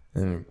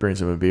 And he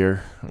brings him a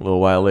beer. A little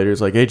while later,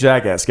 he's like, "Hey,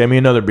 jackass, get me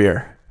another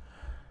beer."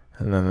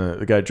 And then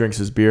the guy drinks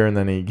his beer, and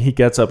then he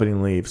gets up and he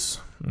leaves.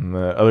 And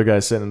the other guy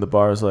sitting in the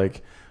bar is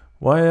like,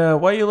 "Why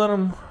you let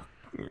him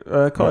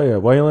call you?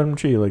 Why you let him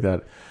treat you like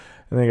that?"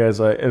 And the guy's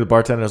like, the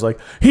bartender's like,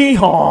 hee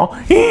haw,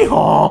 he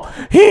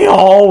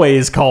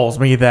always calls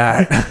me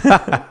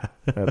that.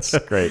 That's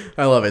great.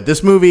 I love it.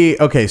 This movie,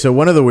 okay, so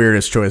one of the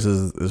weirdest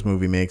choices this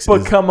movie makes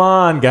But is... come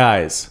on,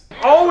 guys.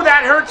 Oh,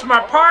 that hurts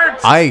my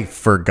parts. I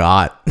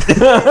forgot.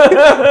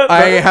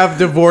 I have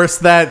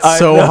divorced that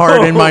so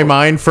hard in my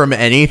mind from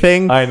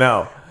anything. I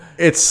know.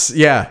 It's,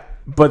 yeah.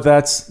 But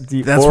that's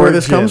where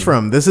this comes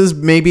from. This is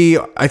maybe,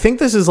 I think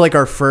this is like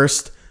our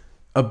first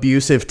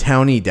abusive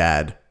townie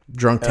dad,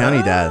 drunk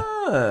townie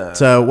dad.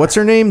 So what's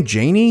her name?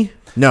 Janie?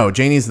 No,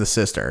 Janie's the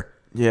sister.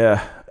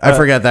 Yeah. I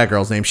forget that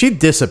girl's name. She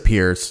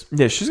disappears.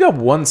 Yeah, she's got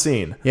one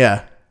scene.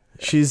 Yeah.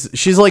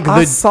 She's like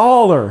I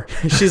saw her.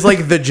 She's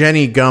like the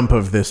Jenny Gump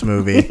of this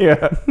movie.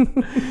 Yeah.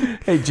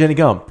 Hey, Jenny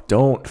Gump,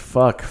 don't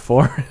fuck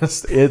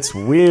Forrest. It's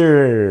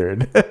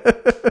weird.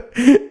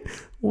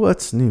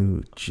 What's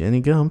new, Jenny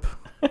Gump?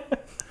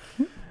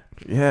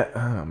 Yeah.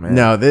 Oh man.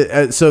 No.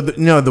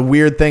 The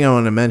weird thing I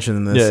want to mention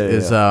in this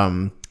is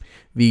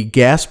the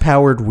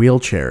gas-powered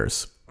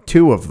wheelchairs.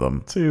 2 of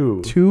them.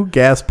 Two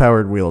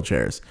gas-powered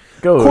wheelchairs.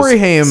 Goes Corey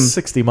Haim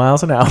 60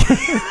 miles an hour.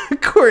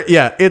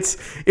 Yeah, it's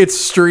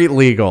street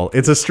legal.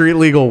 It's a street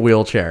legal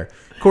wheelchair.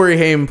 Corey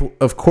Haim,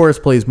 of course,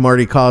 plays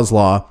Marty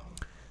Kozlaw.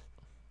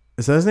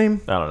 Is that his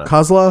name? I don't know.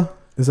 Kozlaw?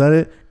 Is that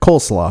it?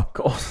 Coleslaw.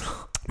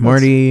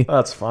 Marty.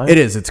 That's fine. It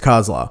is. It's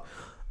Kozlaw.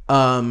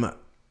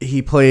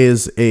 He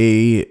plays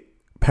a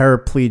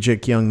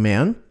paraplegic young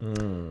man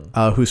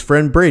whose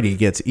friend Brady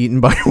gets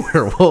eaten by a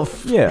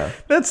werewolf. Yeah.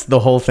 That's the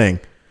whole thing.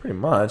 Pretty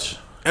much.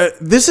 I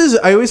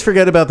always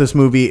forget about this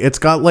movie. It's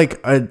got like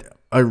a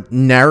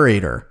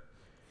narrator.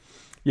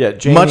 Yeah,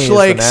 Janie much is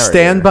like the narrator.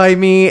 Stand By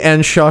Me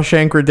and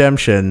Shawshank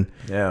Redemption.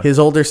 Yeah. His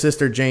older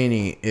sister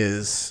Janie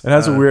is. It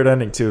has a weird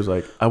ending too. It's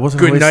like, I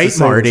wasn't. Good night,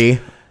 Marty.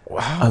 Wow.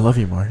 I love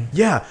you, Marty.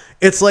 Yeah,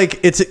 it's like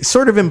it's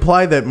sort of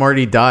implied that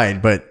Marty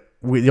died, but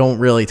we don't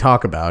really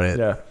talk about it.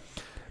 Yeah,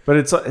 but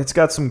it's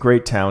got some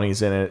great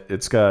townies in it.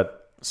 It's got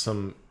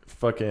some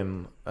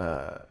fucking.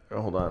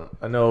 Hold on,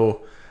 I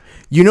know.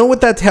 You know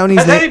what that townie's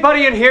Has name?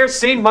 anybody in here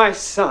seen my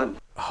son?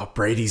 Oh,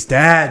 Brady's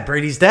dad.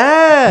 Brady's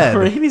dad.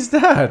 Brady's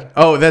dad.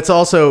 Oh, that's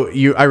also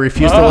you. I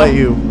refuse to let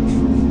you.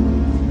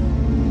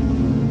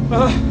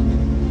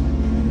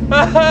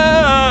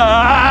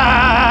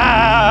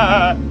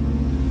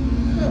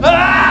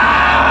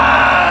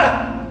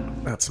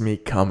 That's me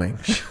coming.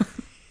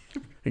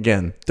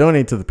 Again,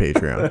 donate to the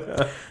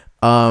Patreon.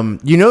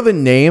 You know the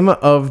name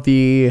of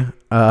the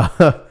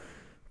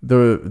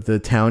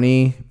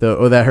townie,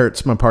 that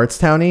hurts my parts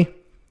townie?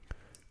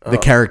 The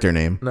character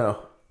name.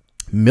 No.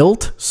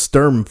 Milt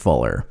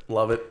Sturmfuller.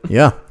 Love it.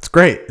 Yeah, it's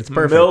great. It's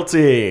perfect.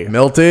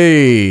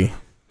 Milty.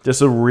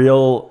 Just a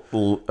real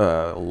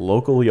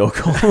local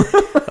yokel.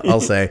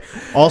 I'll say.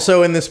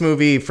 Also in this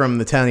movie from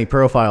the Townie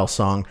Profile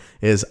song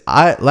is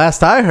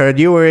last I heard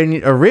you were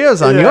in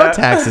arrears on your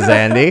taxes,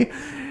 Andy.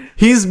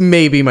 He's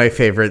maybe my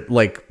favorite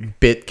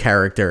bit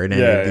character in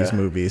any of these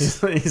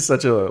movies. He's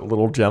such a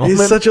little gentleman.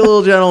 He's such a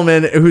little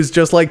gentleman who's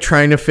just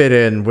trying to fit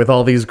in with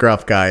all these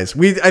gruff guys.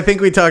 I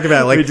think we talked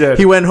about it. We did.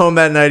 He went home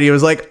that night. He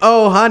was like,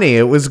 "Oh, honey,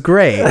 it was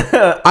great.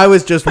 I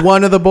was just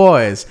one of the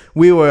boys.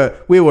 We were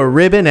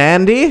ribbing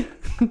Andy,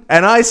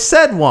 and I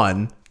said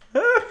one."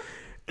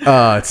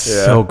 It's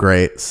so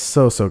great,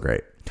 so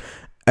great.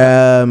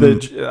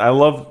 I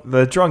love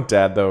the drunk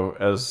dad though,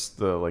 as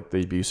the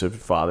abusive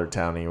father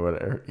townie or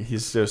whatever.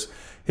 He's just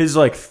his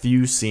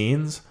few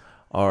scenes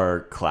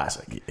are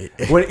classic.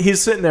 When he's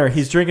sitting there,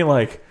 he's drinking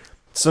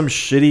some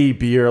shitty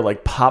beer,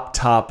 Pop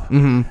Top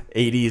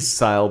 80s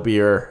style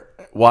beer,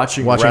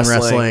 watching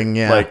wrestling.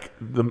 Yeah,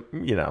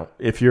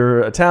 if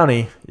you're a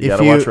townie, you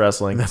gotta watch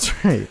wrestling.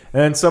 That's right.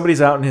 And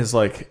somebody's out in his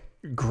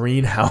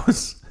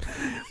greenhouse.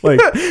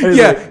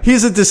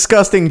 He's a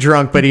disgusting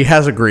drunk, but he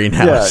has a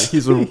greenhouse. Yeah,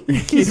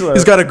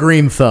 he's got a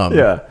green thumb.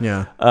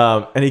 Yeah.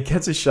 And he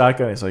gets his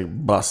shotgun. He's like,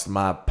 "Bust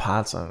my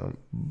pots on,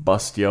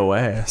 bust your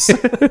ass."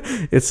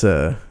 It's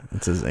a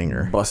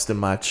zinger. Busting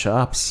my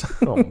chops.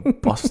 I'll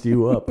bust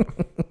you up.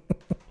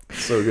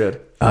 So good.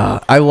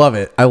 I love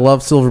it. I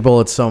love Silver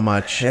Bullet so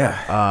much. Yeah.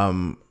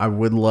 I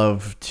would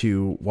love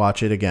to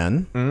watch it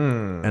again,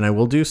 and I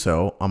will do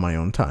so on my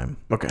own time.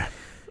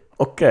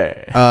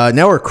 Okay.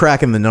 Now we're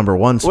cracking the number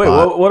 1 spot. Wait,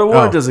 what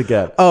award does it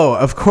get? Oh,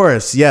 of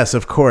course. Yes,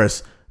 of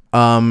course.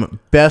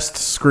 Best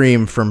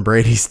scream from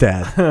Brady's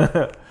dad,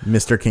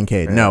 Mr.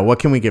 Kincaid. No, what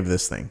can we give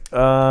this thing?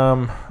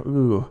 I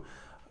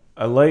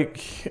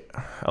like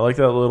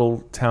that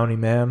little townie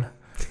man.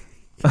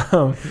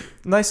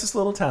 Nicest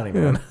little townie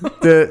man.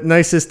 The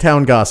nicest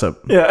town gossip.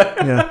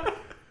 Yeah.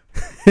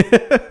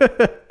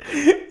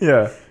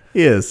 Yeah.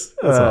 He is.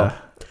 That's all.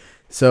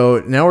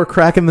 So now we're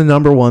cracking the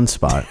number 1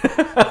 spot.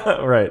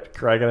 Right.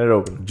 Cracking it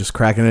open. Just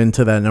cracking it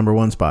into that number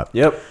 1 spot.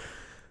 Yep.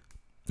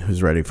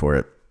 Who's ready for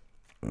it?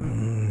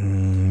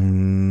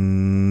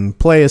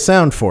 Play a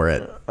sound for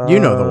it. You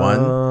know the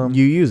one.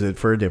 You use it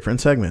for a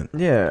different segment.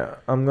 Yeah,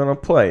 I'm going to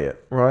play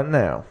it right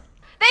now.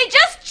 They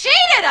just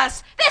cheated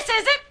us! This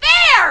isn't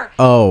fair!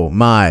 Oh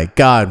my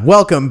God.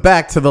 Welcome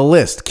back to the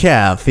list,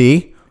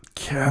 Kathy.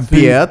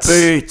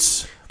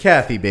 Bates.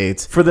 Kathy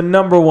Bates. For the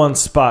number one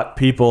spot,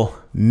 people.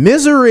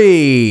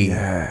 Misery.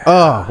 Yeah.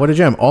 Oh, what a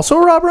gem. Also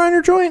a Rob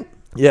Reiner joint?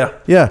 Yeah.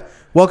 Yeah.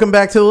 Welcome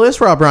back to the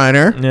list, Rob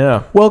Reiner.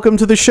 Yeah. Welcome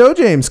to the show,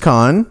 James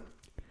Caan.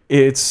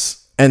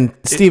 And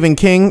Stephen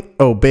King.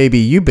 Oh, baby,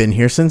 you've been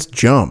here since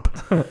Jump.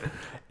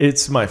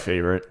 It's my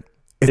favorite.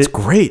 It's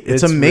great.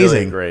 It's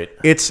amazing. Really great.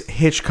 It's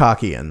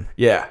Hitchcockian.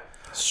 Yeah.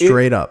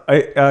 Straight up.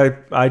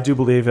 I do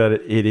believe that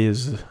it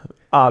is.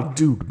 I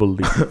do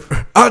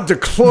believe. I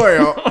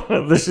declare.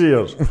 This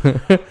is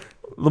the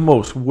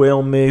most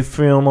well-made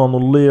film on the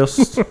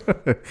list.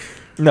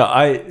 No,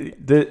 I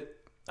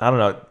don't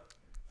know.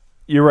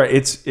 You're right.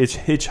 It's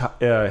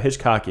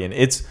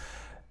Hitchcockian.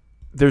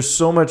 There's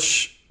so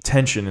much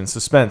tension and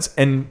suspense,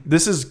 and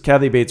this is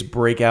Kathy Bates'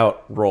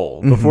 breakout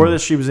role. Before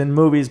this, she was in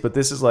movies, but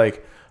this is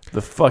like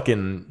the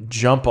fucking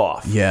jump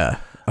off. Yeah.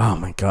 Oh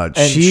my God.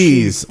 And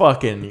she's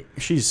swinging.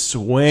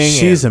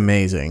 She's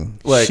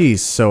amazing. Like,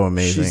 she's so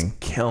amazing. She's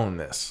killing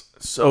this.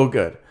 So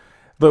good.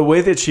 The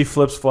way that she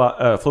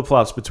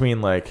flip-flops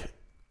between like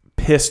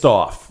pissed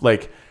off,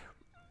 like,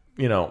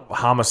 you know,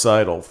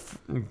 homicidal,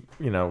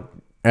 you know,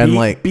 and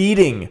like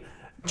beating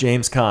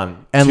James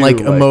Caan, and like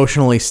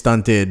emotionally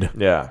stunted,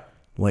 yeah,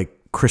 like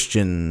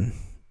Christian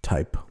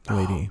type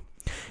lady,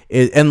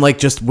 and like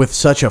just with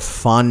such a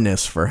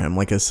fondness for him,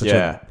 like such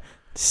a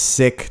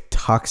sick,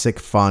 toxic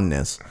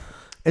fondness.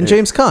 And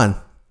James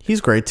Caan,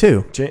 he's great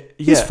too.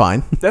 He's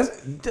fine. That's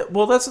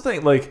the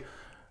thing. Like,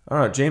 I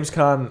don't know, James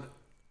Caan.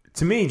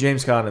 To me,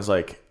 James Caan is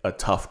like a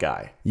tough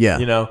guy. Yeah,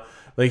 you know,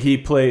 like he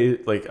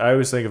played. Like I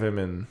always think of him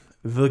in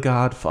The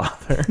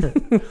Godfather.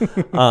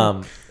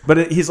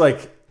 But he's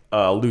like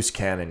a loose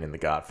cannon in The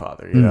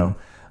Godfather, you know,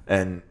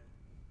 and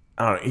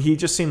I don't know. He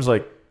just seems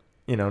like,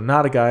 you know,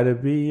 not a guy to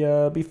be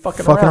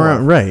fucking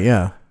around. Right?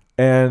 Yeah,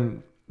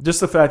 and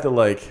just the fact that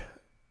like,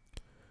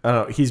 I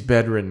don't know, he's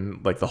bedridden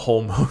like the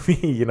whole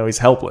movie. You know, he's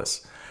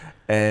helpless,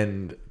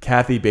 and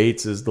Kathy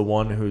Bates is the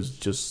one who's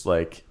just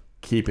like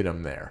keeping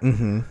him there.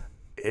 Mm-hmm.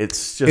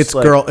 It's just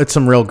it's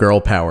some real girl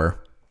power.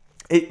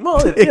 It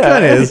kind of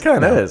is. It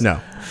kind of is.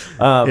 No,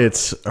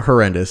 it's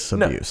horrendous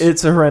abuse. No,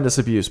 it's a horrendous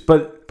abuse,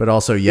 but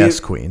also yes,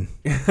 queen.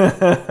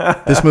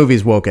 This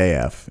movie's woke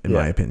AF, in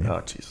my opinion.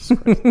 Oh Jesus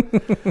Christ.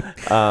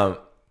 No,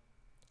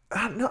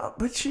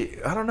 but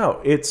I don't know.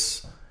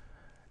 It's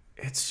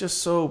just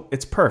so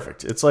it's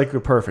perfect. It's like a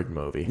perfect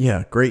movie.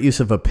 Yeah, great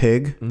use of a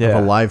pig, of a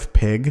live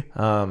pig.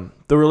 The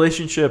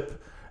relationship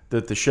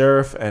that the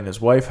sheriff and his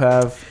wife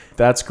have,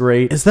 that's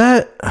great. Is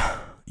that?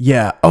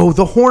 Yeah. Oh,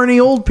 the horny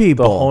old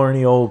people. The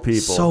horny old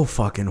people. So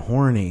fucking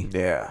horny.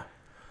 Yeah.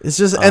 It's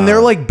just, and they're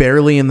like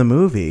barely in the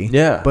movie.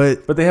 Yeah.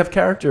 But they have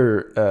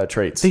character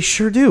traits. They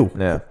sure do.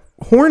 Yeah.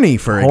 Horny,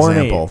 for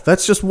example.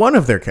 That's just one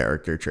of their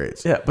character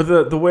traits. Yeah.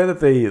 But the way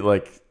that they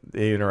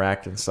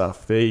interact and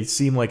stuff, they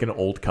seem like an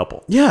old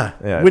couple.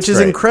 Yeah. Which is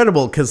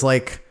incredible because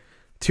like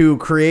to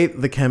create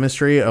the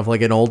chemistry of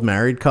like an old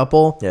married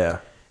couple. Yeah.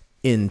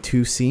 In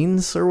 2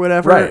 scenes or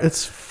whatever. Right.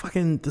 It's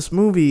fucking, this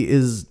movie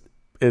is.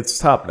 It's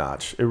top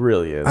notch. It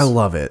really is. I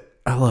love it.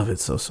 I love it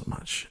so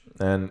much.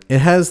 And it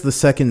has the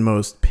second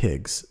most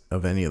pigs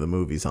of any of the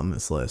movies on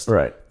this list.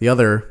 Right. The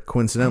other,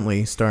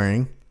 coincidentally,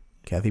 starring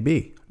Kathy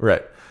B.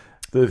 Right.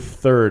 The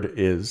third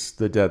is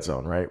The Dead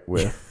Zone, right?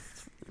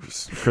 With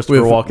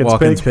Christopher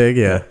Walken's pig.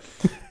 Yeah.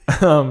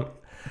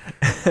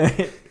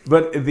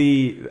 But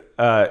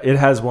it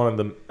has one of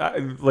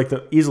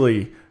the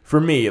easily, for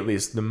me at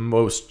least, the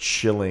most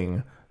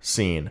chilling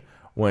scene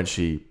when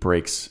she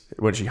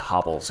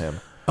hobbles him.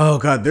 Oh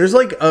God, there's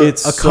like a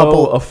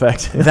couple so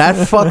effective. That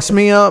fucks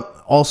me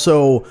up.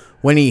 Also,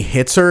 when he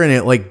hits her and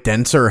it like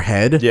dents her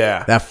head,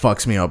 yeah, that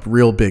fucks me up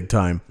real big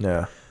time.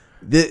 Yeah,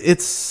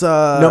 it's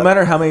no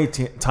matter how many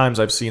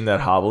times I've seen that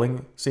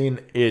hobbling scene,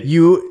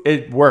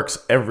 it works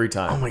every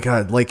time. Oh my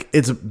God, like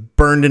it's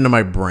burned into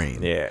my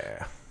brain.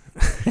 Yeah,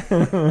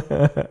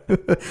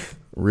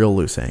 real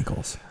loose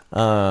ankles.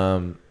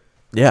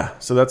 Yeah,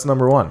 so that's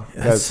number one.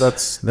 That's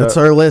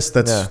our list.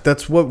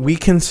 That's what we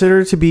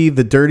consider to be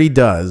the Dirty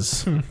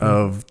Does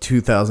of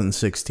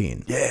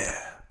 2016. Yeah,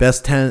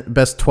 best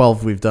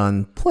 12 we've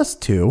done plus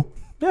 2.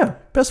 Yeah,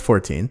 best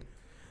 14.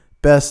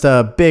 Best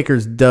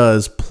Baker's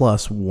Does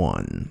plus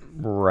 1.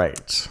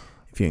 Right.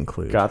 If you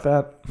include. Got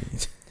that?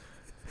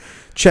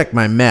 Check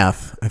my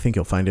math. I think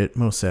you'll find it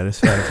most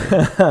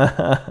satisfactory.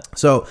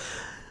 So,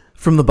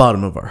 from the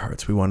bottom of our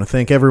hearts, we want to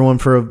thank everyone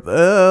for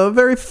a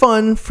very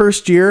fun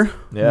first year.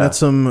 Yeah. Met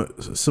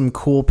some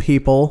cool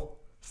people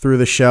through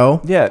the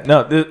show. Yeah,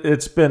 no,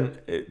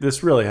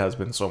 this really has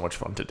been so much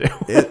fun to do.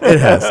 It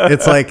has.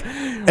 It's like,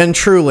 and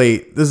truly,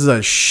 this is a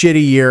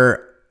shitty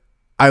year.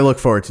 I look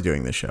forward to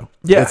doing this show.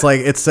 Yeah. It's like,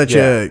 it's such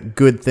a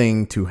good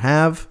thing to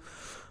have.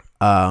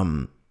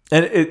 And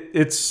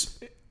it's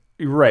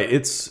right.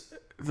 It's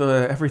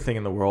everything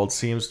in the world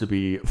seems to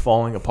be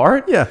falling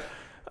apart. Yeah.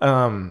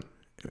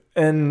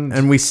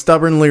 And we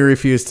stubbornly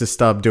refuse to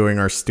stop doing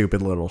our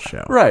stupid little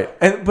show. Right.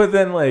 But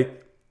then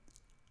like,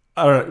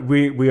 I don't know,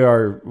 we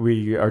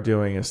are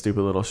doing a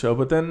stupid little show,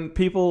 but then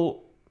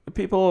people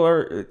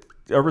are,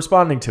 are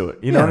responding to it.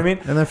 You know what I mean?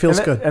 And that feels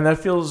good. And that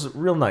feels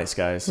real nice,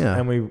 guys. Yeah.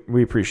 And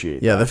we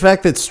appreciate Yeah, that. the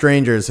fact that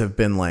strangers have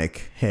been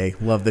like, hey,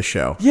 love the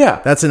show.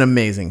 Yeah. That's an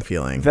amazing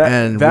feeling.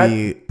 And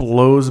that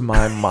blows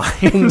my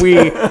mind.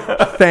 we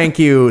thank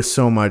you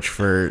so much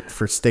for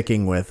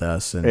sticking with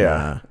us.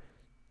 And,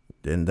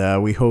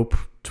 and we hope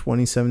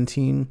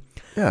 2017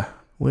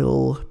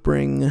 will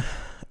bring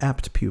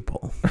apt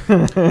pupil.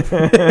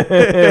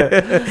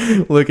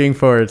 Looking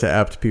forward to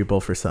apt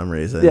pupil for some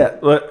reason. Yeah.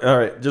 All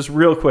right. Just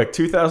real quick.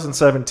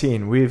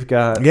 2017. We've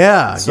got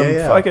some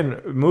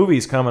fucking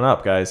movies coming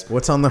up, guys.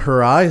 What's on the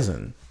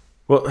horizon?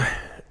 Well,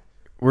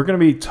 we're going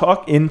to be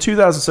in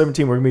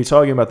 2017. We're going to be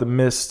talking about The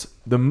Mist,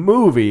 the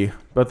movie,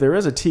 but there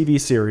is a TV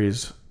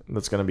series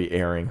that's going to be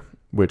airing,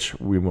 which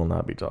we will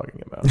not be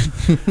talking about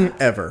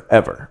ever.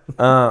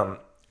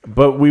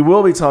 But we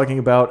will be talking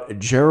about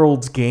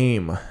Gerald's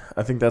Game.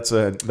 I think that's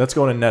going to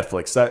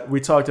Netflix. That we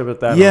talked about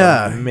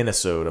that on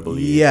Minnesota, I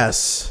believe.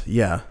 Yes.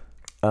 Yeah.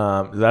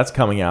 That's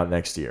coming out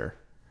next year.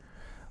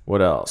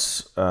 What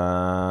else?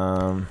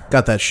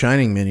 Got that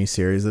Shining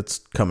miniseries that's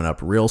coming up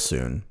real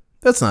soon.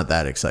 That's not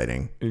that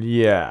exciting.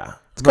 Yeah.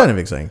 It's kind of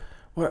exciting.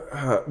 What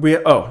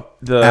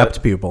the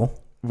apt pupil.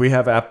 We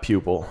have apt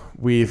pupil.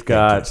 We've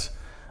got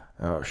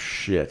oh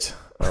shit.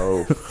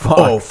 Oh fuck.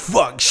 Oh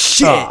fuck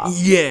shit.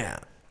 Yeah.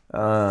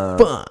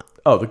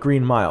 The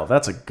Green Mile.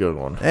 That's a good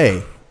one.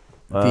 Hey.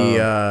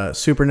 The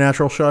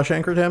Supernatural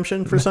Shawshank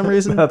Redemption for some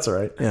reason. That's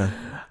right. Yeah.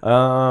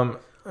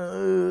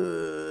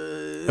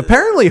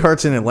 Apparently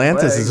Hearts in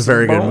Atlantis is a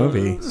very good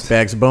movie.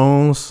 Bags of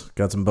Bones.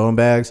 Got some bone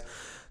bags.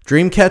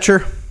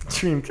 Dreamcatcher.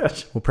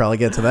 We'll probably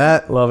get to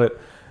that. Love it.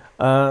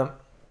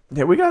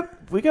 Yeah,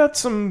 we got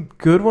some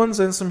good ones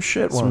and some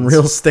shit ones. Some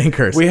real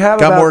stinkers. We have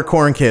got more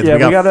Corn Kids. Yeah,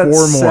 we got 4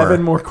 more.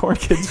 7 more Corn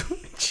Kids.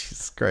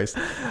 Jesus Christ.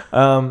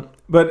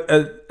 But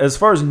as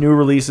far as new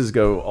releases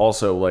go,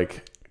 also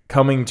like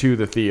coming to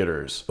the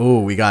theaters.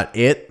 Oh, we got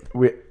It.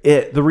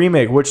 The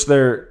remake, which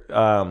they're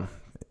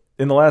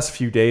in the last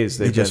few days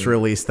they just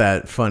released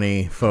that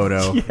funny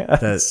photo.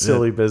 That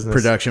silly business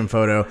production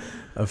photo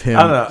of him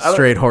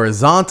straight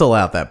horizontal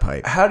out that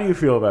pipe. How do you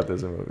feel about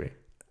this movie?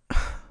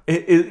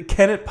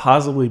 Can it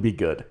possibly be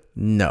good?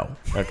 No.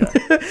 Okay.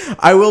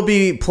 I will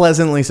be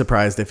pleasantly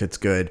surprised if it's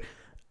good.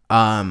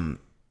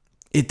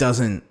 It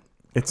doesn't.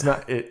 It's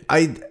not.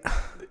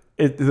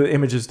 The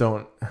images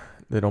don't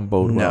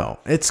bode well. No,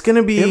 it's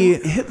gonna be.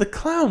 The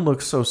clown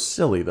looks so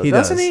silly though,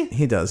 doesn't he?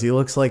 He does. He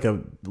looks like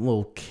a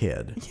little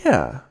kid.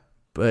 Yeah.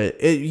 But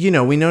we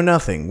know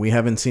nothing. We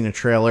haven't seen a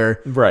trailer.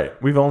 Right.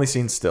 We've only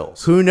seen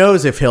stills. Who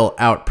knows if he'll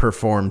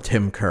outperform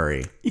Tim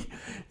Curry?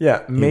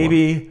 Yeah,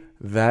 maybe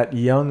that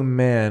young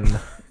man,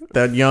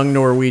 that young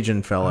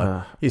Norwegian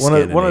fella. He's one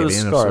of the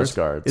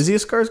Skarsgårds. Is he a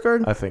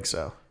Skarsgård? I think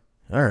so.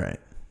 All right.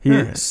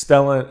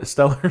 Stellar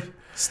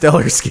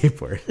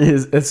Skateboard.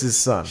 It's his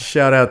son.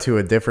 Shout out to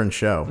a different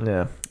show.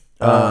 Yeah.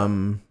 How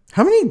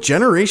many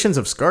generations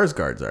of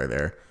Skarsgårds are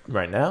there?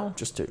 Right now,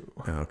 just 2.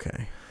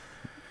 Okay.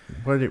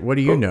 What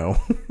do you know?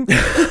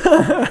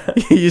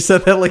 You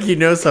said that like you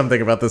know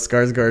something about the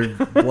Skarsgård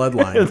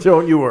bloodline.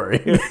 Don't you worry.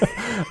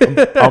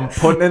 I'm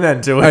putting an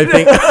end to it. I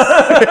think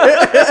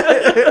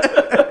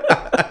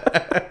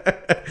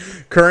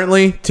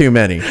currently too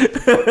many.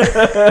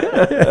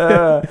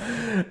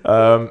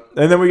 And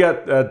then we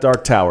got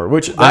Dark Tower,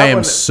 which I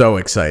am so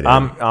excited.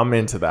 I'm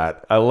into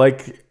that. I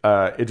like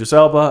Idris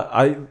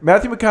Elba.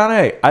 Matthew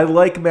McConaughey. I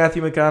like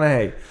Matthew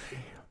McConaughey.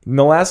 In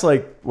the last,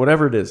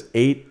 whatever it is,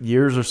 8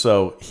 years or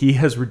so, he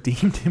has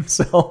redeemed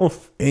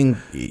himself.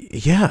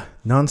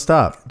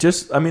 Nonstop.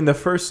 The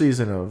first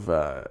season of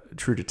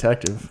True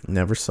Detective.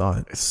 Never saw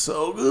it. It's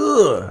so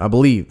good. I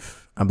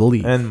believe.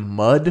 And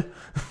Mud.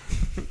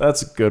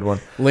 That's a good one.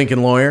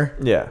 Lincoln Lawyer.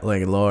 Yeah.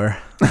 Lincoln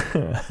Lawyer.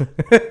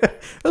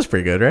 That's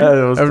pretty good, right?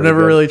 I've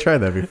never really tried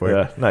that before.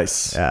 Yeah,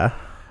 nice. Yeah.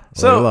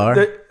 So,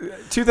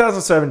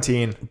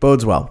 2017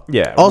 bodes well.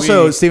 Yeah.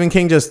 Also, Stephen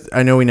King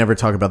I know we never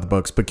talk about the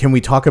books, but can we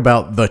talk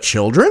about the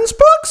children's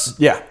books?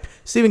 Yeah.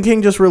 Stephen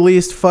King just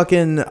released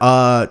fucking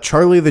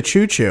Charlie the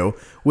Choo Choo,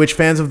 which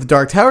fans of the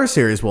Dark Tower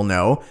series will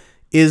know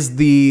is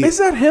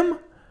that him?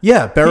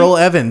 Yeah, Beryl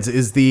Evans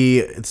is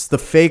the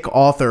fake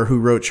author who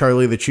wrote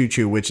Charlie the Choo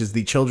Choo, which is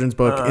the children's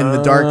book in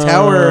the Dark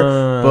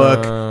Tower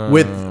book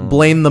with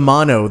Blaine the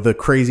Mono, the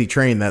crazy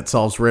train that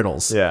solves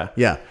riddles. Yeah.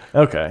 Yeah.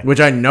 Okay. Which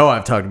I know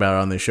I've talked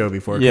about on this show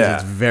before because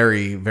it's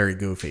very, very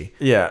goofy.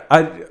 Yeah.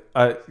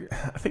 I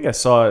think I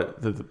saw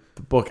the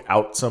book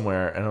out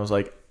somewhere and I was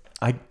like,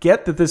 I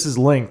get that this is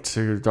linked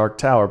to Dark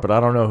Tower, but I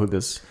don't know who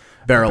this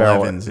Beryl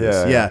Evans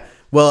is. Yeah.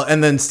 Well,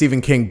 and then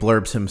Stephen King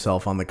blurbs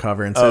himself on the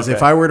cover and says,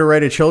 if I were to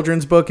write a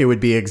children's book, it would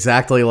be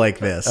exactly like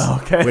this.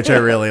 Okay. Which I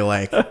really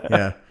like.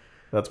 Yeah.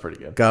 That's pretty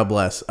good. God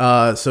bless.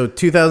 So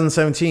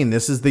 2017,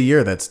 this is the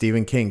year that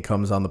Stephen King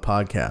comes on the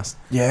podcast.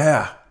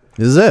 Yeah.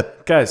 This is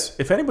it. Guys,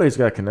 if anybody's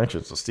got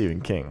connections to Stephen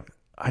King,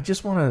 I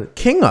just want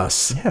to... King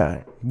us.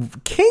 Yeah.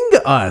 King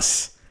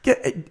us.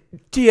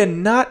 Do you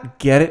not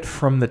get it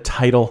from the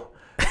title?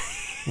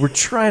 We're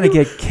trying to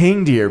get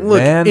kinged here,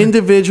 man.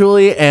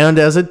 Individually and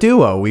as a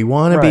duo, we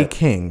want to be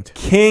kinged.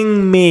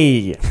 King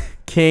me.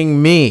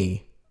 King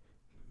me.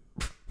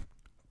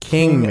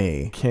 King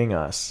me. King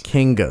us.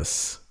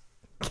 Kingus.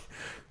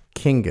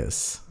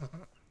 Kingus.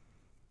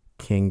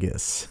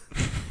 Kingus.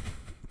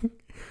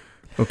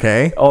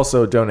 Okay.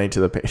 Also, donate to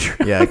the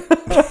Patreon. Yeah.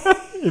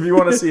 If you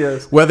want to see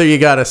us. Whether you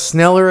got a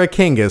Snell or a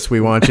Kingus, we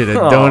want you to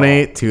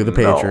donate to the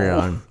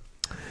Patreon.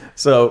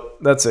 So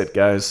that's it,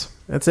 guys.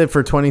 That's it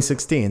for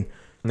 2016.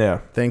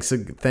 Yeah. Thanks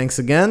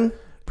again.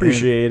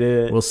 Appreciate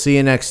it. We'll see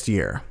you next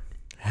year.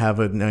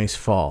 Have a nice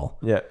fall.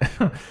 Yeah.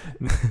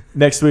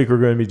 Next week, we're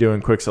going to be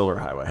doing Quicksilver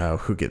Highway. Oh,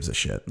 who gives a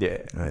shit? Yeah.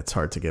 It's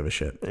hard to give a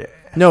shit. Yeah.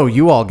 No,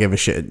 you all give a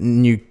shit.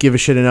 And you give a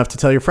shit enough to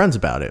tell your friends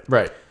about it.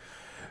 Right.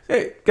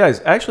 Hey,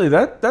 guys, actually,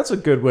 that's a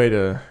good way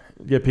to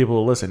get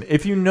people to listen.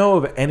 If you know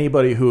of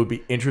anybody who would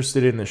be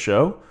interested in the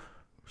show,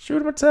 shoot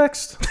them a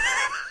text.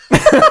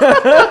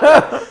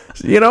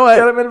 You know what?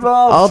 Get them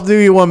involved. I'll do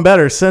you one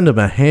better. Send them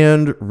a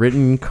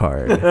handwritten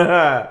card.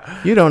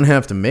 You don't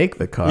have to make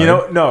the card. You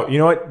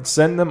know what?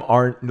 Send them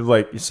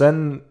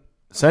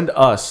send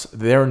us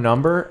their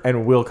number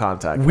and we'll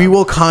contact them. We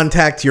will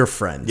contact your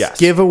friends. Yes.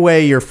 Give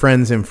away your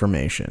friends'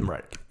 information.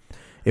 Right.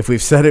 If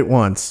we've said it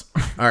once.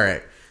 All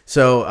right.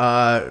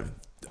 So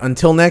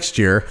until next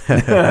year.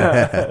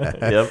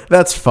 Yep.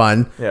 That's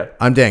fun. Yeah.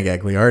 I'm Dan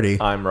Gagliardi.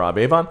 I'm Rob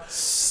Avon.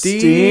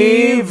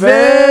 Steven